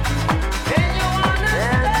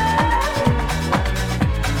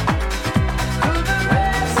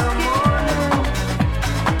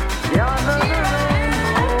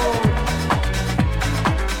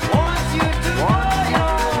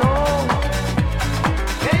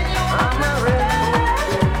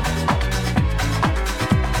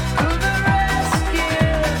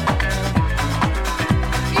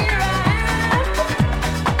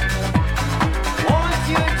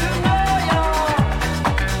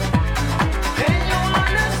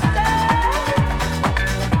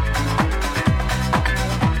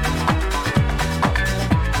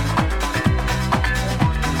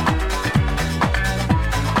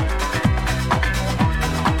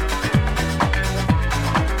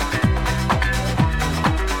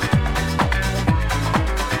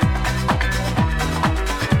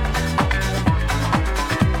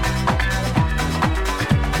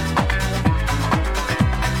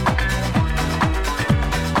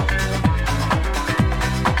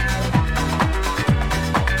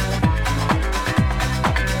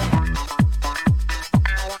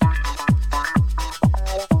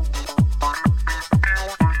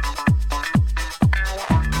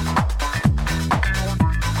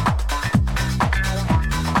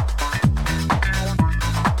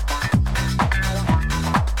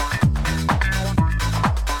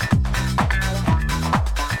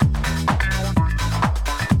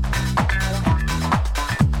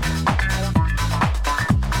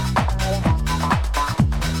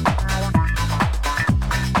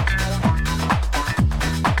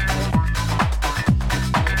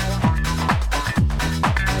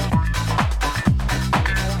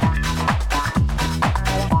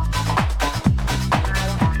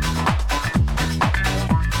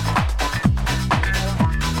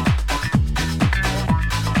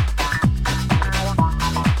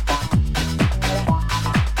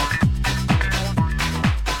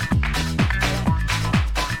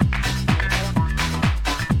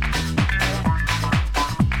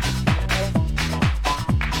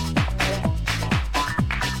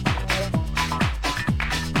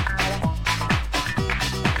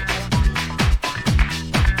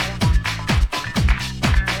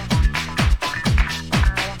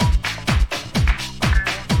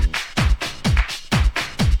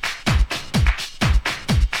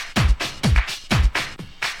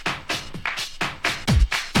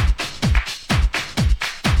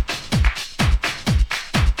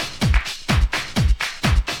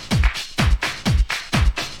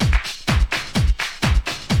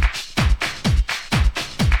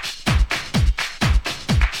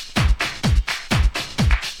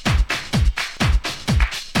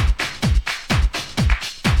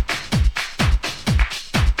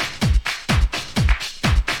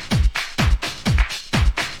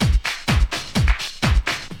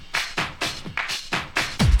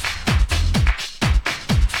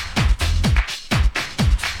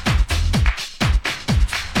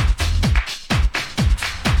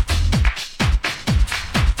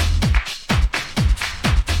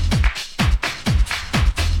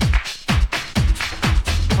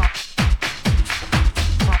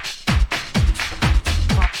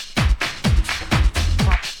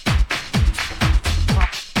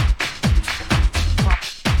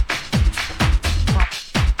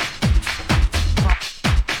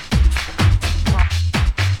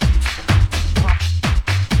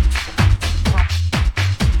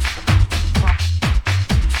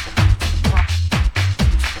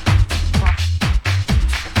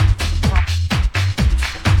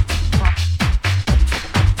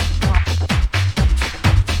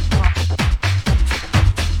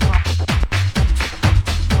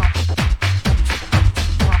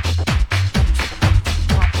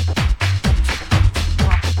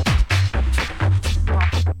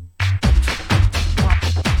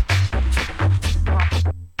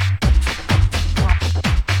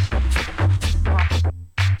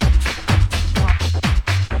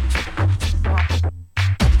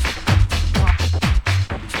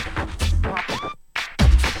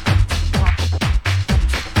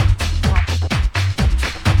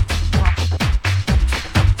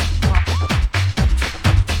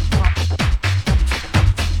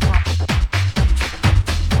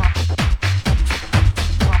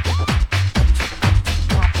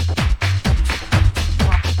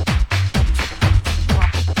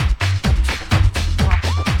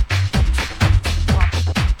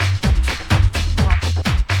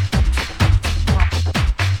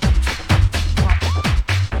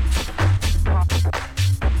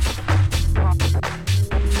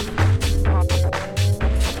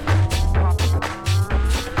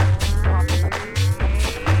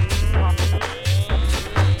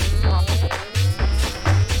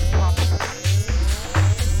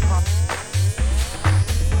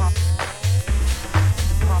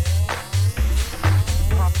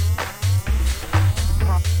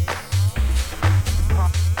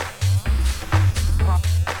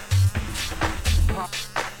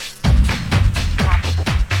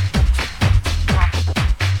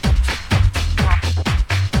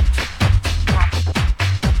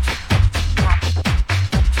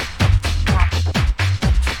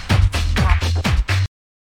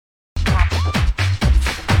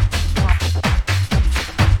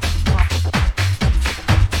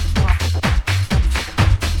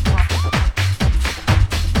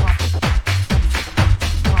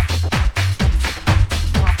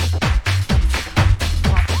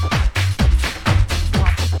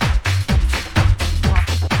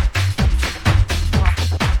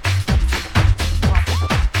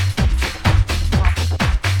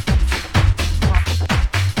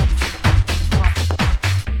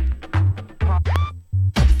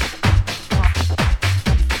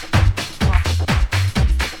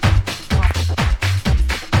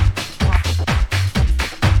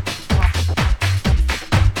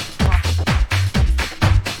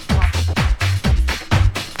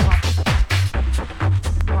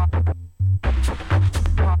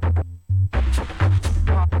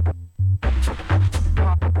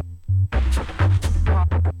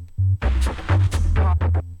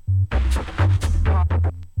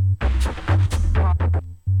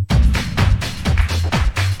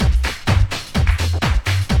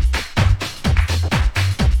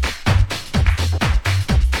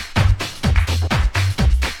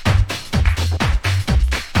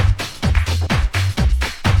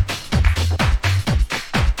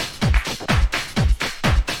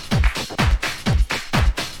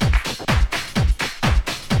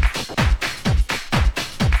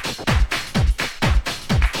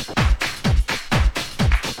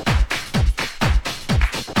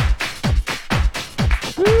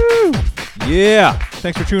 Yeah.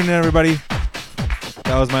 Thanks for tuning in, everybody.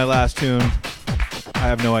 That was my last tune. I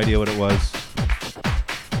have no idea what it was.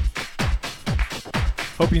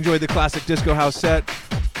 Hope you enjoyed the classic disco house set.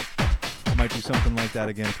 Might do something like that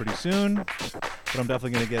again pretty soon. But I'm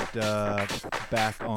definitely going to get back on